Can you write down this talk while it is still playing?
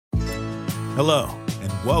Hello,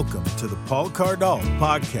 and welcome to the Paul Cardall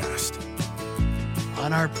Podcast.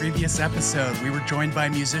 On our previous episode, we were joined by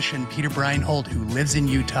musician Peter Breinholt, who lives in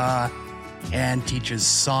Utah and teaches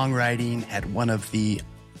songwriting at one of the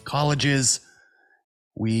colleges.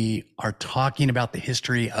 We are talking about the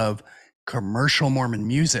history of commercial Mormon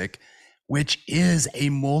music, which is a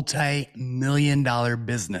multi-million-dollar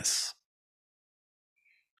business.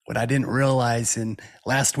 What I didn't realize in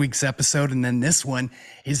last week's episode and then this one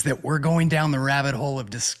is that we're going down the rabbit hole of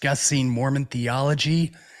discussing Mormon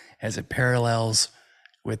theology as it parallels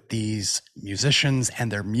with these musicians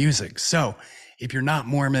and their music. So if you're not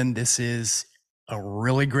Mormon, this is a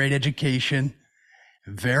really great education,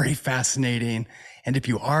 very fascinating. And if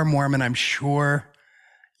you are Mormon, I'm sure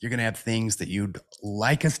you're going to have things that you'd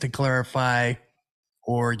like us to clarify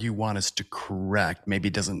or you want us to correct. Maybe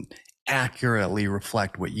it doesn't accurately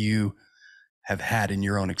reflect what you have had in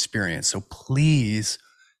your own experience. So please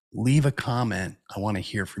leave a comment. I want to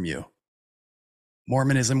hear from you.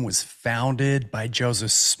 Mormonism was founded by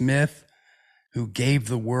Joseph Smith, who gave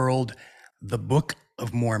the world the Book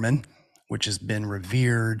of Mormon, which has been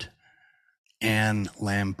revered and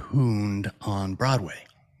lampooned on Broadway.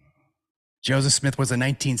 Joseph Smith was a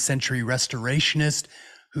 19th century restorationist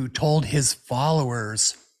who told his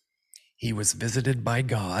followers he was visited by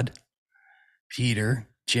God, Peter,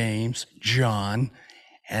 James, John,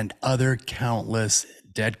 and other countless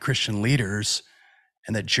dead Christian leaders,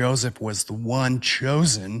 and that Joseph was the one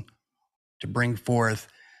chosen to bring forth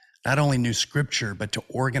not only new scripture, but to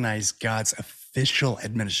organize God's official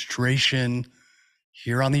administration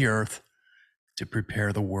here on the earth to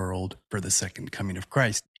prepare the world for the second coming of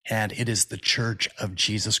Christ. And it is the Church of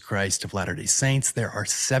Jesus Christ of Latter-day Saints. There are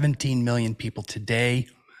 17 million people today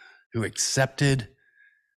who accepted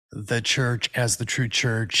the church as the true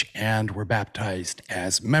church and were baptized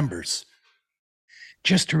as members.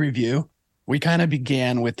 Just to review, we kind of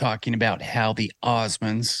began with talking about how the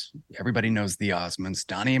Osmonds, everybody knows the Osmonds,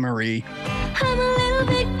 Donnie and Marie. I'm a little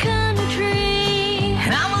bit country,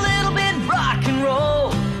 and I'm a little bit rock and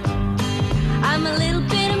roll. I'm a little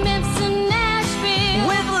bit of Memphis and Nashville,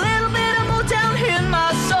 with a little bit of Motown in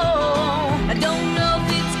my soul. I don't know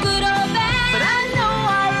if it's good or bad, but I know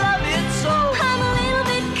I love it so. I'm a little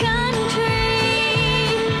bit country,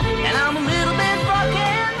 and I'm a little bit rock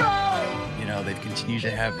and roll. You know, they've continued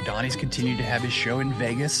to have, Donnie's continued to have his show in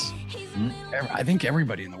Vegas. I think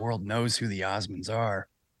everybody in the world knows who the Osmonds are.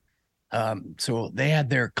 So they had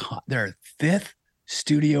their fifth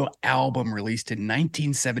studio album released in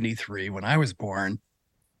 1973 when I was born,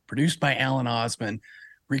 produced by Alan Osmond,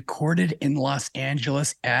 recorded in Los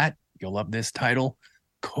Angeles at, you'll love this title,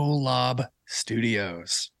 Kolob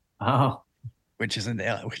Studios. Oh, Which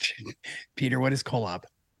Peter, what is Kolob?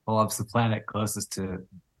 Kolob's the planet closest to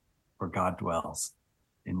where God dwells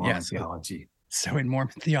in Mormon theology. So in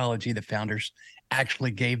Mormon theology, the founders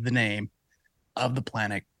actually gave the name of the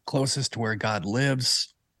planet closest to where God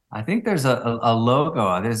lives. I think there's a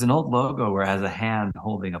logo. There's an old logo where it has a hand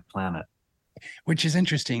holding a planet. Which is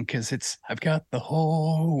interesting because I've got the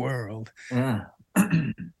whole world. Yeah.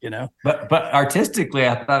 You know? But artistically,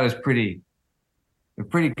 I thought it was pretty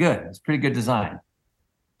good. It's pretty good design.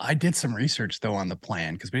 I did some research though on the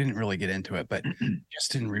plan because we didn't really get into it, but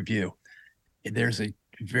just in review, there's a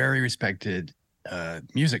very respected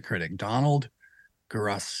music critic, Donald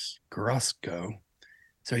Garosco.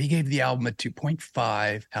 So he gave the album a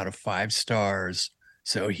 2.5 out of 5 stars.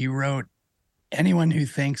 So he wrote, anyone who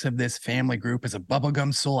thinks of this family group as a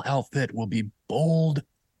bubblegum soul outfit will be bowled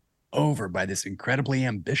over by this incredibly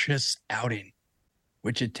ambitious outing,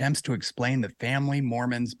 which attempts to explain the family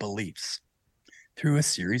Mormon's beliefs through a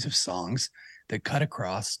series of songs that cut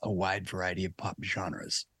across a wide variety of pop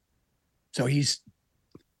genres. So he's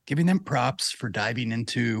giving them props for diving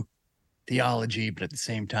into theology, but at the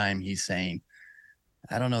same time, he's saying,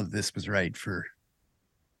 I don't know that this was right for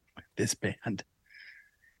this band.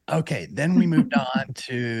 Okay, then we moved on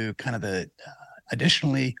to kind of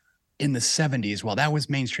additionally in the 70s, while that was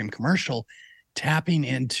mainstream commercial, tapping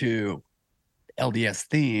into LDS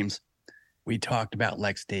themes, we talked about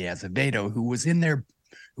Lex de Azevedo, who was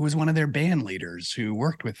one of their band leaders who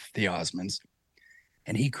worked with the Osmonds.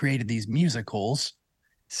 And he created these musicals,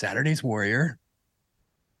 Saturday's Warrior,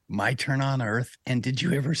 My Turn on Earth. And did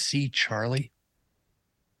you ever see Charlie?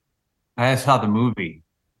 I saw the movie.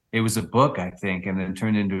 It was a book, I think, and then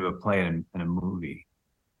turned into a play and a movie.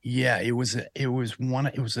 Yeah, it was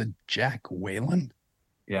a Jack Whalen.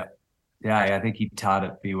 Yeah. I think he taught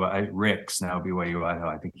at Rick's, now BYU Idaho.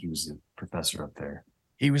 I think he was a professor up there.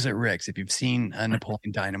 He was at Rick's. If you've seen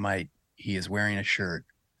Napoleon Dynamite, he is wearing a shirt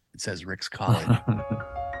that says Rick's College.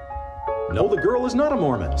 No, the girl is not a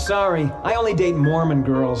Mormon. Sorry, I only date Mormon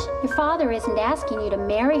girls. Your father isn't asking you to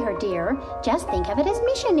marry her, dear. Just think of it as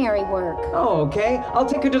missionary work. Oh, okay. I'll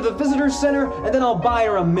take her to the visitor center, and then I'll buy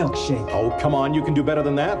her a milkshake. Oh, come on, you can do better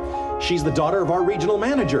than that. She's the daughter of our regional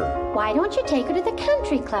manager. Why don't you take her to the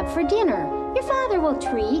country club for dinner? Your father will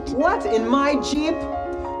treat. What? In my Jeep?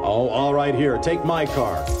 Oh, all right, here, take my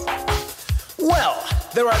car. Well,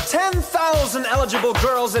 there are 10,000 eligible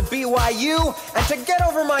girls at BYU, and to get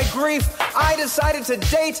over my grief, I decided to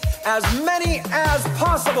date as many as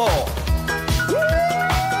possible.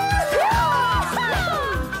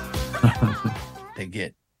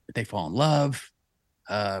 They fall in love.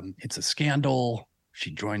 It's a scandal.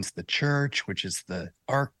 She joins the church, which is the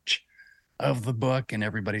arch of the book, and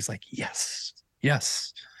everybody's like, yes.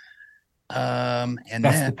 And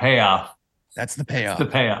that's the payoff. That's the payoff. The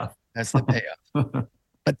payoff. That's the payoff.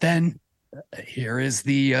 But then here's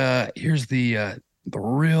the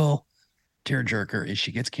real tearjerker is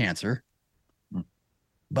she gets cancer.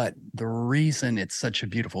 But the reason it's such a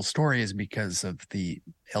beautiful story is because of the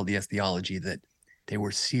LDS theology that they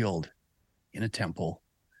were sealed in a temple,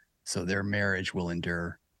 so their marriage will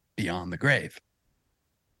endure beyond the grave.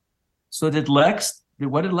 So what did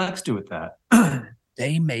Lex do with that?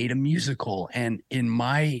 They made a musical, and in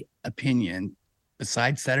my opinion,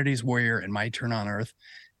 besides Saturday's Warrior and My Turn on Earth,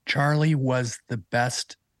 Charlie was the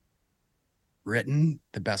best written,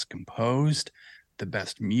 the best composed, the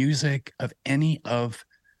best music of any of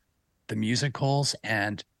the musicals.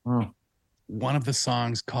 And one of the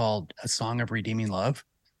songs called A Song of Redeeming Love,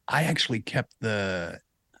 I actually kept a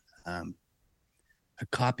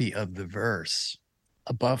copy of the verse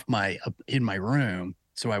in my room,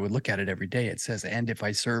 so I would look at it every day. It says, and if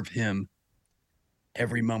I serve him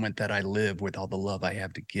every moment that I live with all the love I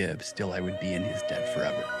have to give, still I would be in his debt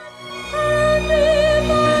forever.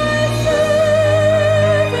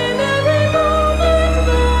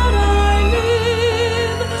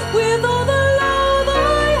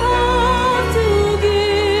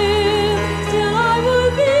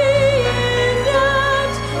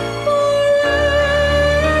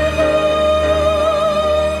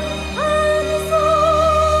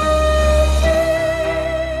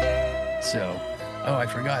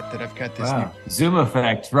 That I've got this new Zoom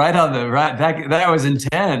effect right on the right. That was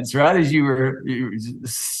intense. Right as you were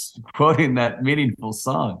quoting that meaningful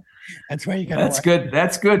song. That's why you got. That's good.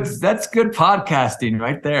 That's good. That's good podcasting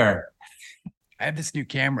right there. I have this new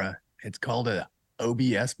camera. It's called a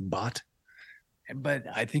OBS bot, but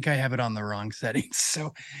I think I have it on the wrong settings,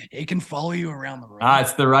 so it can follow you around the room.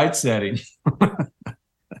 It's the right setting.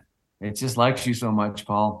 It just likes you so much,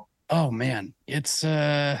 Paul. Oh man, it's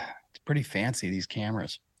pretty fancy, these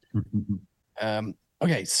cameras.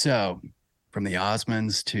 Okay, so from the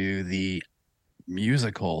Osmonds to the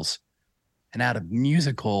musicals, and out of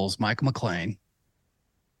musicals, Michael McLean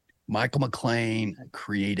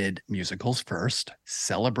created musicals first,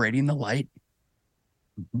 Celebrating the Light.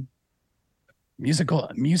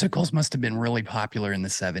 Musicals must have been really popular in the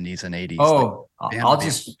 70s and 80s. Oh,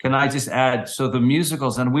 can I just add, so the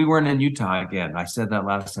musicals, and we weren't in Utah again. I said that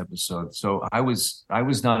last episode. So I was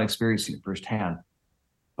not experiencing it firsthand,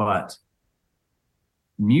 but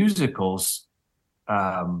musicals,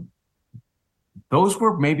 those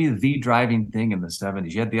were maybe the driving thing in the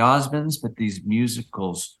 70s. You had the Osmonds, but these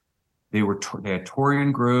musicals, they had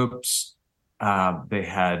touring groups, they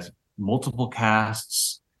had multiple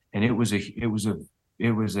casts, and it was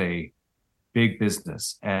a big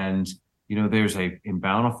business. And there's in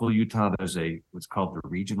Bountiful, Utah, there's what's called the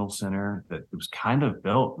Regional Center that was kind of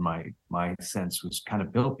built. My sense was kind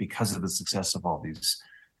of built because of the success of all these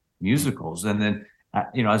musicals. And then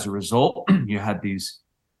as a result, you had these.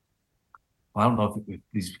 Well, I don't know if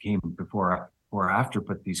these became before or after,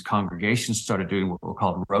 but these congregations started doing what were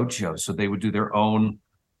called road shows. So they would do their own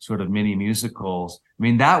sort of mini musicals. I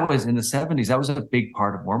mean, that was in the 70s. That was a big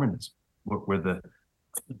part of Mormonism, were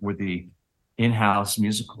the in-house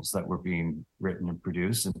musicals that were being written and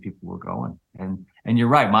produced, and people were going. And you're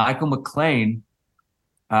right, Michael McLean,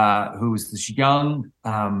 who was this young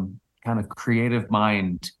kind of creative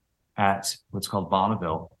mind at what's called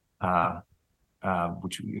Bonneville,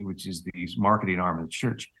 which is the marketing arm of the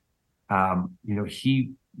church.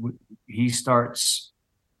 He starts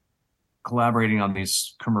collaborating on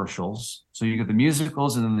these commercials. So you get the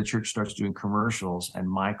musicals, and then the church starts doing commercials, and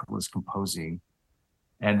Michael is composing.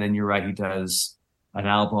 And then you're right, he does an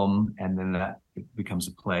album, and then that becomes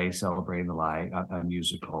a play, Celebrating the Light, a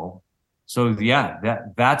musical. So yeah,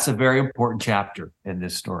 that's a very important chapter in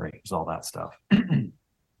this story, is all that stuff.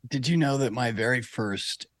 Did you know that my very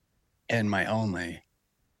first and my only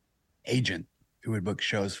agent who would book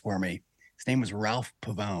shows for me, his name was Ralph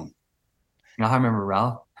Pavone. Now I remember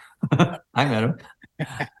Ralph. I met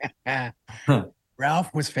him.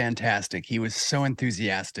 Ralph was fantastic. He was so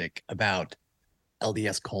enthusiastic about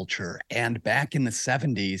LDS culture. And back in the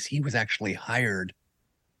 70s, he was actually hired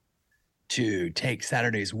to take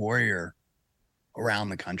Saturday's Warrior around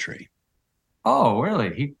the country. Oh,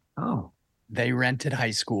 really? They rented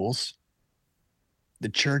high schools. The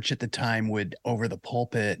church at the time would, over the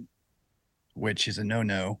pulpit, which is a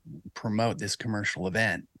no-no, promote this commercial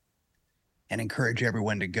event and encourage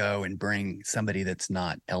everyone to go and bring somebody that's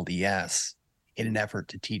not LDS in an effort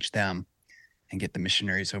to teach them and get the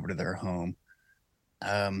missionaries over to their home.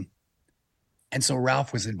 And so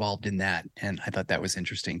Ralph was involved in that. And I thought that was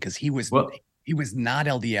interesting because he was not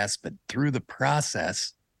LDS, but through the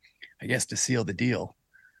process, I guess to seal the deal,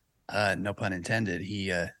 no pun intended,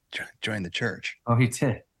 he joined the church. Oh, he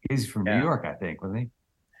did. He's from New York, I think, wasn't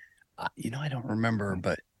he? I don't remember,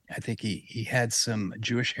 but I think he had some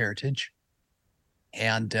Jewish heritage,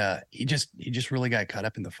 and he just really got caught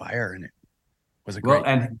up in the fire, and it was a great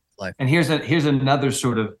life. And here's another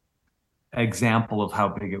sort of example of how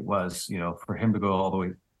big it was, for him to go all the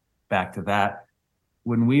way back to that.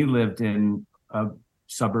 When we lived in a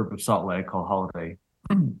suburb of Salt Lake called Holiday,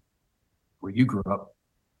 where you grew up,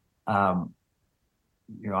 I'm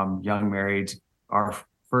young, married. Our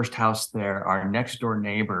first house there, our next door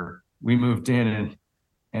neighbor, we moved in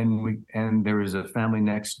and there was a family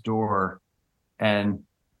next door, and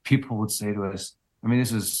people would say to us, I mean,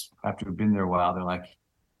 this is after we've been there a while, they're like,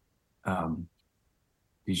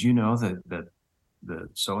 did you know that the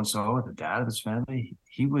so-and-so, the dad of this family,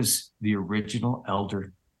 he was the original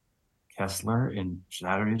Elder Kessler in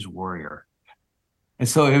Saturday's Warrior. And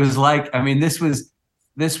so it was like, I mean, this was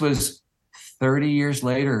 30 years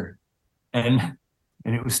later, and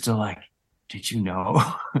it was still like, did you know?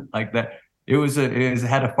 Like that. It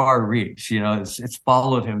had a far reach, it's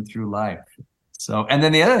followed him through life. So, and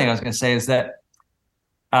then the other thing I was going to say is that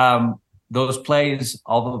those plays,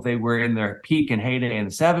 although they were in their peak and heyday in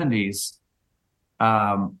the 70s,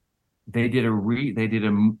 they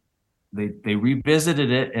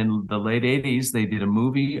revisited it in the late 80s. They did a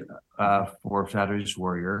movie for Saturday's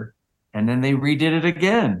Warrior, and then they redid it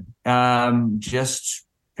again just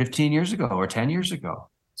 15 years ago or 10 years ago.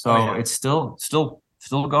 So it's still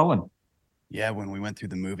going. Yeah, when we went through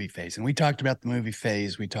the movie phase, and we talked about the movie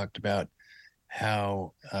phase, we talked about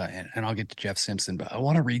how, and I'll get to Jeff Simpson, but I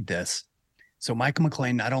want to read this. So Michael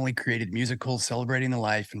McLean not only created musicals celebrating the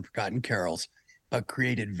life and forgotten carols, but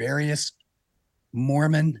created various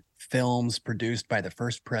Mormon films produced by the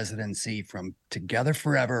First Presidency, from Together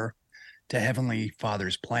Forever to Heavenly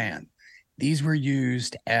Father's Plan. These were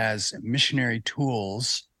used as missionary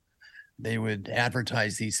tools. They would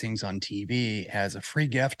advertise these things on TV as a free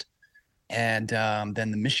gift. And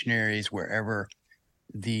then the missionaries, wherever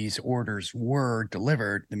these orders were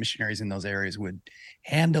delivered, the missionaries in those areas would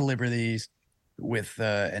hand deliver these with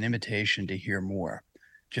an invitation to hear more,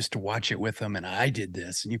 just to watch it with them. And I did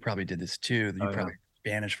this, and you probably did this too. Probably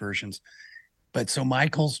Spanish versions. But so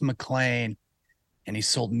Michael's McLean, and he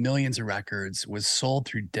sold millions of records, was sold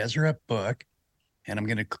through Deseret Book. And I'm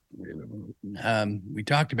going to, we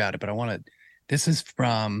talked about it, but this is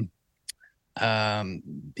from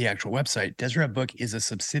the actual website. Deseret Book is a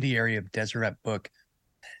subsidiary of Deseret Book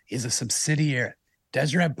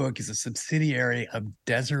Deseret Book is a subsidiary of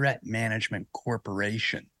Deseret Management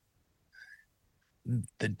Corporation.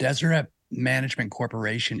 The Deseret Management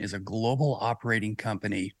Corporation is a global operating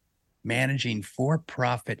company managing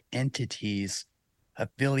for-profit entities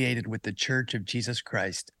affiliated with the Church of Jesus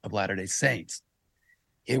Christ of Latter-day Saints.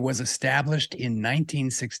 It was established in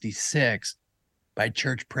 1966 by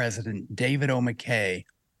church president David O. McKay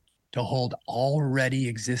to hold already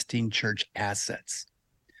existing church assets.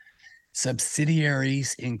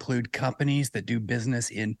 Subsidiaries include companies that do business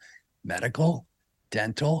in medical,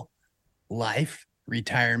 dental, life,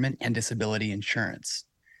 retirement, and disability insurance.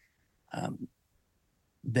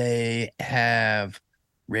 They have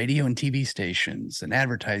radio and TV stations, an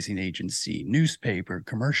advertising agency, newspaper,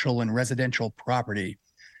 commercial and residential property,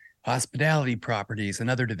 hospitality properties, and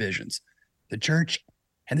other divisions. The church,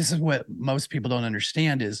 and this is what most people don't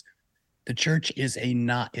understand, is the church is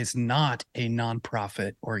not a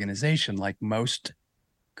nonprofit organization like most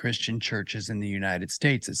Christian churches in the United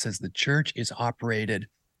States. It says the church is operated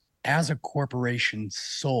as a corporation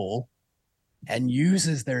sole and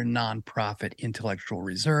uses their nonprofit intellectual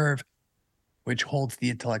reserve, which holds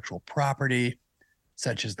the intellectual property,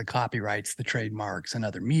 such as the copyrights, the trademarks, and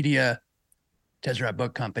other media. Deseret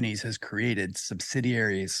Book Companies has created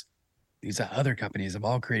subsidiaries. These other companies have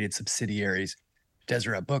all created subsidiaries.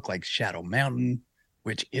 Deseret Book, like Shadow Mountain,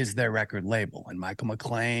 which is their record label, and Michael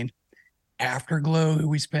McLean Afterglow, who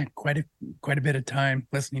we spent quite a bit of time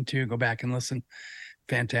listening to. Go back and listen.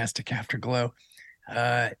 Fantastic Afterglow.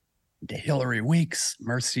 Hillary Weeks,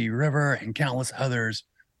 Mercy River, and countless others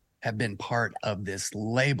have been part of this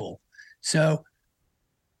label. So,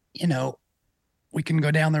 we can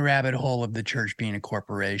go down the rabbit hole of the church being a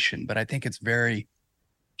corporation, but I think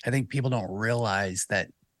people don't realize that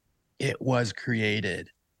it was created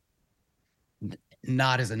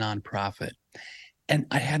not as a nonprofit. And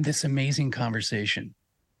I had this amazing conversation,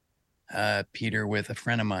 Peter, with a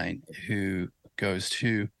friend of mine who goes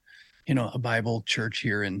to, a Bible church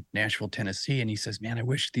here in Nashville, Tennessee. And he says, man, I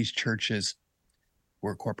wish these churches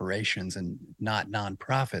were corporations and not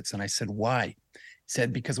nonprofits. And I said, why? He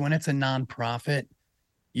said, because when it's a nonprofit,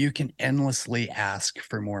 you can endlessly ask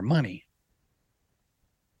for more money.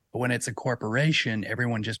 But when it's a corporation,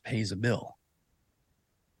 everyone just pays a bill.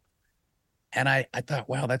 And I thought,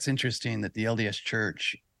 wow, that's interesting that the LDS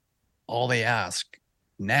church, all they ask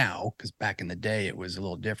now, because back in the day it was a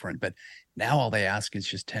little different, but now all they ask is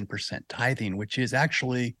just 10% tithing, which is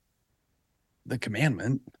actually the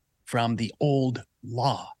commandment from the old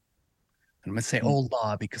law. And I'm going to say old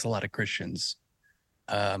law because a lot of Christians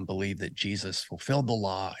believe that Jesus fulfilled the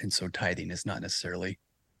law, and so tithing is not necessarily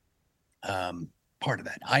part of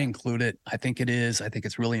that. I include it. I think it is. I think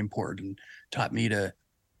it's really important. Taught me to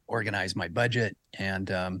organize my budget,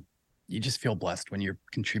 and you just feel blessed when you're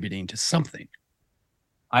contributing to something.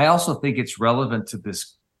 I also think it's relevant to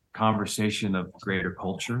this conversation of greater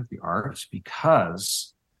culture, the arts,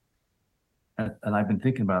 because, and I've been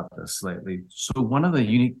thinking about this lately. So one of the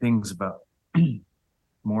unique things about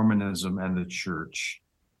Mormonism and the church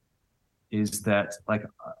is that,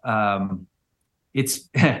 it's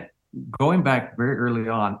going back very early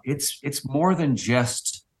on, it's more than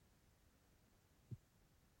just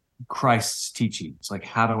Christ's teachings. Like,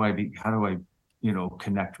 how do I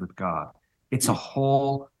connect with God? It's a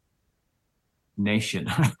whole nation.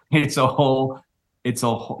 it's a whole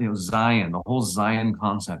Zion, the whole Zion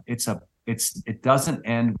concept. It doesn't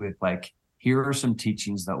end with like, here are some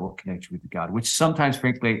teachings that will connect you with God, which sometimes,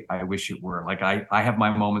 frankly, I wish it were. Like, I have my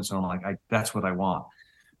moments and I'm like, that's what I want.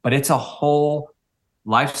 But it's a whole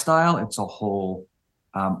lifestyle. It's a whole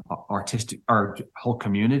whole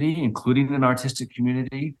community, including an artistic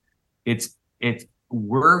community. It's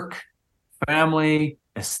work, family,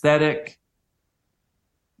 aesthetic,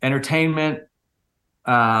 entertainment,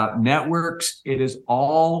 networks. It is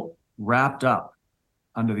all wrapped up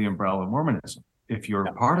under the umbrella of Mormonism, if you're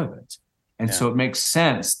a part of it. And so it makes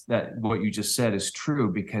sense that what you just said is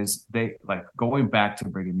true, because they, like, going back to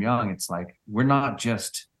Brigham Young, it's like, we're not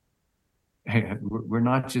just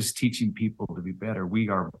teaching people to be better. We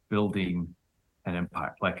are building an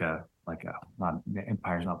empire, not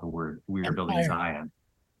empire is not the word. We are building Zion.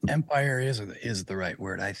 Empire is the right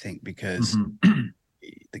word, I think, because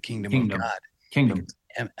the kingdom of God. Kingdom.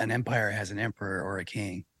 An empire has an emperor or a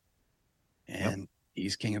king, and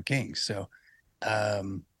he's King of Kings. So,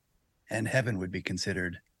 and heaven would be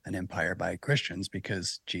considered an empire by Christians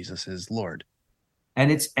because Jesus is Lord.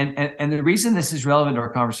 And it's and the reason this is relevant to our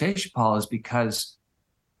conversation, Paul, is because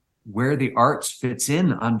where the arts fits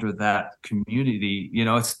in under that community,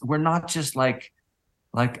 we're not just like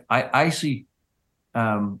I actually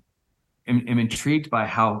am intrigued by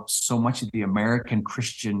how so much of the American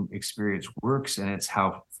Christian experience works, and it's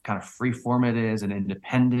how kind of free form it is and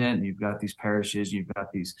independent. You've got these parishes, you've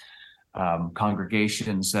got these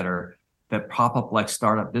congregations that pop up like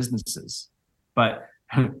startup businesses, but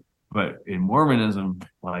in Mormonism,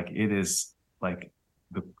 like, it is like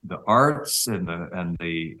the arts and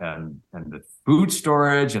the food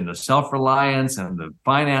storage and the self-reliance and the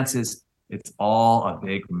finances, it's all a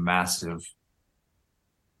big, massive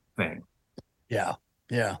thing. Yeah.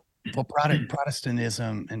 Well,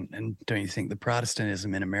 Protestantism, and don't you think the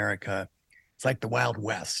Protestantism in America, it's like the Wild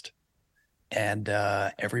West, and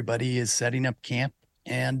everybody is setting up camp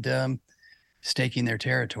and staking their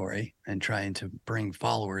territory and trying to bring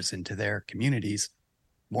followers into their communities.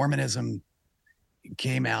 Mormonism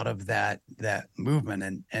came out of that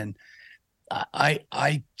movement, and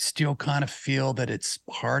I still kind of feel that it's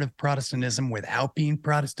part of Protestantism without being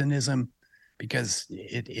Protestantism, because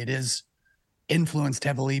it is influenced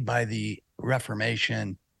heavily by the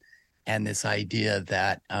Reformation and this idea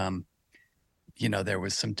that there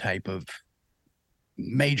was some type of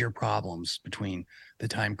major problems between the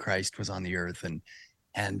time Christ was on the earth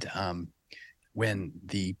and when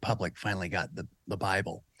the public finally got the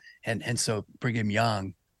Bible. And so Brigham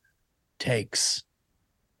Young takes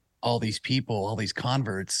all these people, all these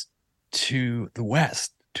converts to the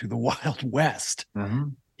West, to the Wild West,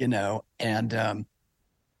 and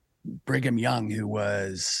Brigham Young, who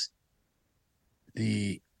was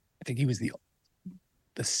I think he was the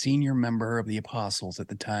senior member of the apostles at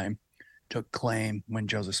the time, took claim when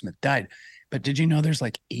Joseph Smith died. But did you know there's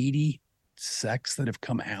like 80 sects that have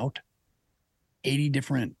come out? 80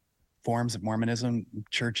 different forms of Mormonism,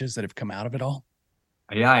 churches that have come out of it all?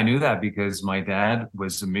 Yeah, I knew that because my dad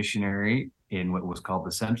was a missionary in what was called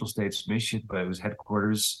the Central States Mission, but it was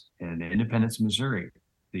headquarters in Independence, Missouri,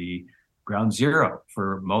 the ground zero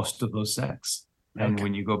for most of those sects. And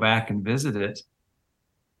when you go back and visit it,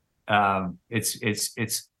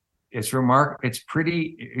 it's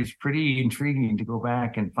pretty intriguing to go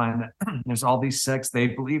back and find that there's all these sects. They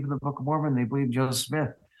believe in the Book of Mormon, they believe in Joseph Smith,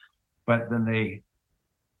 but then they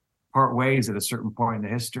part ways at a certain point in the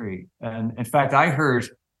history. And in fact, I heard,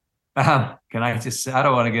 I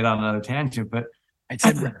don't want to get on another tangent, but I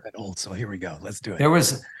said Breinholt, so here we go. Let's do it. There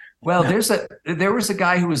was a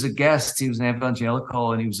guy who was a guest. He was an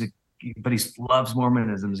evangelical, and but he loves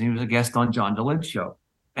Mormonism. He was a guest on John DeLynch show,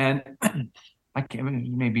 and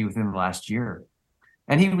maybe within the last year.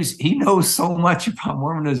 And he knows so much about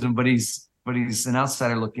Mormonism, but he's an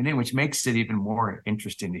outsider looking in, which makes it even more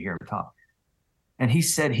interesting to hear him talk. And he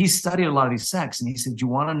said he studied a lot of these sects, and he said, "You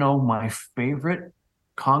want to know my favorite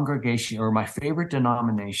congregation or my favorite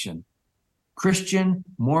denomination? Christian,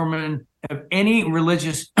 Mormon, of any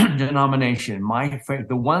religious denomination,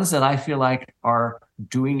 the ones that I feel like are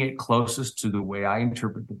doing it closest to the way I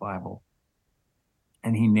interpret the Bible."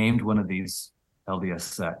 And he named one of these LDS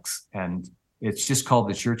sects, and it's just called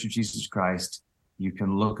the Church of Jesus Christ. You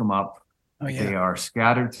can look them up. Oh, yeah. They are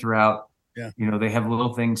scattered throughout. Yeah. They have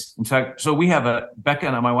little things. In fact, so we have Becca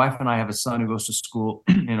and my wife and I have a son who goes to school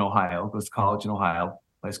in Ohio, goes to college in Ohio,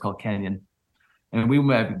 a place called Kenyon. And we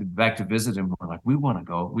went back to visit him. We're like, we want to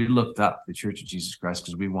go. We looked up the Church of Jesus Christ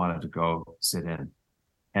because we wanted to go sit in.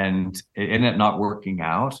 And it ended up not working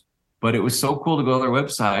out. But it was so cool to go to their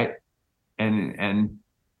website and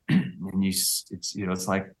it's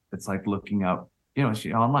like looking up,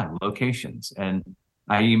 online locations. And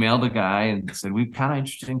I emailed a guy and said, we're kind of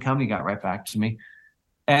interested in coming. He got right back to me.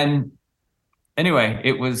 And anyway,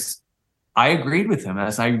 I agreed with him.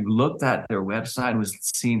 As I looked at their website and was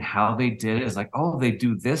seeing how they did it, it's like, oh, they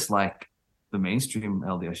do this like the mainstream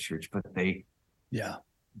LDS church, but they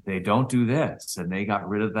don't do this. And they got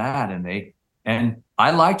rid of that. And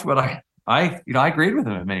I liked what I agreed with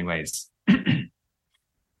him in many ways.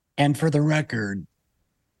 And for the record,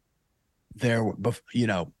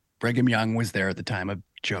 Brigham Young was there at the time of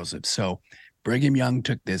Joseph. So Brigham Young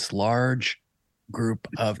took this large group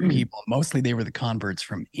of people, mostly they were the converts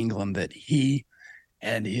from England that he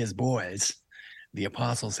and his boys, the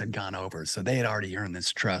apostles, had gone over. So they had already earned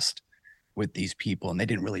this trust with these people, and they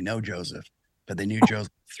didn't really know Joseph, but they knew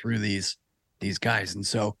Joseph through these guys. And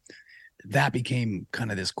so that became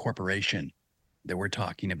kind of this corporation that we're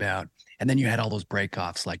talking about. And then you had all those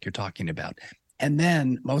breakoffs like you're talking about. And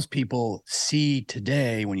then most people see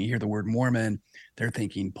today, when you hear the word Mormon, they're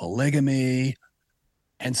thinking polygamy.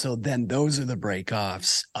 And so then those are the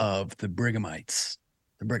breakoffs of the Brighamites,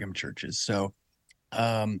 the Brigham churches. So,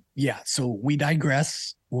 so we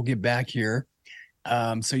digress. We'll get back here.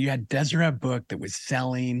 So you had Deseret Book that was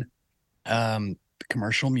selling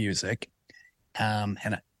commercial music.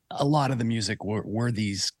 And a lot of the music were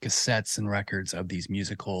these cassettes and records of these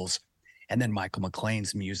musicals, and then Michael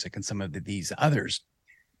McLean's music and some of these others.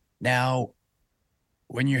 Now,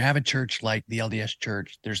 when you have a church like the LDS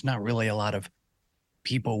Church, there's not really a lot of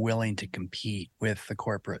people willing to compete with the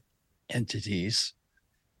corporate entities.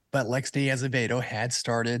 But Lex de Azevedo had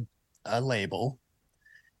started a label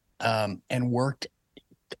and worked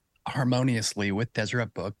harmoniously with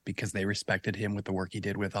Deseret Book because they respected him with the work he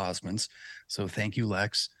did with Osmonds. So thank you,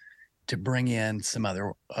 Lex, to bring in some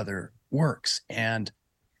other works. And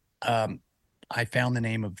I found the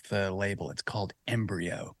name of the label. It's called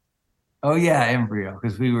Embryo. Oh yeah, Embryo.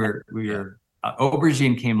 Because we were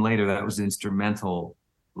Aubergine came later. That was the instrumental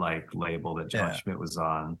label that John Schmidt was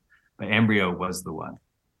on, but Embryo was the one.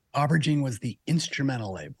 Aubergine was the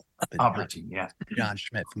instrumental label. Aubergine, John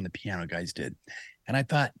Schmidt from the Piano Guys did. And I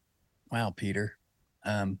thought, wow, Peter.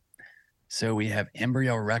 So we have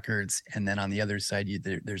Embryo Records, and then on the other side,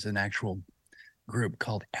 there's an actual group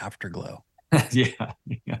called Afterglow. Yeah.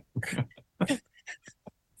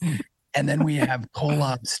 And then we have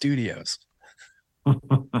Kolob Studios.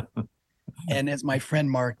 And as my friend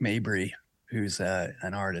Mark Mabry, who's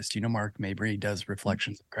an artist, Mark Mabry does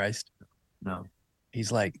Reflections of Christ? No.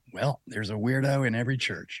 He's like, well, there's a weirdo in every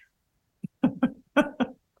church.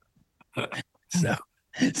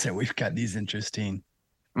 So we've got these interesting.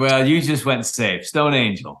 Well, you just went safe. Stone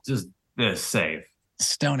Angel, just this safe.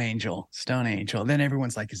 Stone Angel. Then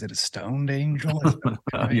everyone's like, is it a stoned angel?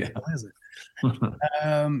 Yeah. What is it?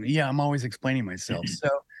 Yeah, I'm always explaining myself. So,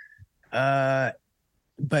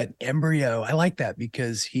 but embryo, I like that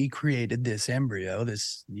because he created this embryo,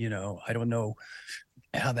 I don't know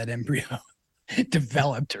how that embryo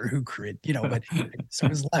developed or who created, but so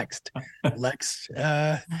was Lex. Lex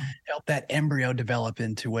helped that embryo develop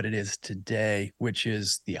into what it is today, which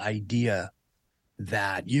is the idea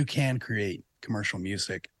that you can create commercial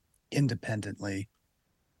music independently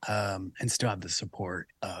and still have the support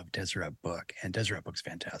of Deseret Book. And Deseret Book's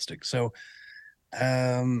fantastic. So,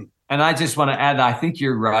 and I just want to add, I think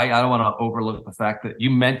you're right. I don't want to overlook the fact that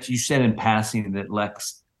you said in passing that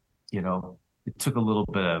Lex, it took a little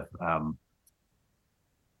bit of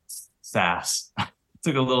sass, it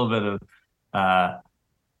took a little bit of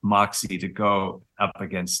moxie to go up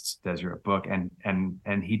against Deseret Book, and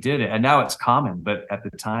he did it. And now it's common, but at the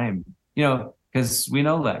time, because we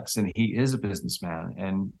know Lex, and he is a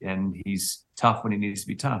businessman, and he's tough when he needs to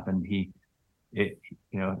be tough, and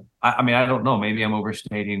I mean, I don't know, maybe I'm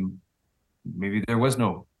overstating, maybe there was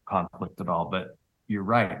no conflict at all, but you're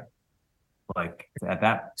right. Like at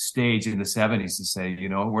that stage in the 70s to say,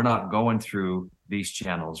 we're not going through these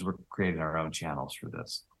channels, we're creating our own channels for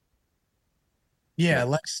this. Yeah,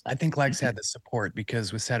 I think Lex had the support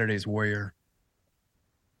because with Saturday's Warrior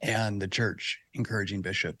and the church encouraging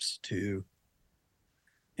bishops to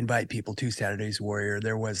invite people to Saturday's Warrior,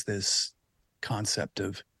 there was this concept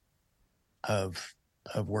of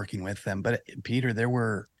working with them. But Peter, there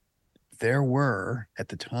were at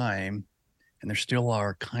the time, and there still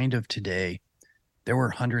are kind of today, there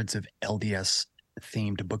were hundreds of LDS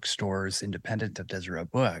themed bookstores independent of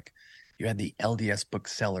Deseret Book. You had the LDS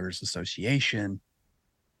Booksellers Association,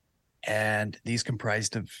 and these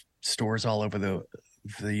comprised of stores all over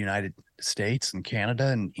the United States and Canada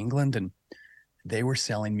and England, and they were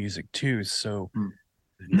selling music too. So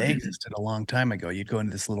they existed a long time ago. You'd go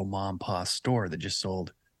into this little mom and pop store that just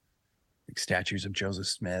sold like statues of Joseph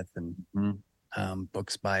Smith and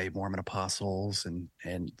books by Mormon apostles and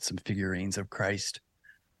some figurines of Christ.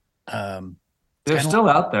 They're still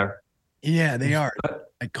out there. Yeah, they are.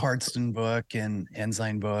 Like Cardston Book and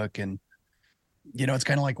Ensign Book. And, it's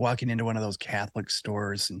kind of like walking into one of those Catholic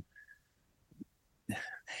stores. And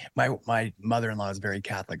my mother-in-law is very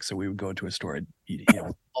Catholic, so we would go to a store,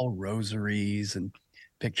 all rosaries and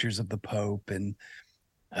pictures of the Pope and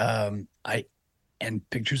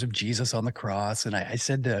pictures of Jesus on the cross. And I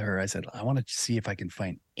said to her, I want to see if I can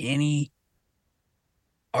find any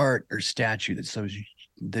art or statue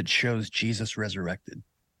that shows Jesus resurrected.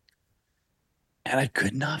 And I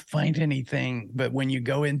could not find anything. But when you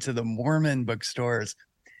go into the Mormon bookstores,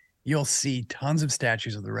 you'll see tons of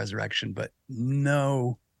statues of the resurrection, but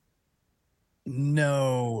no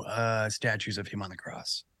statues of him on the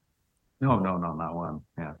cross. No, not one.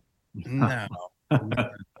 Yeah. No.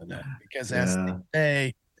 Because as they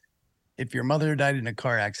say, if your mother died in a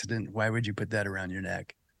car accident, why would you put that around your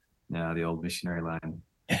neck? Yeah, the old missionary line.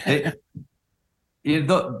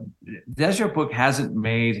 The Deseret Book hasn't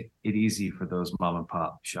made it easy for those mom and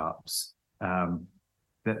pop shops. The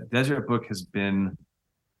Deseret Book has been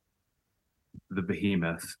the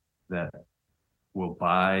behemoth that will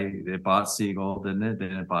buy. They bought Siegel, didn't it? They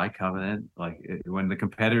didn't buy Covenant. When the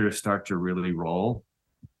competitors start to really roll,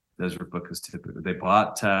 Deseret Book is typically. They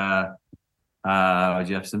bought Jeff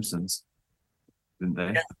Simpson's, didn't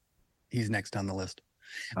they? Yeah. He's next on the list.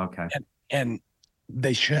 Okay. And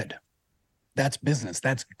they should. That's business.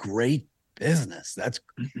 That's great business.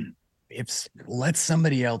 Let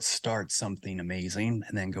somebody else start something amazing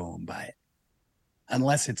and then go and buy it.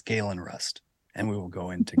 Unless it's Galen Rust. And we will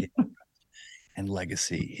go into Galen Rust and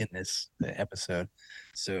legacy in this episode.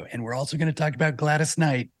 So, and we're also going to talk about Gladys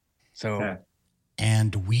Knight. So, okay.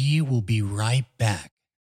 And we will be right back.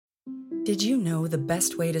 Did you know the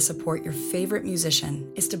best way to support your favorite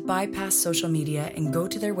musician is to bypass social media and go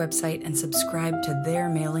to their website and subscribe to their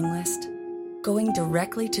mailing list? Going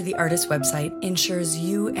directly to the artist's website ensures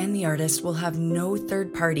you and the artist will have no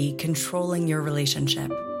third party controlling your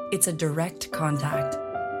relationship. It's a direct contact.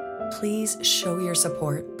 Please show your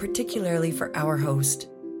support, particularly for our host.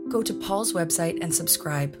 Go to Paul's website and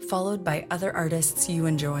subscribe, followed by other artists you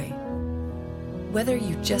enjoy. Whether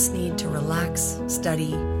you just need to relax,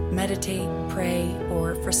 study, meditate, pray,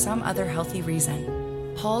 or for some other healthy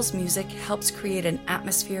reason, Paul's music helps create an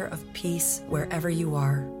atmosphere of peace wherever you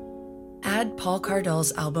are. Add Paul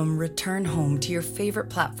Cardall's album Return Home to your favorite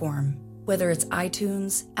platform, whether it's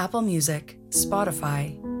iTunes, Apple Music,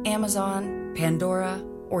 Spotify, Amazon, Pandora,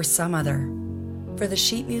 or some other. For the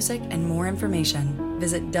sheet music and more information,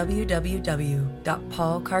 visit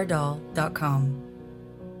www.paulcardall.com.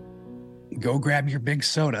 Go grab your big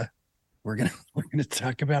soda we're gonna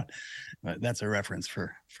talk about. That's a reference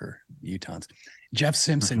for Utahns. Jeff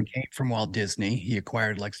Simpson came from Walt Disney. He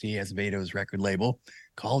acquired Lexi Azeveto's record label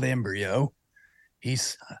called Embryo. He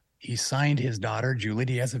signed his daughter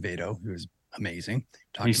Julie Azevedo, who is amazing.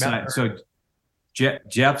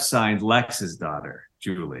 Jeff signed Lex's daughter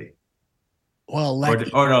Julie. Well,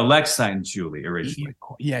 Lex signed Julie originally.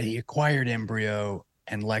 He acquired Embryo,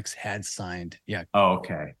 and Lex had signed. Yeah. Oh,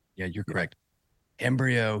 okay. Yeah, you're correct.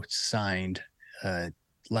 Embryo signed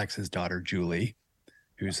Lex's daughter, Julie,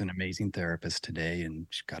 who's an amazing therapist today, and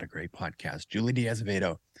she's got a great podcast. Julie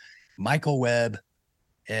Azevedo, Michael Webb,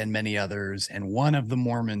 and many others, and one of the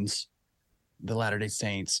Mormons, the Latter-day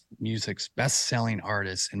Saints, music's best-selling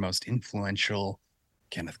artists and most influential,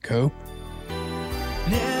 Kenneth Cope.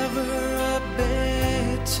 Never a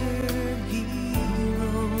better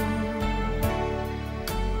hero,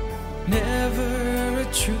 never a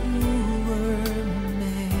truer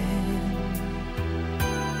man,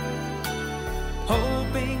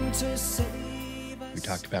 hoping to save us. We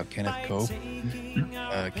talked about Kenneth Cope.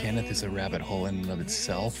 Kenneth is a rabbit hole in and of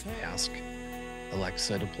itself. Ask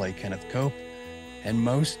Alexa to play Kenneth Cope. And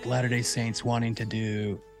most Latter-day Saints wanting to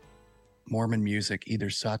do Mormon music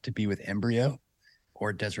either sought to be with Embryo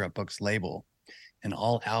or Deseret Books label. And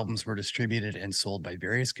all albums were distributed and sold by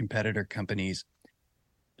various competitor companies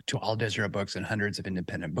to all Deseret Books and hundreds of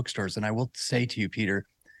independent bookstores. And I will say to you, Peter,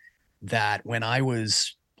 that when I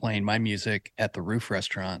was playing my music at the Roof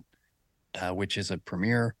Restaurant, which is a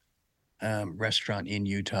premier restaurant in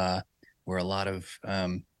Utah where a lot of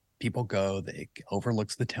people go, it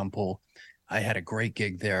overlooks the temple. I had a great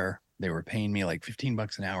gig there. They were paying me like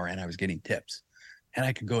 $15 an hour and I was getting tips, and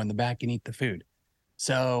I could go in the back and eat the food.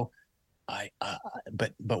 So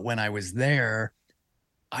but when I was there,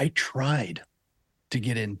 I tried to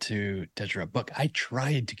get into Deseret Book. I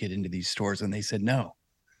tried to get into these stores and they said no.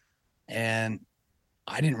 And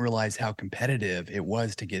I didn't realize how competitive it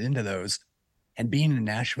was to get into those. And being in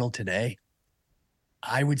Nashville today,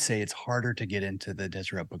 I would say it's harder to get into the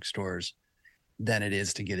Deseret Book stores than it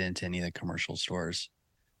is to get into any of the commercial stores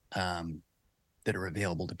that are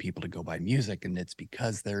available to people to go buy music. And it's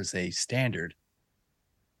because there's a standard.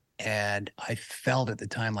 And I felt at the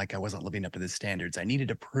time like I wasn't living up to the standards. I needed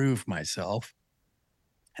to prove myself.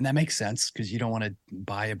 And that makes sense because you don't want to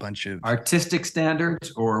buy a bunch of artistic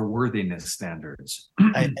standards or worthiness standards.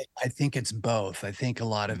 I think it's both. I think a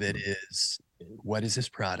lot of it is, what is this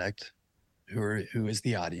product? Who is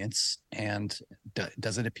the audience? And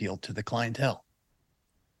does it appeal to the clientele?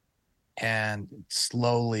 And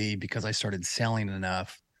slowly, because I started selling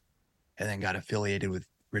enough and then got affiliated with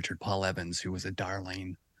Richard Paul Evans, who was a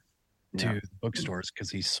darling to bookstores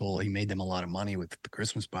because he made them a lot of money with the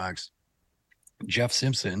Christmas box. Jeff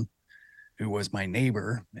Simpson, who was my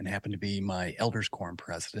neighbor and happened to be my elders quorum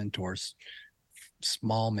president or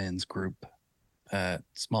small men's group,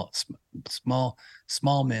 small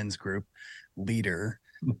men's group leader.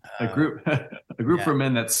 A group for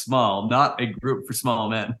men that's small, not a group for small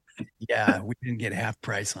men. Yeah, we didn't get half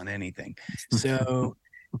price on anything. So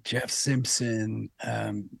Jeff Simpson,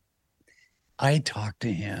 I talked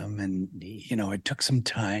to him and, it took some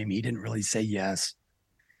time. He didn't really say yes.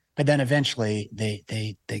 But then eventually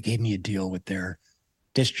they gave me a deal with their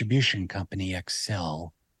distribution company,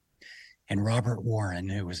 Excel. And Robert Warren,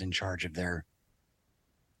 who was in charge of their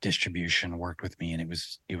distribution, worked with me, and it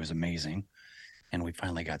was amazing. And we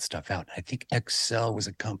finally got stuff out. I think Excel was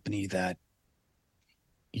a company that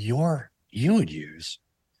you would use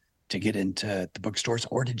to get into the bookstores,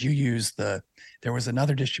 or did you use there was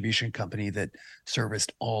another distribution company that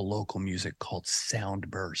serviced all local music called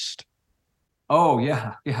Soundburst. Oh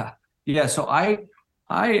yeah. So I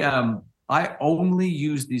only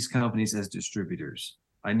used these companies as distributors.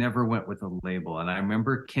 I never went with a label. And I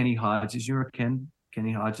remember Kenny Hodges. You remember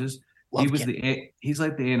Kenny Hodges? He's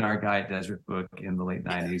like the A&R guy at Deseret Book in the late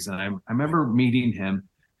 90s. And I remember meeting him.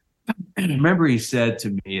 I remember he said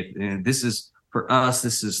to me, and this is for us,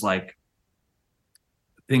 this is like,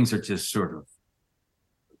 things are just sort of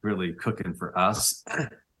really cooking for us.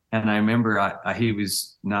 And I remember he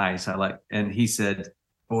was nice. And he said,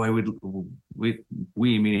 boy, we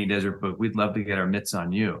meaning Deseret Book, we'd love to get our mitts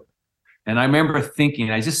on you. And I remember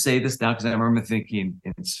thinking, I just say this now because I remember thinking,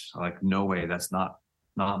 it's like, no way, that's not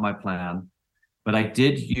my plan. But I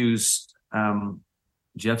did use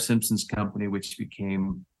Jeff Simpson's company, which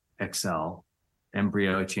became Excel.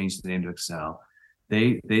 Embryo changed the name to Excel.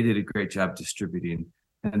 They did a great job distributing.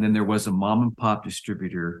 And then there was a mom and pop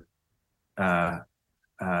distributor called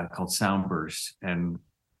Soundburst, and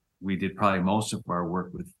we did probably most of our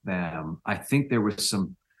work with them. I think there was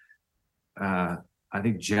some. I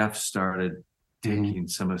think Jeff started taking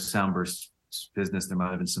some of Soundburst's business. There might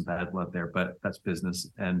have been some bad blood there, but that's business.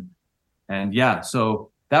 And yeah,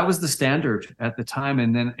 so that was the standard at the time.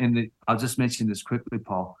 And then I'll just mention this quickly,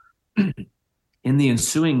 Paul. In the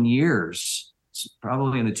ensuing years,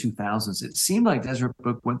 probably in the 2000s, it seemed like Deseret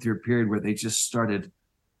Book went through a period where they started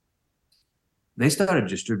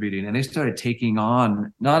distributing, and they started taking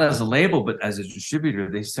on, not as a label, but as a distributor,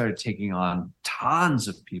 they started taking on tons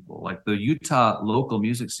of people. Like the Utah local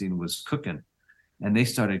music scene was cooking, and they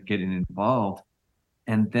started getting involved.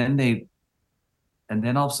 And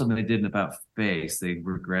then all of a sudden they did an about face. They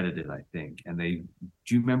regretted it, I think. And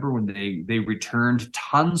do you remember when they returned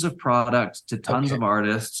tons of product to tons of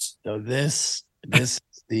artists? So this is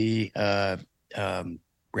the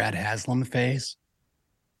Brad Haslam phase.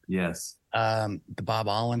 Yes. The Bob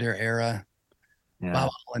Hollander era. Yeah.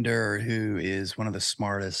 Bob Hollander, who is one of the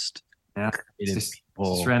smartest people. Just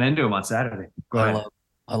ran into him on Saturday.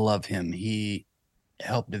 I love him. He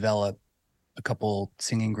helped develop a couple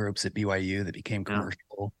singing groups at BYU that became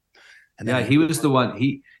commercial. And then he was the one.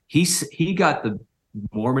 He got the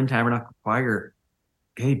Mormon Tabernacle Choir.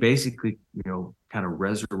 He basically, kind of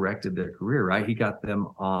resurrected their career, right? He got them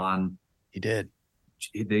on. He did.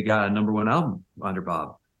 They got a number 1 album under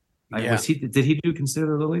Bob. Yeah. Did he do Consider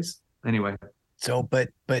the Lilies? Anyway. So, but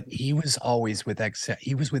he was always with XL.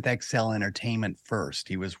 He was with XL Entertainment first.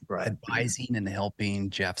 He was advising and helping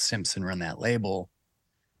Jeff Simpson run that label,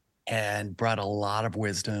 and brought a lot of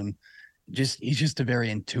wisdom. He's just a very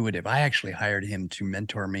intuitive. I actually hired him to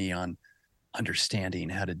mentor me on understanding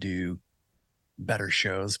how to do better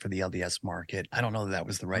shows for the LDS market. I don't know that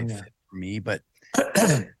was the right fit for me, but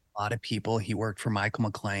a lot of people. He worked for Michael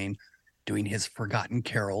McLean, doing his Forgotten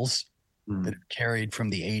Carols that are carried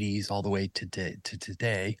from the 80s all the way to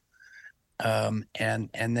today. And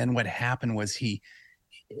then what happened was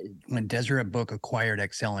when Deseret Book acquired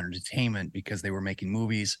XL Entertainment, because they were making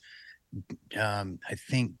movies, I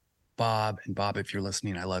think Bob, if you're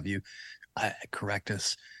listening, I love you, correct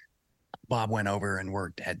us. Bob went over and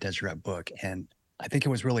worked at Deseret Book. And I think it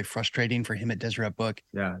was really frustrating for him at Deseret Book.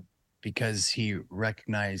 Yeah. Because he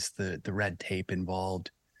recognized the red tape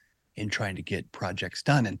involved in trying to get projects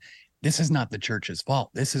done. And this is not the church's fault.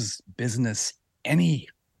 This is business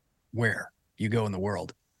anywhere you go in the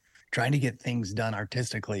world. Trying to get things done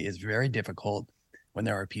artistically is very difficult when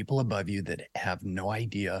there are people above you that have no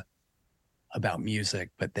idea about music,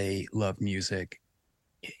 but they love music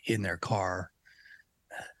in their car,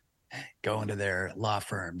 going to their law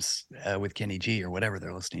firms with Kenny G or whatever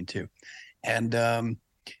they're listening to. And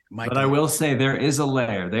but I will say there is a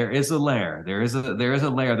layer. There is a layer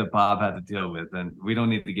that Bob had to deal with, and we don't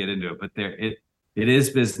need to get into it. But it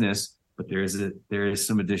is business, but there is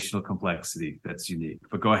some additional complexity that's unique.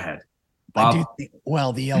 But go ahead, Bob. I do think,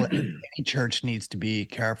 any church needs to be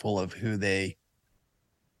careful of who they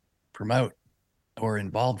promote or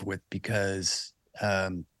involved with, because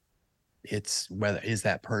it's whether is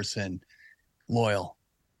that person loyal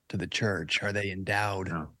to the church? Are they endowed?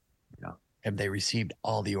 Yeah. Have they received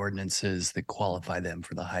all the ordinances that qualify them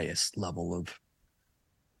for the highest level of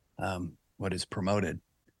what is promoted?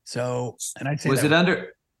 So, and I'd say was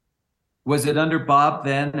it under Bob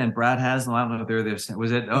then and Brad Haslam? I don't know if they're there.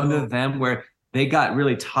 Was it under them where they got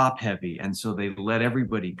really top heavy, and so they let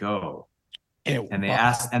everybody go, and they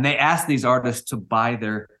asked these artists to buy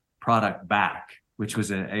their product back, which was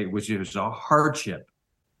a hardship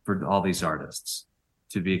for all these artists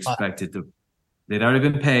to be expected to. They'd already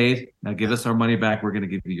been paid. Now give us our money back. We're going to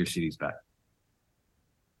give you your CDs back.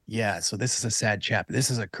 Yeah. So this is a sad chapter.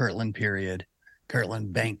 This is a Kirtland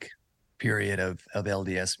Bank period of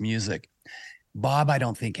LDS music. Bob, I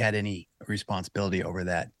don't think, had any responsibility over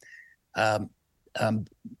that.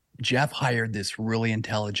 Jeff hired this really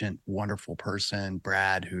intelligent, wonderful person,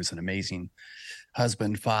 Brad, who's an amazing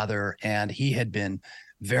husband, father, and he had been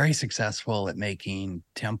very successful at making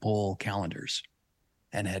temple calendars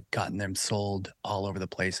and had gotten them sold all over the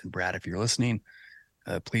place. And Brad, if you're listening,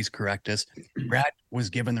 please correct us. Brad was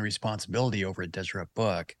given the responsibility over at Deseret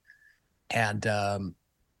Book, and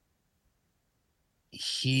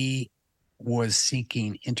he was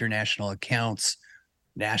seeking international accounts,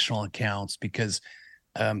 national accounts, because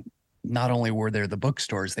not only were there the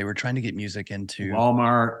bookstores, they were trying to get music into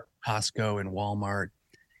Walmart, Costco, and Walmart.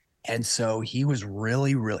 And so he was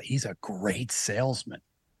really, he's a great salesman.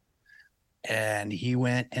 And he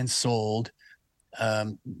went and sold,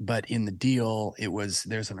 but in the deal,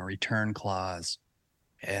 there's a return clause,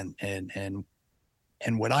 and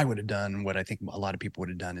what I would have done, what I think a lot of people would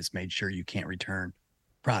have done, is made sure you can't return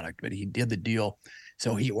product. But he did the deal,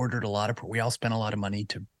 so he ordered we all spent a lot of money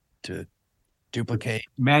to Duplicate.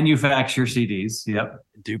 Manufacture CDs. Yep.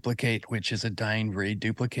 Duplicate, which is a dying breed.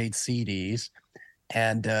 Duplicate CDs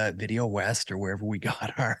and Video West or wherever we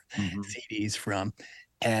got our CDs from.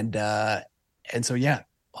 And so, yeah,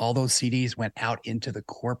 all those CDs went out into the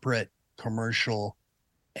corporate commercial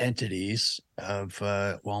entities of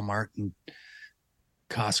Walmart and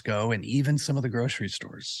Costco, and even some of the grocery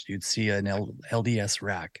stores. You'd see an LDS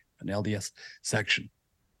rack, an LDS section.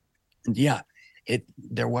 And yeah,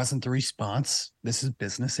 there wasn't the response. This is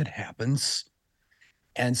business. It happens.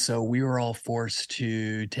 And so we were all forced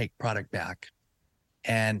to take product back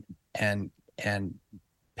and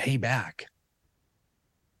pay back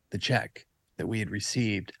the check that we had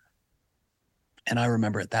received. And I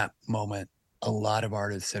remember at that moment, a lot of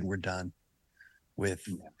artists said, we're done with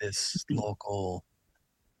this local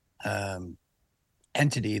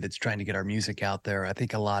entity that's trying to get our music out there. I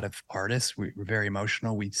think a lot of artists, we were very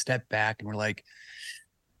emotional. We stepped back and we're like,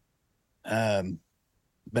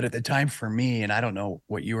 but at the time for me, and I don't know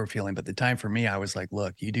what you were feeling, but the time for me, I was like,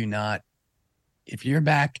 look, you do not, if you're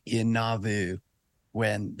back in Nauvoo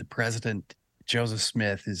when the president, Joseph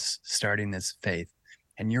Smith, is starting this faith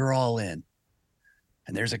and you're all in,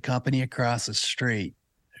 and there's a company across the street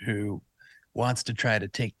who wants to try to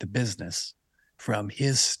take the business from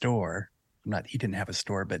his store. He didn't have a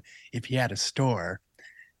store, but if he had a store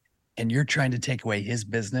and you're trying to take away his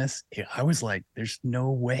business, I was like, there's no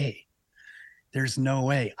way. There's no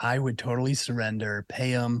way. I would totally surrender, pay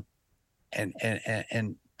him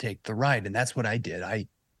and take the ride. And that's what I did.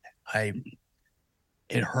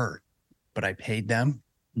 It hurt, but I paid them.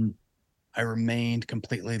 I remained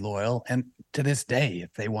completely loyal. And to this day,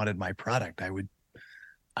 if they wanted my product, I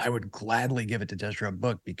would gladly give it to Deseret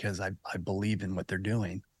Book because I believe in what they're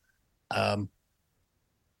doing.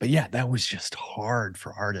 But yeah, that was just hard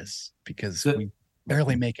for artists because we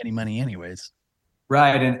barely make any money anyways.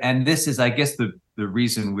 Right. And this is, I guess, the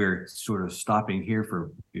reason we're sort of stopping here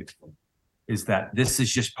is that this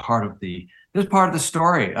is just part of the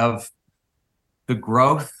story of the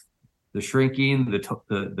growth, the shrinking,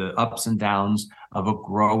 the ups and downs of a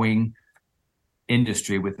growing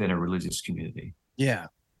industry within a religious community. Yeah.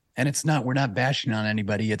 And we're not bashing on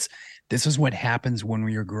anybody. This is what happens when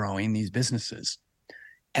we are growing these businesses.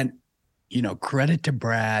 And, credit to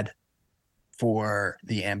Brad for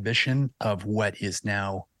the ambition of what is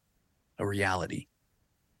now a reality.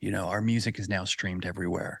 Our music is now streamed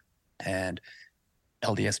everywhere, and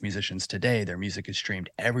LDS musicians today, their music is streamed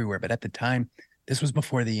everywhere. But at the time, this was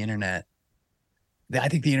before the internet. I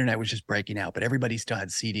think the internet was just breaking out, but everybody still had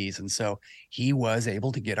CDs. And so he was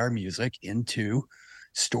able to get our music into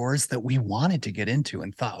stores that we wanted to get into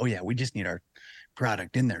and thought, oh yeah, we just need our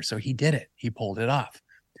product in there. So he did it. He pulled it off.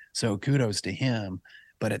 So kudos to him.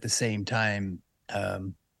 But at the same time,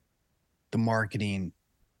 the marketing,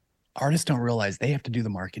 artists don't realize they have to do the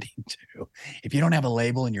marketing too. If you don't have a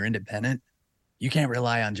label and you're independent, you can't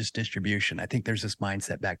rely on just distribution. I think there's this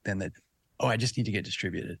mindset back then that, I just need to get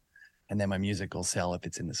distributed and then my music will sell if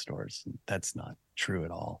it's in the stores. That's not true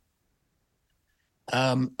at all.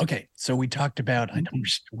 Okay, so we talked about, I know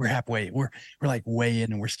we're halfway, we're like way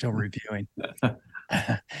in and we're still reviewing.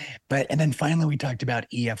 And then finally we talked about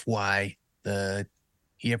EFY, the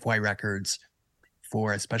EFY records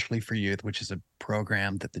especially for youth, which is a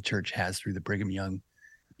program that the church has through the Brigham Young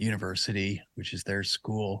University, which is their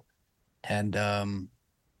school, and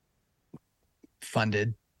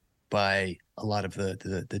funded by a lot of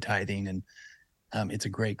the tithing. And it's a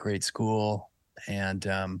great school.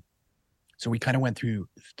 And so we kind of went through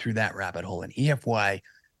that rabbit hole. And EFY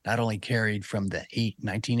not only carried from the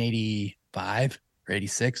 1985 or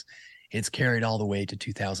 86, it's carried all the way to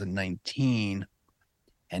 2019.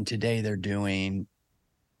 And today they're doing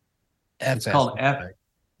it's called F. Right?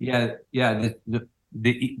 Yeah.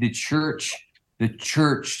 The church,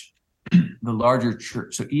 the larger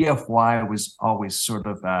church. So EFY was always sort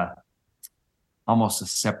of almost a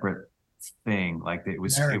separate thing. Like it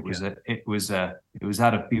was out of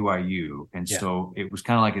BYU, and so it was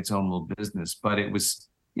kind of like its own little business. But it was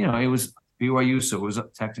BYU, so it was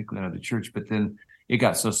technically under the church. But then it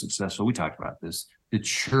got so successful. We talked about this. The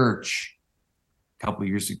church a couple of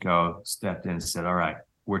years ago stepped in and said, all right,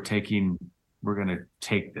 we're going to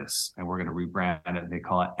take this and we're going to rebrand it. They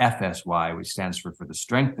call it FSY, which stands for the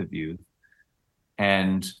strength of youth.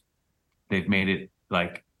 And they've made it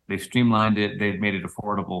they've streamlined it. They've made it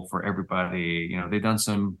affordable for everybody. They've done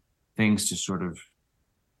some things to sort of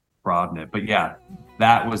broaden it. But yeah,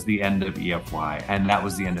 that was the end of EFY, and that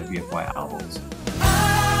was the end of EFY albums.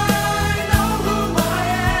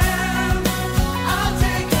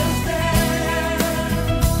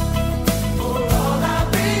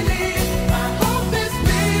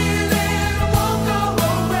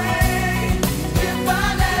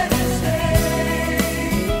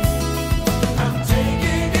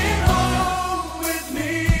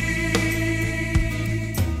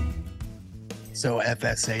 So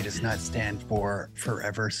FSA does not stand for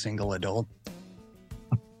Forever Single Adult.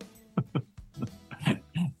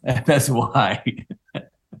 FSY.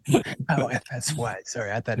 Oh, FSY.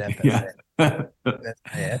 Sorry, I thought FSA. Yeah.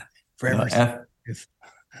 FSA. Forever. No,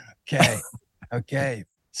 Okay. Okay.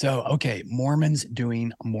 So, okay. Mormons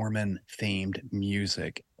doing Mormon themed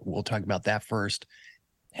music. We'll talk about that first.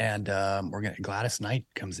 And Gladys Knight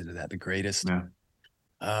comes into that, the greatest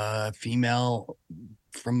female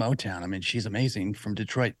from Motown. I mean, she's amazing, from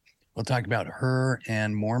Detroit. We'll talk about her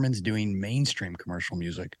and Mormons doing mainstream commercial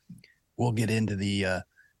music. We'll get into the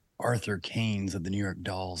Arthur Kanes of the New York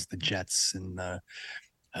Dolls, the Jets, and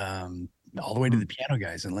all the way to the piano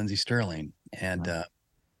guys and Lindsey Sterling and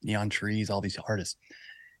Neon Trees, all these artists.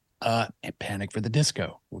 And Panic for the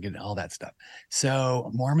Disco. We'll get all that stuff.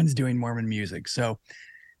 So Mormons doing Mormon music. So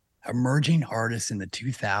emerging artists in the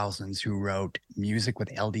 2000s who wrote music with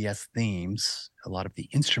LDS themes. A lot of the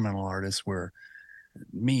instrumental artists were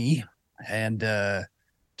me and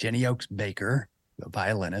Jenny Oakes Baker, a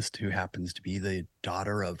violinist who happens to be the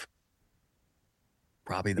daughter of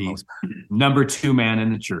probably the most number 2 man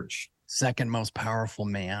in the church, second most powerful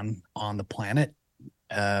man on the planet.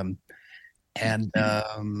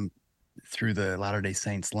 Through the Latter-day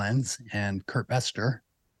Saints lens, and Kurt Bester.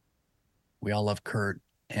 We all love Kurt,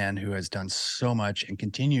 and who has done so much and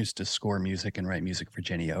continues to score music and write music for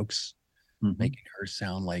Jenny Oakes, making her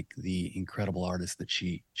sound like the incredible artist that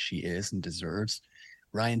she is and deserves.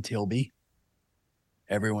 Ryan Tilby,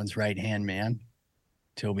 everyone's right-hand man.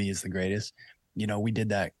 Tilby is the greatest. You know, we did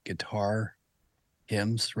that guitar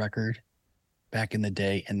hymns record back in the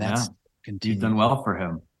day, and that's continued. You've done well for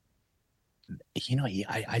him. You know,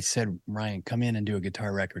 I said, Ryan, come in and do a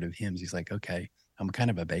guitar record of hymns. He's like, okay, I'm kind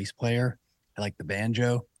of a bass player. I like the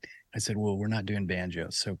banjo. I said, well, we're not doing banjo.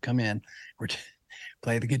 So come in,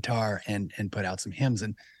 play the guitar and put out some hymns.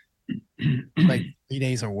 And like 3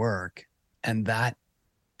 days of work. And that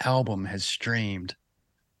album has streamed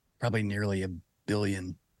probably nearly 1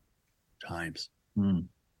 billion times.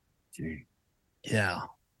 Gee. Yeah.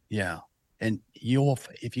 And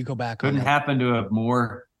if you go back, couldn't happen to a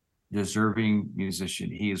more deserving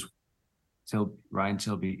musician. Ryan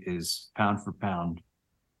Tilby is pound for pound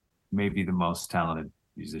maybe the most talented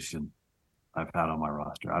musician I've had on my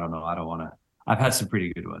roster. I don't know. I've had some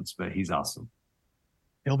pretty good ones, but he's awesome.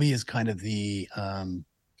 Tilby is kind of the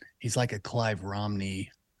he's like a Clive Romney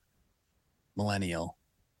millennial,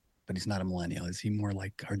 but he's not a millennial. Is he more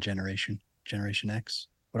like our generation X?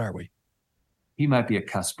 What are we? He might be a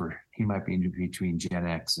cusper. He might be in between Gen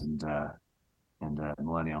X and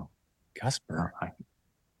millennial. Cusper?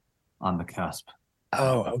 On the cusp.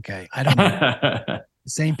 Oh, okay. I don't know. The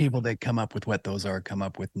same people that come up with what those are come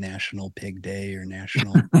up with National Pig Day or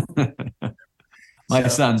National. My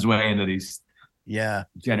son's way into these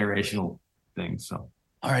generational things. So,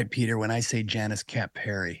 all right, Peter, when I say Janice Cat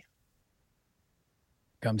Perry,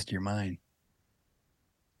 comes to your mind?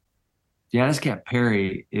 Janice Cat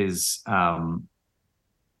Perry is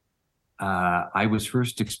I was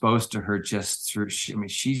first exposed to her just through,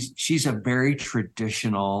 she's a very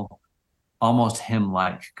traditional, almost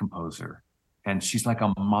hymn-like composer. And she's like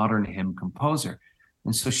a modern hymn composer.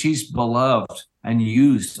 And so she's beloved and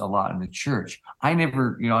used a lot in the church. I've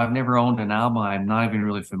never owned an album. I'm not even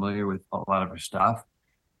really familiar with a lot of her stuff.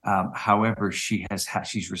 However,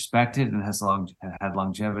 she's respected and has had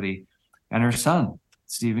longevity. And her son,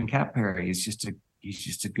 Stephen Cat Perry, he's just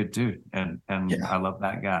a good dude. And I love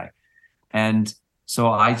that guy. And so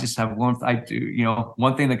I just have one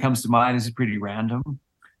thing that comes to mind is pretty random,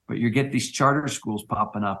 but you get these charter schools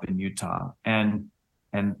popping up in Utah, and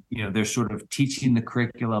they're sort of teaching the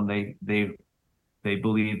curriculum they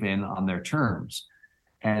believe in on their terms.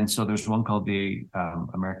 And so there's one called the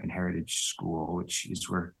American Heritage School, which is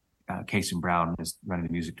where Casey Brown is running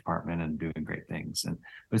the music department and doing great things.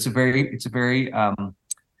 But it's a very how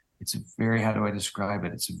do I describe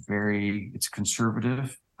it? It's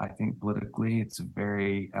conservative. I think politically, it's a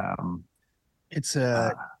very it's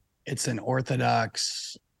an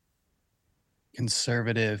Orthodox,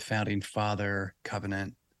 conservative, founding father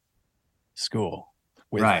covenant school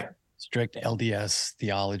with strict LDS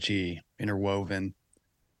theology interwoven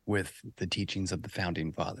with the teachings of the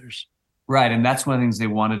founding fathers. Right, and that's one of the things they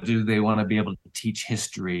want to do. They want to be able to teach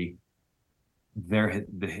history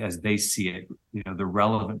as they see it, the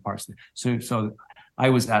relevant parts. So I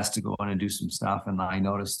was asked to go in and do some stuff, and I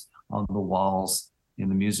noticed on the walls in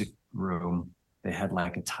the music room, they had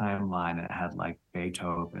like a timeline, and it had like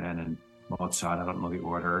Beethoven and Mozart. I don't know the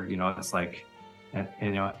order, it's like, and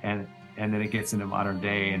then it gets into modern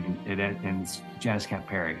day, and it ends Janice Cat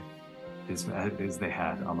Perry is they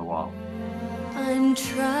had on the wall. I'm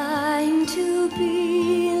trying to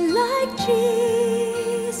be like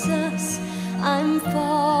Jesus. I'm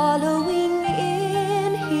following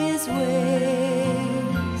in his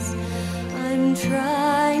ways. I'm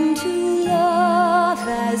trying to love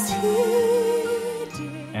as he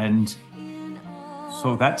did. And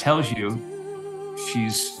so that tells you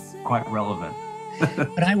she's quite relevant.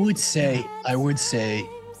 But I would say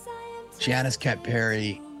Janice Cat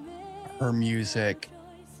Perry, her music,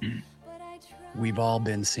 we've all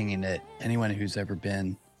been singing it. Anyone who's ever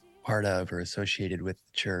been part of or associated with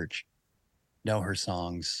the church know her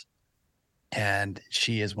songs. And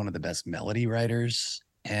she is one of the best melody writers.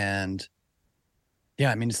 And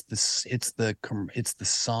yeah, I mean, it's the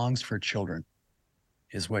songs for children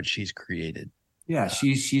is what she's created. Yeah,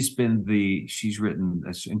 she's written,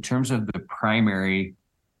 in terms of the primary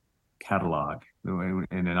catalog, and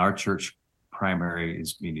in our church, primary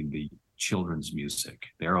is meaning the children's music,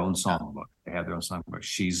 their own songbook. They have their own songbook.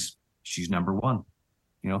 She's number one.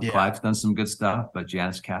 You know, Clive's done some good stuff, but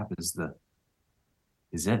Janice Cap is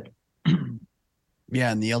it.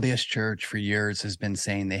 Yeah, and the LDS Church for years has been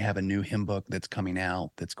saying they have a new hymn book that's coming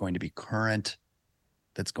out that's going to be current,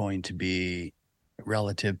 that's going to be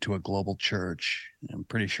relative to a global church. I'm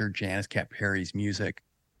pretty sure Janice Cat Perry's music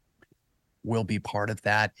will be part of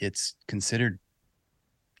that. It's kind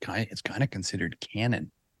of considered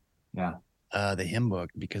canon. Yeah. The hymn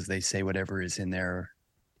book, because they say whatever is in there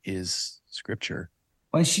is scripture.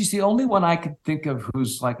 Well, she's the only one I could think of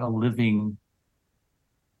who's like a living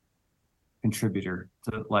contributor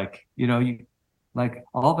to, like, you know, like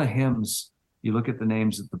all the hymns. You look at the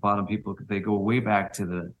names at the bottom, they go way back to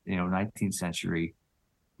the 19th century.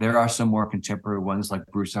 There are some more contemporary ones like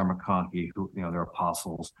Bruce R. McConkie, who, they're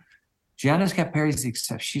apostles. Janice Cat Perry's the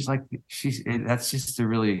exception. That's just a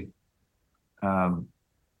really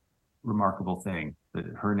remarkable thing that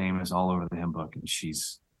her name is all over the hymn book, and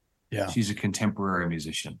she's a contemporary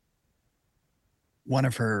musician. One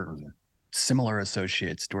of her similar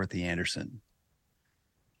associates, Dorothy Anderson.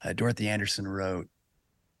 Dorothy Anderson wrote,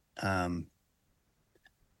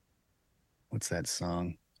 what's that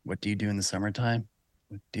song? What do you do in the summertime?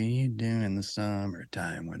 What do you do in the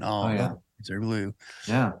summertime when all the leaves are blue?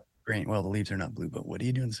 Yeah. Green. Well, the leaves are not blue, but what do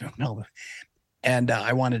you do in the summer? No. And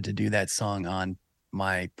I wanted to do that song on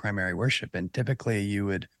my primary worship. And typically you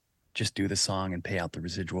would just do the song and pay out the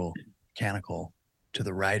residual mechanical to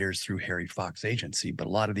the writers through Harry Fox Agency. But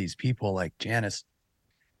a lot of these people like Janice,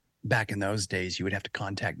 back in those days, you would have to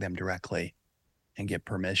contact them directly and get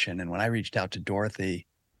permission. And when I reached out to Dorothy,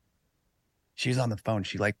 she's on the phone.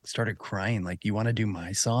 She started crying, like, you want to do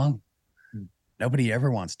my song? Nobody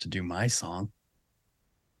ever wants to do my song.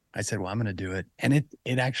 I said, well, I'm going to do it. And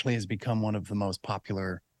it actually has become one of the most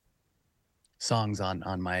popular songs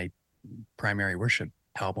on my primary worship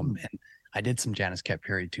album. And I did some Janice Cat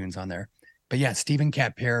Perry tunes on there. But yeah, Stephen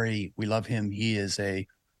Cat Perry, we love him. He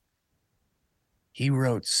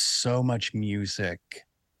wrote so much music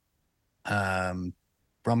from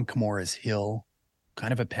Camora's Hill,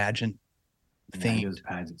 kind of a pageant theme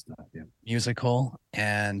musical.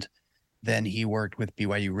 And then he worked with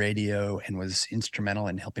BYU Radio and was instrumental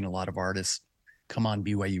in helping a lot of artists come on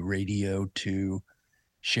BYU Radio to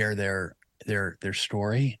share their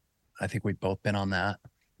story. I think we've both been on that.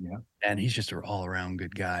 Yeah. And he's just an all-around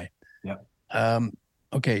good guy. Yep.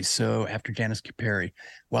 Okay, so after Janice Cat Perry,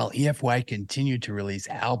 while EFY continued to release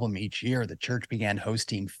album each year, the church began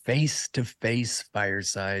hosting face-to-face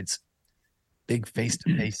firesides, big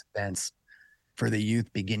face-to-face events for the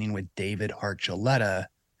youth, beginning with David Archuleta.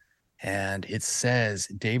 And it says,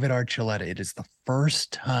 David Archuleta, it is the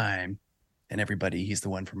first time, and everybody, he's the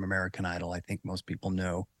one from American Idol. I think most people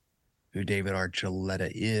know who David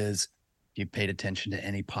Archuleta is if you paid attention to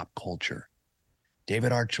any pop culture.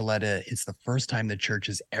 David Archuleta, it's the first time the church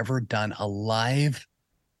has ever done a live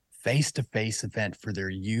face-to-face event for their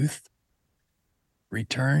youth.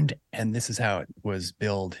 Returned, and this is how it was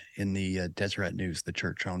billed in the Deseret News, the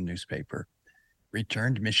church-owned newspaper.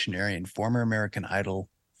 Returned missionary and former American Idol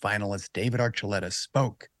finalist David Archuleta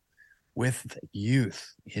spoke with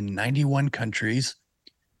youth in 91 countries,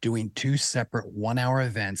 doing 2 separate 1-hour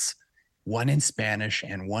events, one in Spanish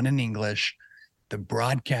and one in English. The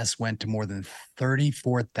broadcast went to more than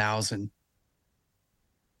 34,000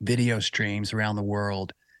 video streams around the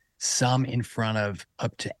world, some in front of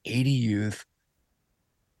up to 80 youth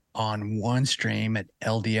on one stream at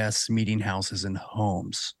LDS meeting houses and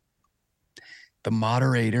homes. The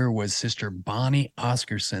moderator was Sister Bonnie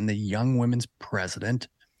Oscarson, the Young Women's President,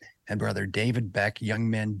 and Brother David Beck, Young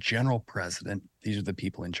Men General President. These are the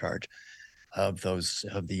people in charge. of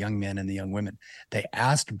the young men and the young women. They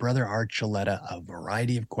asked Brother Archuleta a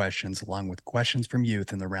variety of questions, along with questions from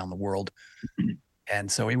youth and around the world.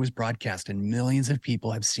 And so it was broadcast, and millions of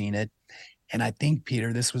people have seen it. And I think,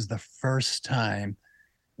 Peter, this was the first time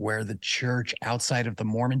where the church, outside of the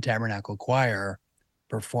Mormon Tabernacle Choir,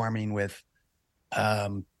 performing with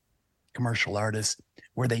commercial artists,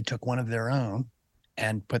 where they took one of their own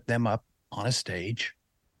and put them up on a stage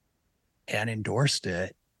and endorsed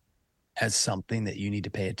it as something that you need to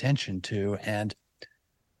pay attention to. And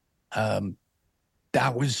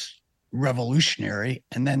that was revolutionary.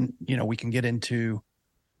 And then, we can get into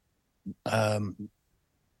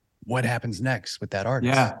what happens next with that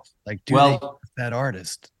artist. Yeah. Like, they that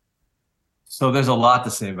artist? So there's a lot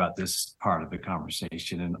to say about this part of the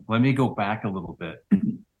conversation. And let me go back a little bit.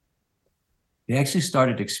 They actually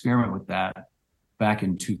started to experiment with that back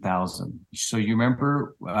in 2000. So you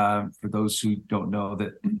remember, for those who don't know,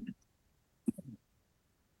 that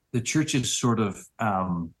the church is sort of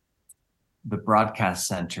the broadcast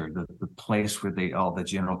center, the place where all the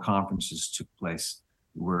general conferences took place,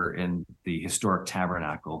 were in the historic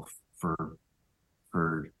tabernacle for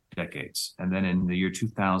decades. And then in the year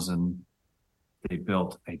 2000, they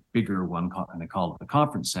built a bigger one, and they called it the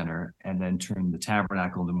conference center, and then turned the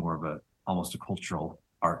tabernacle into more of almost a cultural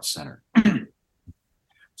arts center.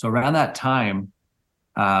 So around that time,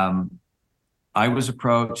 I was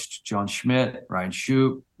approached, John Schmidt, Ryan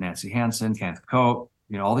Shoup, Nancy Hansen, Kenneth Cope,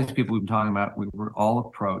 all these people we've been talking about, we were all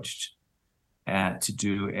approached to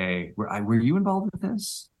do were you involved with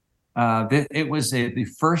this? It was the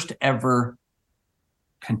first ever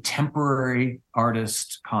contemporary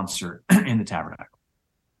artist concert in the tabernacle.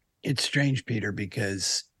 It's strange, Peter,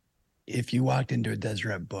 because if you walked into a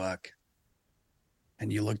Deseret book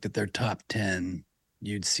and you looked at their top 10,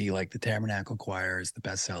 you'd see like the Tabernacle Choir is the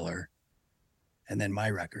bestseller, and then my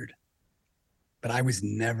record. But I was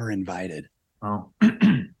never invited. Oh.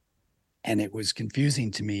 And it was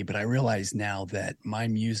confusing to me, but I realize now that my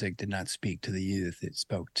music did not speak to the youth. It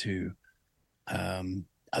spoke to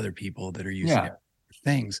other people that are using it for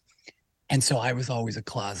things. And so I was always a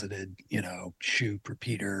closeted, Shoup or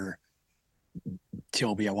Peter,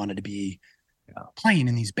 Tilby. I wanted to be playing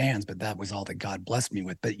in these bands, but that was all that God blessed me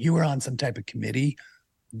with. But you were on some type of committee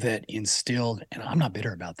that instilled, and I'm not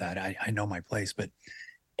bitter about that. I know my place, but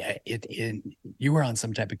you were on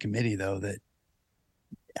some type of committee though that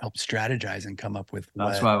helped strategize and come up with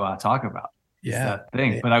that's what I want to talk about. That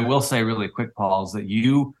thing. But I will say really quick, Paul, is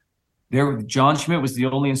that John Schmidt was the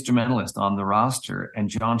only instrumentalist on the roster, and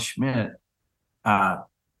John Schmidt,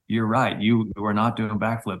 you're right, you were not doing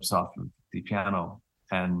backflips off of the piano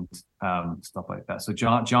and stuff like that. So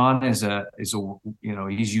John is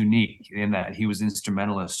he's unique in that he was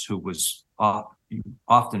instrumentalist who was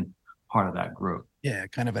often part of that group. Yeah,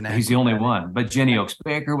 kind of an. He's the only one, but Jenny Oaks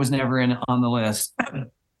Baker was never on the list.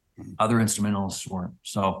 Other instrumentalists weren't.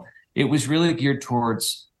 So it was really geared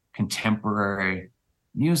towards contemporary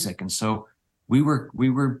music, and so we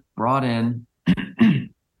were brought in,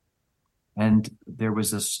 and there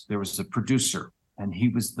was a producer, and he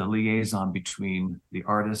was the liaison between the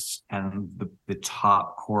artists and the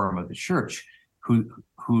top quorum of the church,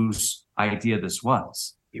 whose idea this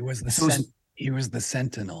was. He was the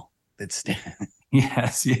sentinel that stands.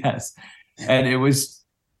 Yes. And it was,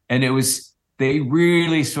 they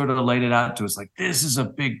really sort of laid it out to us like, this is a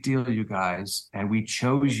big deal, you guys. And we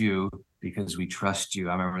chose you because we trust you.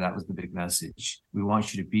 I remember that was the big message. We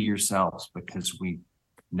want you to be yourselves because we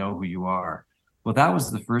know who you are. Well, that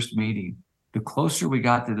was the first meeting. The closer we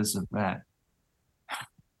got to this event,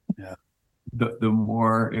 the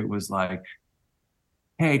more it was like,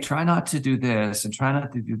 hey, try not to do this and try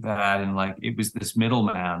not to do that. And like, it was this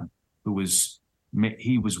middleman who was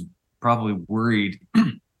probably worried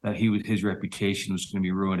that his reputation was going to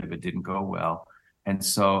be ruined if it didn't go well. And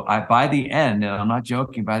so by the end, and I'm not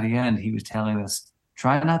joking, by the end, he was telling us,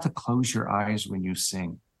 try not to close your eyes when you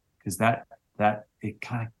sing, because that it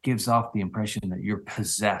kind of gives off the impression that you're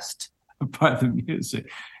possessed by the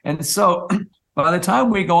music. And so by the time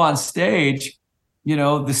we go on stage,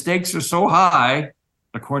 the stakes are so high,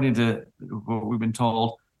 according to what we've been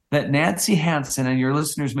told, that Nancy Hansen, and your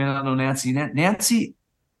listeners may not know Nancy. Nancy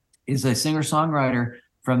is a singer-songwriter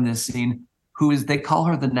from this scene they call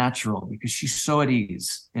her the natural because she's so at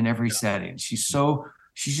ease in every setting. She's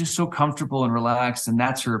just so comfortable and relaxed, and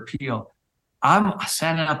that's her appeal. I'm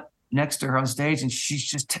standing up next to her on stage, and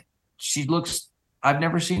she looks, I've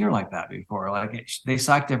never seen her like that before. Like they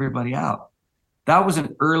psyched everybody out. That was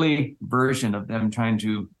an early version of them trying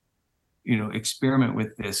to experiment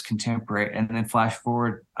with this contemporary, and then flash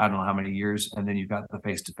forward, I don't know how many years, and then you've got the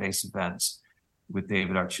face-to-face events.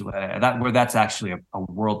 David Archuleta, where that's actually a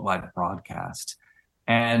worldwide broadcast.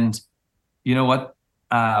 And you know what?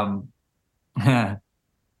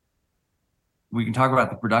 We can talk about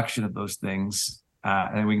the production of those things,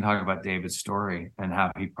 and we can talk about David's story and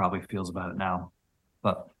how he probably feels about it now.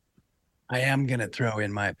 But I am going to throw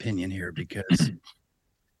in my opinion here because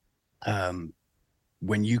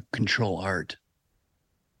when you control art,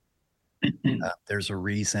 there's a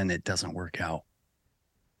reason it doesn't work out.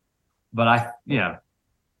 But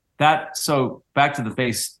so back to the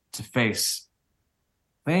face-to-face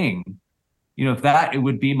thing, it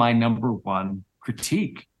would be my number one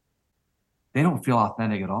critique. They don't feel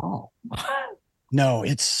authentic at all. No,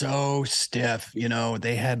 it's so stiff.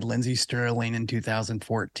 They had Lindsey Sterling in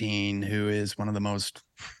 2014, who is one of the most,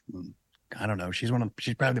 I don't know, she's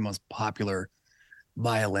probably the most popular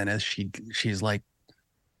violinist. She's like,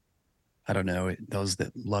 I don't know, those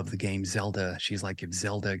that love the game Zelda. She's like if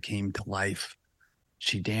Zelda came to life.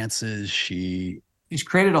 She dances. She's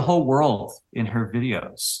created a whole world in her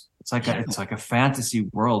videos. It's like a fantasy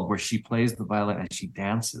world where she plays the violin and she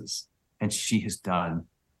dances. And she has done,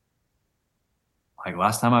 like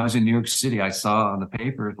last time I was in New York City, I saw on the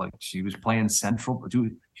paper, like she was playing she's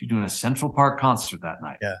doing a Central Park concert that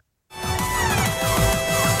night. Yeah.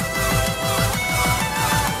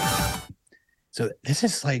 So this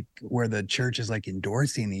is like where the church is like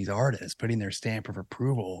endorsing these artists, putting their stamp of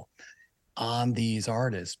approval on these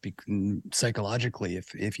artists. Psychologically,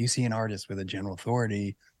 if you see an artist with a general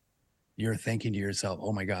authority, you're thinking to yourself,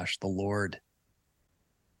 oh my gosh, the Lord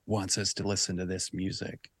wants us to listen to this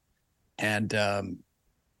music. And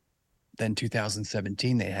then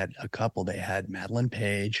 2017, they had a couple. They had Madeline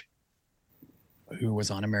Page, who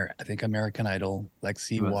was on American Idol,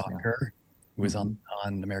 Lexi Walker, who was on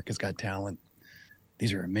America's Got Talent.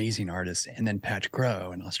 These are amazing artists. And then Patch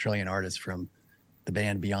Crow, an Australian artist from the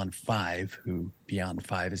band Beyond Five, who Beyond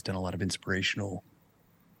Five has done a lot of inspirational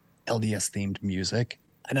LDS themed music.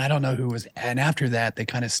 And I don't know who was, and after that, they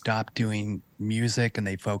kind of stopped doing music and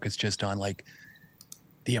they focused just on like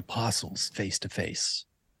the apostles face to face.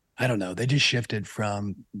 I don't know. They just shifted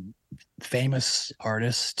from famous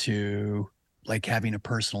artists to like having a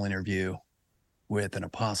personal interview with an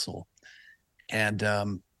apostle. And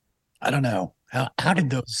I don't know. How did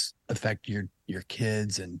those affect your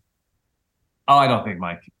kids? And I don't think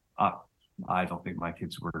my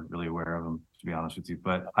kids were really aware of them, to be honest with you.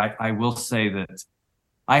 But I will say that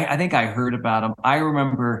I think I heard about them. I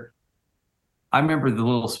remember the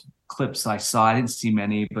little clips I saw. I didn't see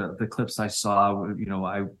many, but the clips I saw,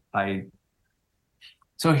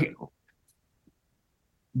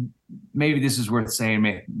 maybe this is worth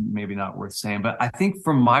saying, maybe not worth saying, but I think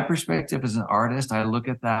from my perspective as an artist, I look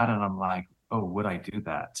at that and I'm like, oh, would I do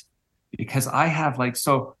that? Because I have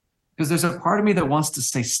because there's a part of me that wants to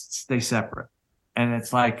stay separate. And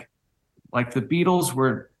it's like the Beatles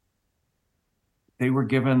they were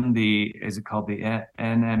given the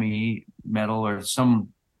NME medal or some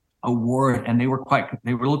award, and they were a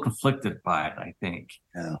little conflicted by it, I think.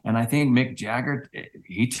 Yeah. And I think Mick Jagger,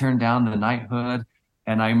 he turned down the knighthood.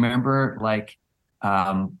 And I remember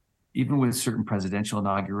even with certain presidential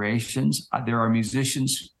inaugurations, there are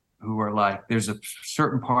musicians who are like, there's a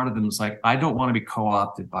certain part of them that's like, I don't want to be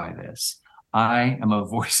co-opted by this. I am a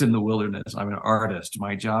voice in the wilderness. I'm an artist.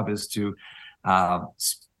 My job is to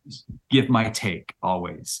give my take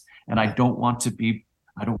always. And I don't want to be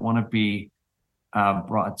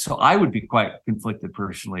brought. So I would be quite conflicted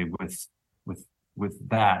personally with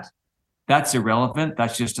that. That's irrelevant.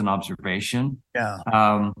 That's just an observation.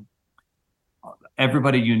 Yeah.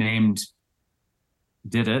 Everybody you named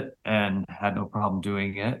did it and had no problem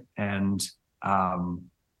doing it. And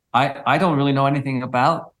I don't really know anything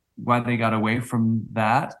about why they got away from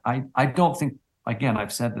that. I don't think, again,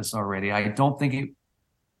 I've said this already, I don't think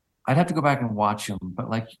I'd have to go back and watch them. But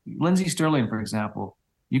like Lindsey Sterling, for example,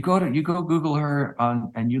 you go Google her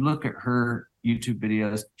and you look at her YouTube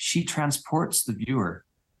videos, she transports the viewer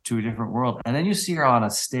to a different world. And then you see her on a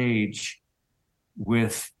stage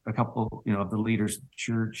with a couple, of the leaders of the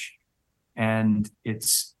church, and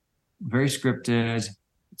it's very scripted.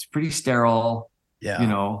 It's pretty sterile.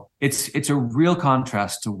 Yeah. It's a real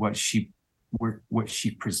contrast to what she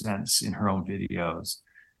presents in her own videos.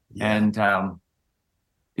 Yeah. And,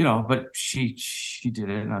 but she did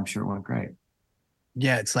it, and I'm sure it went great.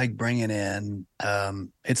 Yeah. It's like bringing in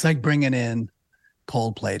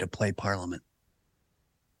Coldplay to play Parliament.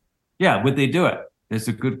 Yeah. Would they do it?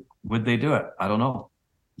 Would they do it? I don't know.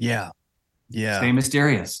 Yeah. Yeah. Stay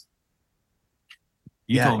mysterious.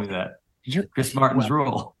 You told me that. Chris Martin's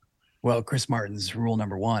rule. Well, Chris Martin's rule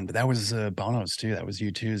number one, but that was Bono's too. That was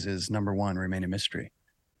U2's number one, remain a mystery.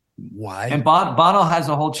 Why? And Bono has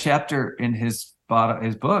a whole chapter in his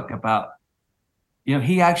book about,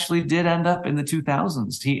 he actually did end up in the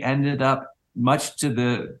 2000s. He ended up, much to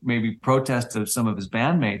the maybe protest of some of his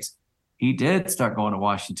bandmates, he did start going to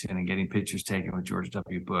Washington and getting pictures taken with George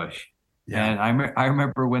W. Bush. Yeah. And I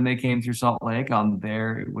remember when they came through Salt Lake on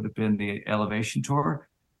there, it would have been the Elevation Tour,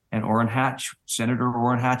 and Senator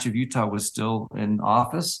Orrin Hatch of Utah was still in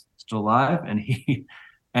office, still alive,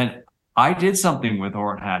 and I did something with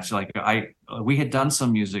Orrin Hatch. Like we had done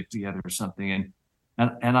some music together or something,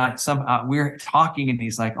 and we were talking, and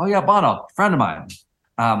he's like, "Oh yeah, Bono, friend of mine.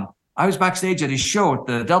 I was backstage at his show at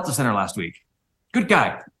the Delta Center last week. Good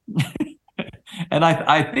guy." And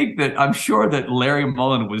I'm sure that Larry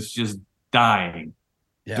Mullen was just dying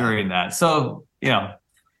during that. So,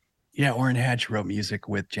 Yeah, Orrin Hatch wrote music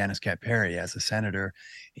with Janice Cat Perry as a senator.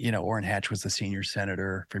 Orrin Hatch was the senior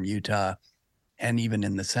senator from Utah, and even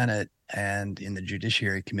in the Senate and in the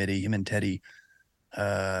Judiciary Committee, him and Teddy,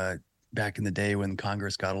 back in the day when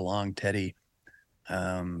Congress got along, Teddy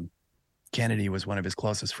Kennedy was one of his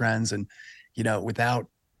closest friends. And,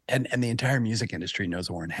 and the entire music industry knows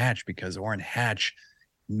Orrin Hatch because Orrin Hatch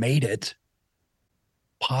made it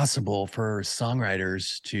possible for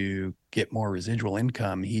songwriters to get more residual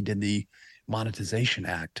income. He did the Monetization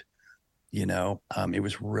Act. It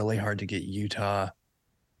was really hard to get Utah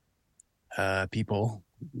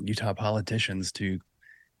politicians to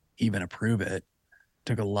even approve it.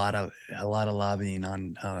 Took a lot of lobbying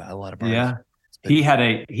on a lot of artists.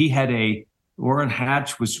 Yeah, Orrin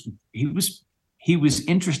Hatch was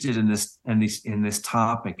interested in this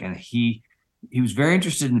topic, and he was very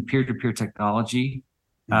interested in peer-to-peer technology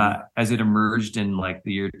as it emerged in like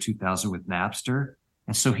the year 2000 with Napster.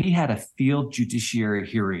 And so he had a field judiciary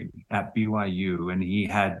hearing at BYU, and he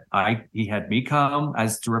had me come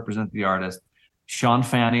as to represent the artist. Sean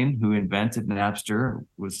Fanning, who invented Napster,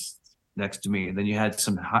 was next to me, and then you had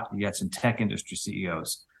some tech industry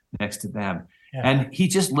CEOs next to them, and he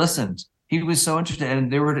just listened. He was so interested,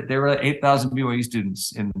 and there were 8,000 BYU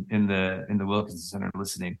students in the Wilkinson Center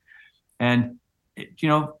listening, and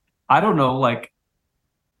I don't know, like,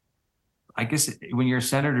 I guess when you're a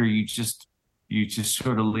senator, you just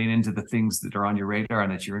sort of lean into the things that are on your radar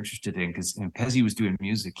and that you're interested in, because he was doing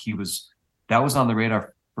music, that was on the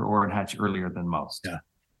radar for Orrin Hatch earlier than most. Yeah.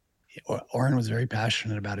 Orrin was very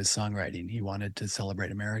passionate about his songwriting. He wanted to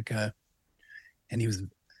celebrate America, and he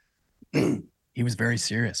was very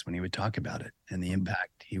serious when he would talk about it and the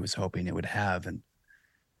impact he was hoping it would have. And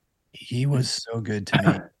he was so good to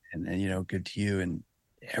me and good to you and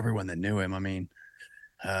everyone that knew him. I mean,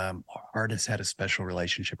 artists had a special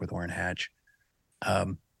relationship with Orrin Hatch.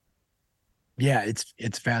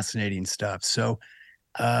 It's fascinating stuff. So,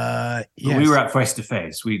 we were at face to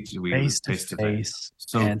face. We face to face.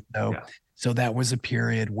 So that was a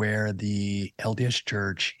period where the LDS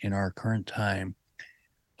Church in our current time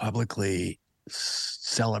publicly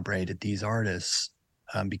celebrated these artists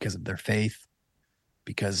because of their faith,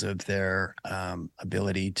 because of their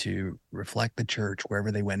ability to reflect the church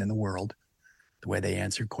wherever they went in the world, the way they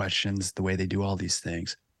answered questions, the way they do all these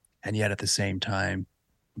things. And yet at the same time,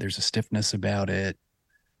 there's a stiffness about it.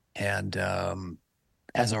 And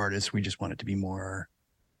as artists, we just want it to be more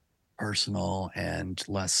personal and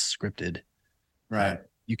less scripted. Right.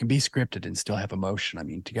 You can be scripted and still have emotion. I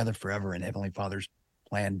mean, Together Forever and Heavenly Father's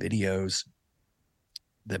Plan videos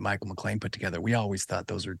that Michael McLean put together, we always thought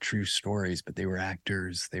those were true stories, but they were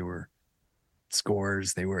actors, they were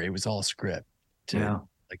scores, it was all script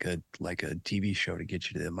like a TV show to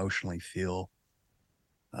get you to emotionally feel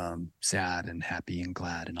sad and happy and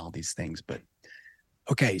glad and all these things. But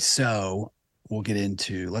okay, so we'll get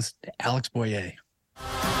into Alex Boyer.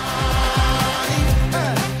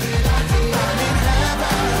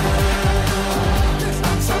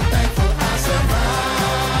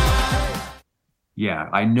 Yeah,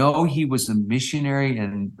 I know he was a missionary,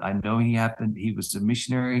 and I know he was a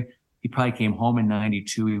missionary. He probably came home in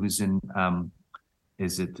 92. He was in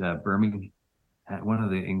Birmingham, one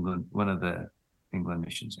of the England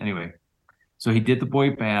missions. Anyway, so he did the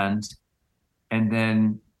boy band, and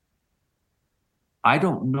then I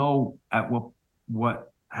don't know at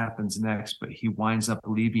what happens next, but he winds up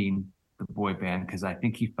leaving the boy band because I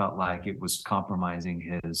think he felt like it was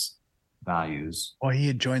compromising his values. Well, he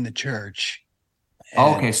had joined the church.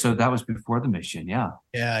 Okay, so that was before the mission, yeah.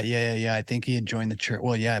 Yeah. I think he had joined the church.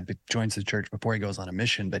 Well, but joins the church before he goes on a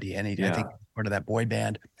mission, but I think part of that boy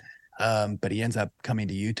band. But he ends up coming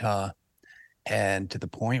to Utah, and to the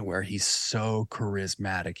point where he's so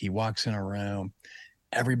charismatic. He walks in a room,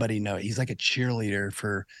 everybody knows he's like a cheerleader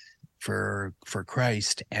for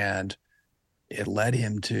Christ, and it led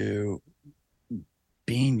him to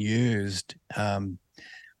being used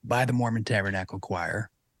by the Mormon Tabernacle Choir.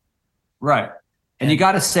 Right. And you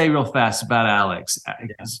got to say real fast about Alex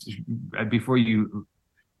before you.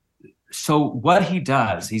 So what he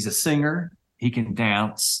does, he's a singer. He can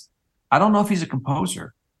dance. I don't know if he's a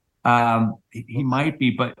composer. He might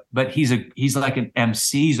be, but he's like an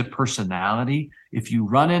MC. He's a personality. If you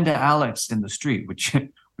run into Alex in the street, which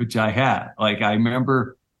I had, like I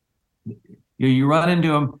remember, you run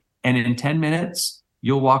into him, and in 10 minutes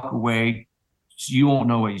you'll walk away. You won't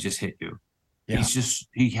know what you just hit you. Yeah.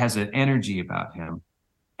 He has an energy about him.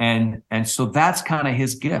 And so that's kind of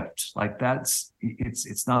his gift. Like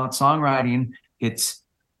it's not songwriting. It's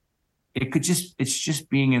just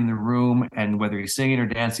being in the room, and whether he's singing or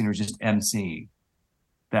dancing or just emceeing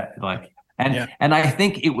that, like, and I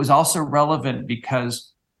think it was also relevant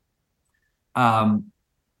because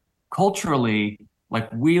culturally, like,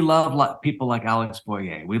 we love people like Alex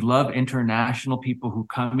Boyer. We love international people who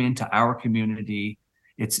come into our community.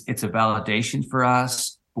 It's a validation for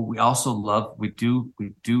us, but we also we do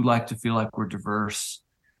like to feel like we're diverse.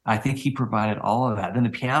 I think he provided all of that. Then the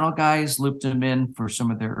piano guys looped him in for some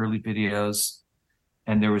of their early videos,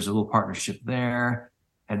 and there was a little partnership there.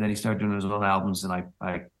 And then he started doing his own albums, and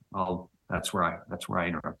that's where I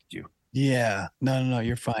interrupted you. Yeah, no,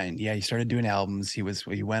 you're fine. Yeah, he started doing albums. He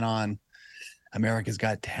went on America's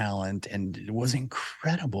Got Talent, and it was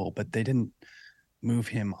incredible, but they didn't move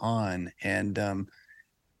him on. And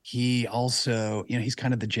he also, he's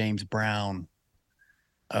kind of the James Brown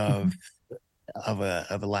of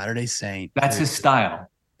a Latter-day Saint. That's his style.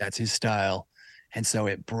 That's his style. And so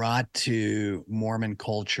it brought to Mormon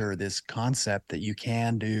culture this concept that you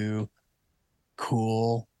can do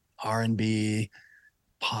cool R&B,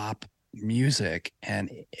 pop music, and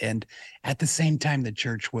at the same time the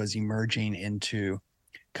church was emerging into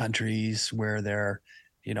countries where there are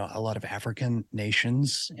a lot of African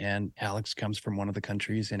nations, and Alex comes from one of the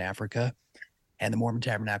countries in Africa, and the Mormon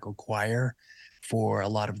Tabernacle Choir, for a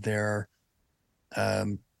lot of their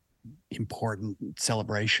important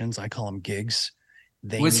celebrations, I call them gigs.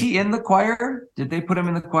 Was he in the choir? Did they put him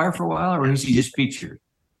in the choir for a while, or was he just featured?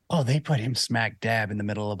 Oh, they put him smack dab in the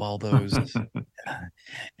middle of all those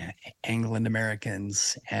England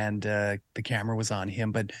Americans, and the camera was on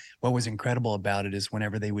him. But what was incredible about it is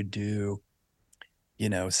whenever they would do,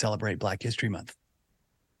 celebrate Black History Month,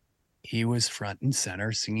 he was front and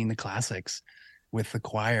center singing the classics with the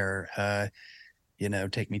choir.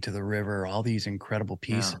 Take Me to the River, all these incredible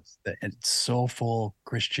pieces that it's soulful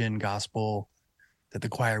Christian gospel that the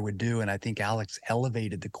choir would do. And I think Alex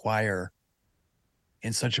elevated the choir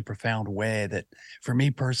in such a profound way that, for me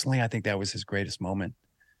personally, I think that was his greatest moment,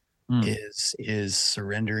 is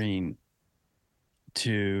surrendering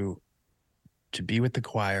to be with the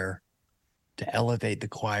choir, to elevate the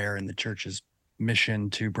choir and the church's mission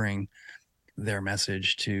to bring their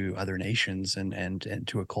message to other nations and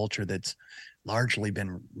to a culture that's largely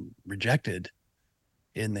been rejected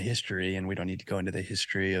in the history. And we don't need to go into the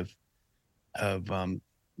history of the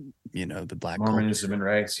Black Mormonism culture and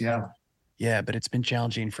race. Yeah, but it's been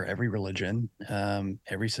challenging for every religion,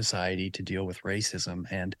 every society, to deal with racism.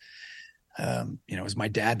 And it was my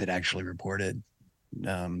dad that actually reported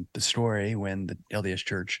the story when the LDS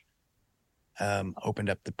Church opened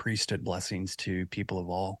up the priesthood blessings to people of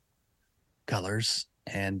all colors,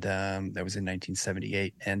 and that was in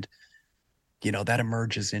 1978. And that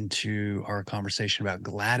emerges into our conversation about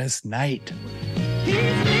Gladys Knight. He's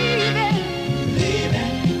leaving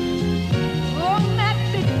on that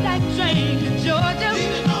midnight train to Georgia.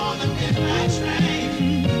 Leaving on the midnight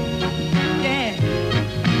train. Yeah,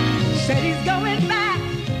 said he's going back.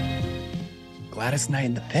 Gladys Knight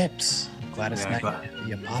and the Pips, Gladys Knight and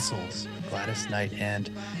the Apostles, Gladys Knight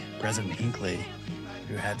and President Hinckley,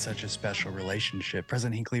 who had such a special relationship.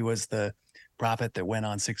 President Hinckley was the prophet that went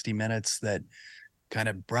on 60 Minutes that kind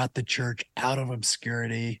of brought the church out of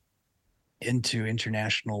obscurity into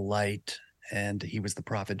international light. And he was the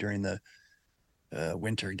prophet during the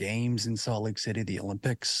Winter Games in Salt Lake City, the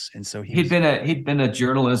Olympics. And so he'd been a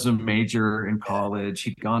journalism major in college.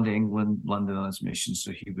 He'd gone to England, London on his mission.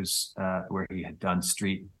 So he was where he had done the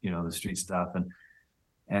street stuff.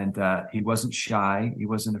 And he wasn't shy. He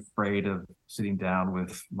wasn't afraid of sitting down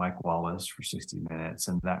with Mike Wallace for 60 minutes.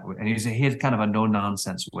 And he had kind of a no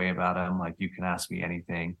nonsense way about him. Like, you can ask me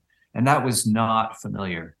anything. And that was not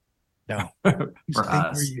familiar. No, for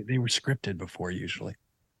us. They were scripted before usually.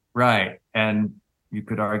 Right. And you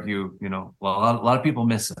could argue, a lot of people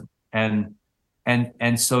miss him.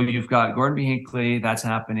 And so you've got Gordon B. Hinckley, that's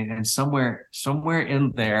happening. And somewhere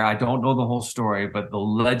in there, I don't know the whole story, but the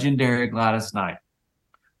legendary Gladys Knight,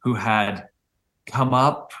 who had come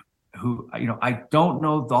up who, I don't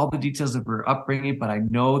know all the details of her upbringing, but I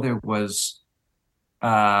know there were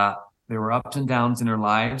ups and downs in her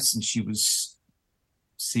lives, and she was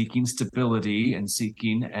seeking stability and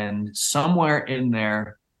somewhere in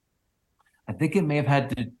there, I think it may have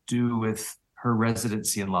had to do with her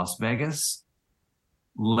residency in Las Vegas.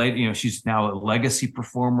 She's now a legacy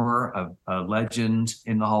performer, a legend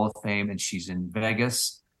in the Hall of Fame, and she's in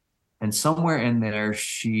Vegas. And somewhere in there,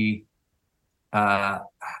 she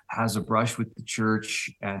has a brush with the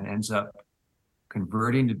church and ends up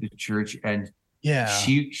converting to the church. And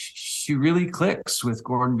she really clicks with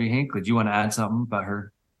Gordon B. Hinckley. Do you want to add something about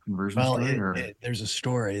her conversion story? There's a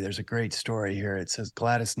story. There's a great story here. It says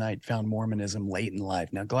Gladys Knight found Mormonism late in life.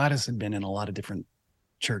 Now, Gladys had been in a lot of different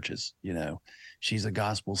churches. She's a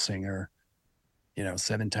gospel singer,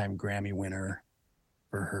 7-time Grammy winner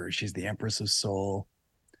for her. She's the Empress of Soul.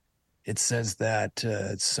 It says that,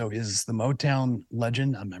 so is the Motown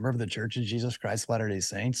legend a member of the Church of Jesus Christ of Latter-day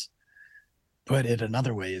Saints? Put it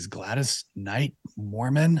another way, is Gladys Knight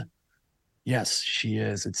Mormon? Yes, she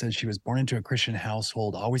is. It says she was born into a Christian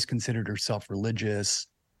household, always considered herself religious.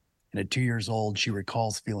 And at 2 years old, she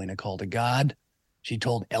recalls feeling a call to God. She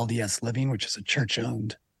told LDS Living, which is a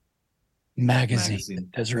church-owned magazine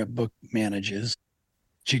that Deseret Book manages.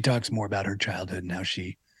 She talks more about her childhood and how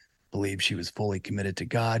she believed she was fully committed to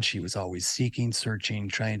God. She was always seeking, searching,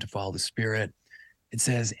 trying to follow the Spirit. It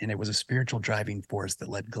says, and it was a spiritual driving force that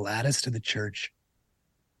led Gladys to the church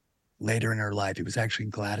later in her life. It was actually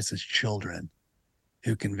Gladys's children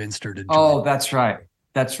who convinced her to join. Oh, that's right.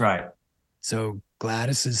 That's right. So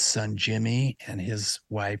Gladys's son, Jimmy, and his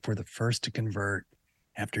wife were the first to convert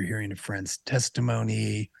after hearing a friend's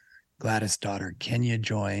testimony. Gladys' daughter, Kenya,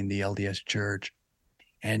 joined the LDS church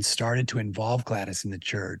and started to involve Gladys in the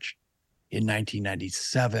church in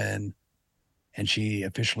 1997. And she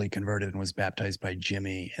officially converted and was baptized by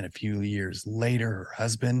Jimmy. And a few years later, her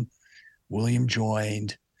husband, William,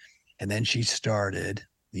 joined. And then she started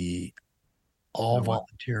the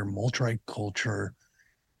all-volunteer, multicultural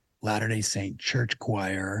Latter-day Saint church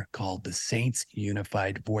choir called the Saints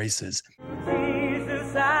Unified Voices.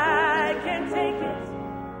 Jesus, I can take it.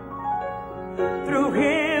 Through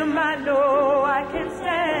him I know I can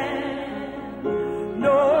stand.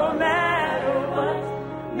 No matter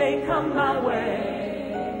what may come my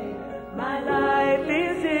way, my life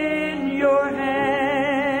is in your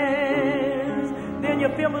hands. Then you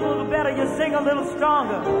feel a little better, you sing a little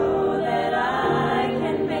stronger. So that I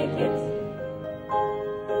can make it.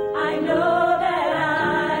 I know that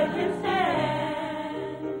I can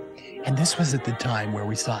stand. And this was at the time where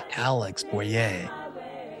we saw Alex Boyer,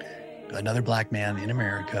 another black man in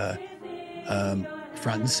America,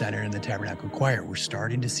 front and center in the Tabernacle Choir. We're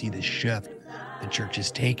starting to see this shift the church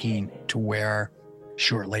is taking to where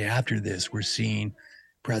shortly after this, we're seeing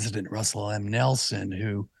President Russell M. Nelson,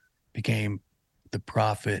 who became the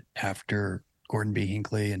prophet after Gordon B.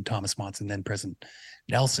 Hinckley and Thomas Monson, then President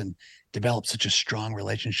Nelson, developed such a strong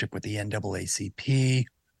relationship with the NAACP,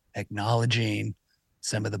 acknowledging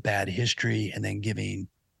some of the bad history and then giving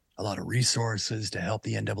a lot of resources to help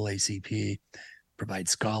the NAACP provide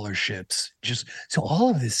scholarships. Just so all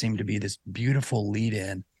of this seemed to be this beautiful lead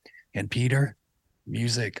in. And Peter,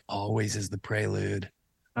 music always is the prelude.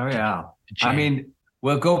 Oh yeah. I mean,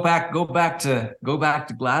 well, go back to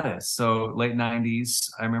Gladys. So late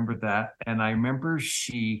 90s, I remember that. And I remember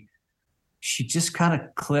she just kind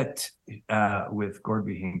of clicked with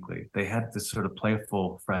Gordon B. Hinckley. They had this sort of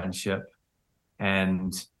playful friendship.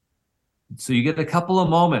 And so you get a couple of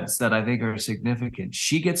moments that I think are significant.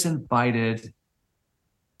 She gets invited.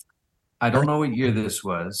 I don't know what year this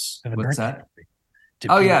was. What's that?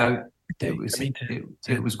 Oh, yeah.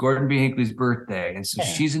 It was Gordon B. Hinckley's birthday. And so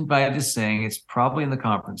she's invited to sing. It's probably in the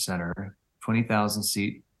conference center, 20,000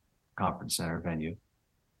 seat conference center venue.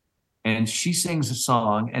 And she sings a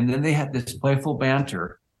song. And then they had this playful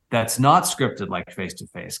banter that's not scripted like Face to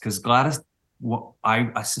Face. Because Gladys,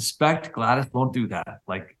 I suspect Gladys won't do that.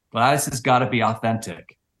 Like Gladys has got to be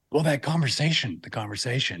authentic. Well, the conversation,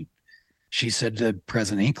 she said to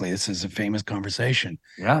President Hinckley, this is a famous conversation.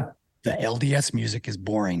 Yeah. The LDS music is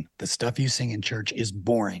boring. The stuff you sing in church is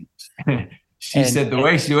boring. She said the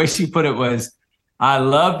way she put it was, I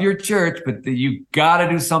love your church, but you got to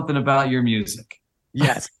do something about your music.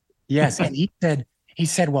 Yes. Yes. And he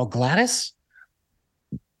said, well, Gladys,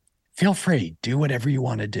 feel free, do whatever you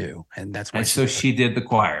want to do. And that's why. And so she did the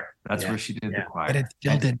choir. That's where she did the choir. But it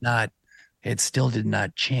still did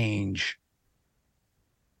not change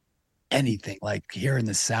anything. Like here in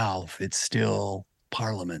the South, it's still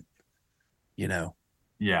Parliament, Yeah.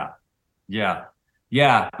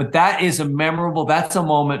 Yeah, but that's a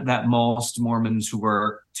moment that most Mormons who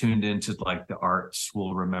are tuned into like the arts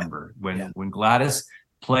will remember when Gladys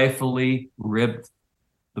playfully ribbed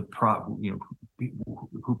who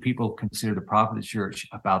people consider the prophet of the church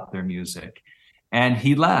about their music. And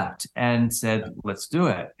he laughed and said, let's do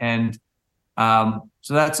it. And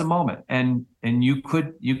so that's a moment. And you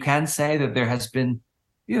can say that there has been,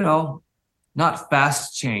 not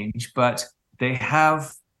fast change, but they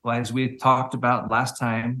have, as we talked about last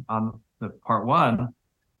time on the part one,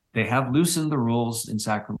 they have loosened the rules in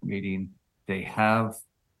sacrament meeting. They have,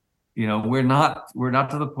 we're not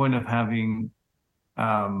to the point of having,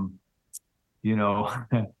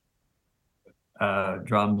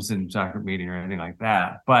 drums in sacrament meeting or anything like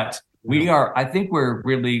that. But I think we're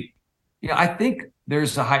really, I think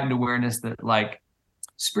there's a heightened awareness that like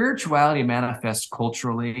spirituality manifests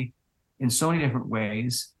culturally in so many different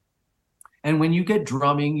ways. And when you get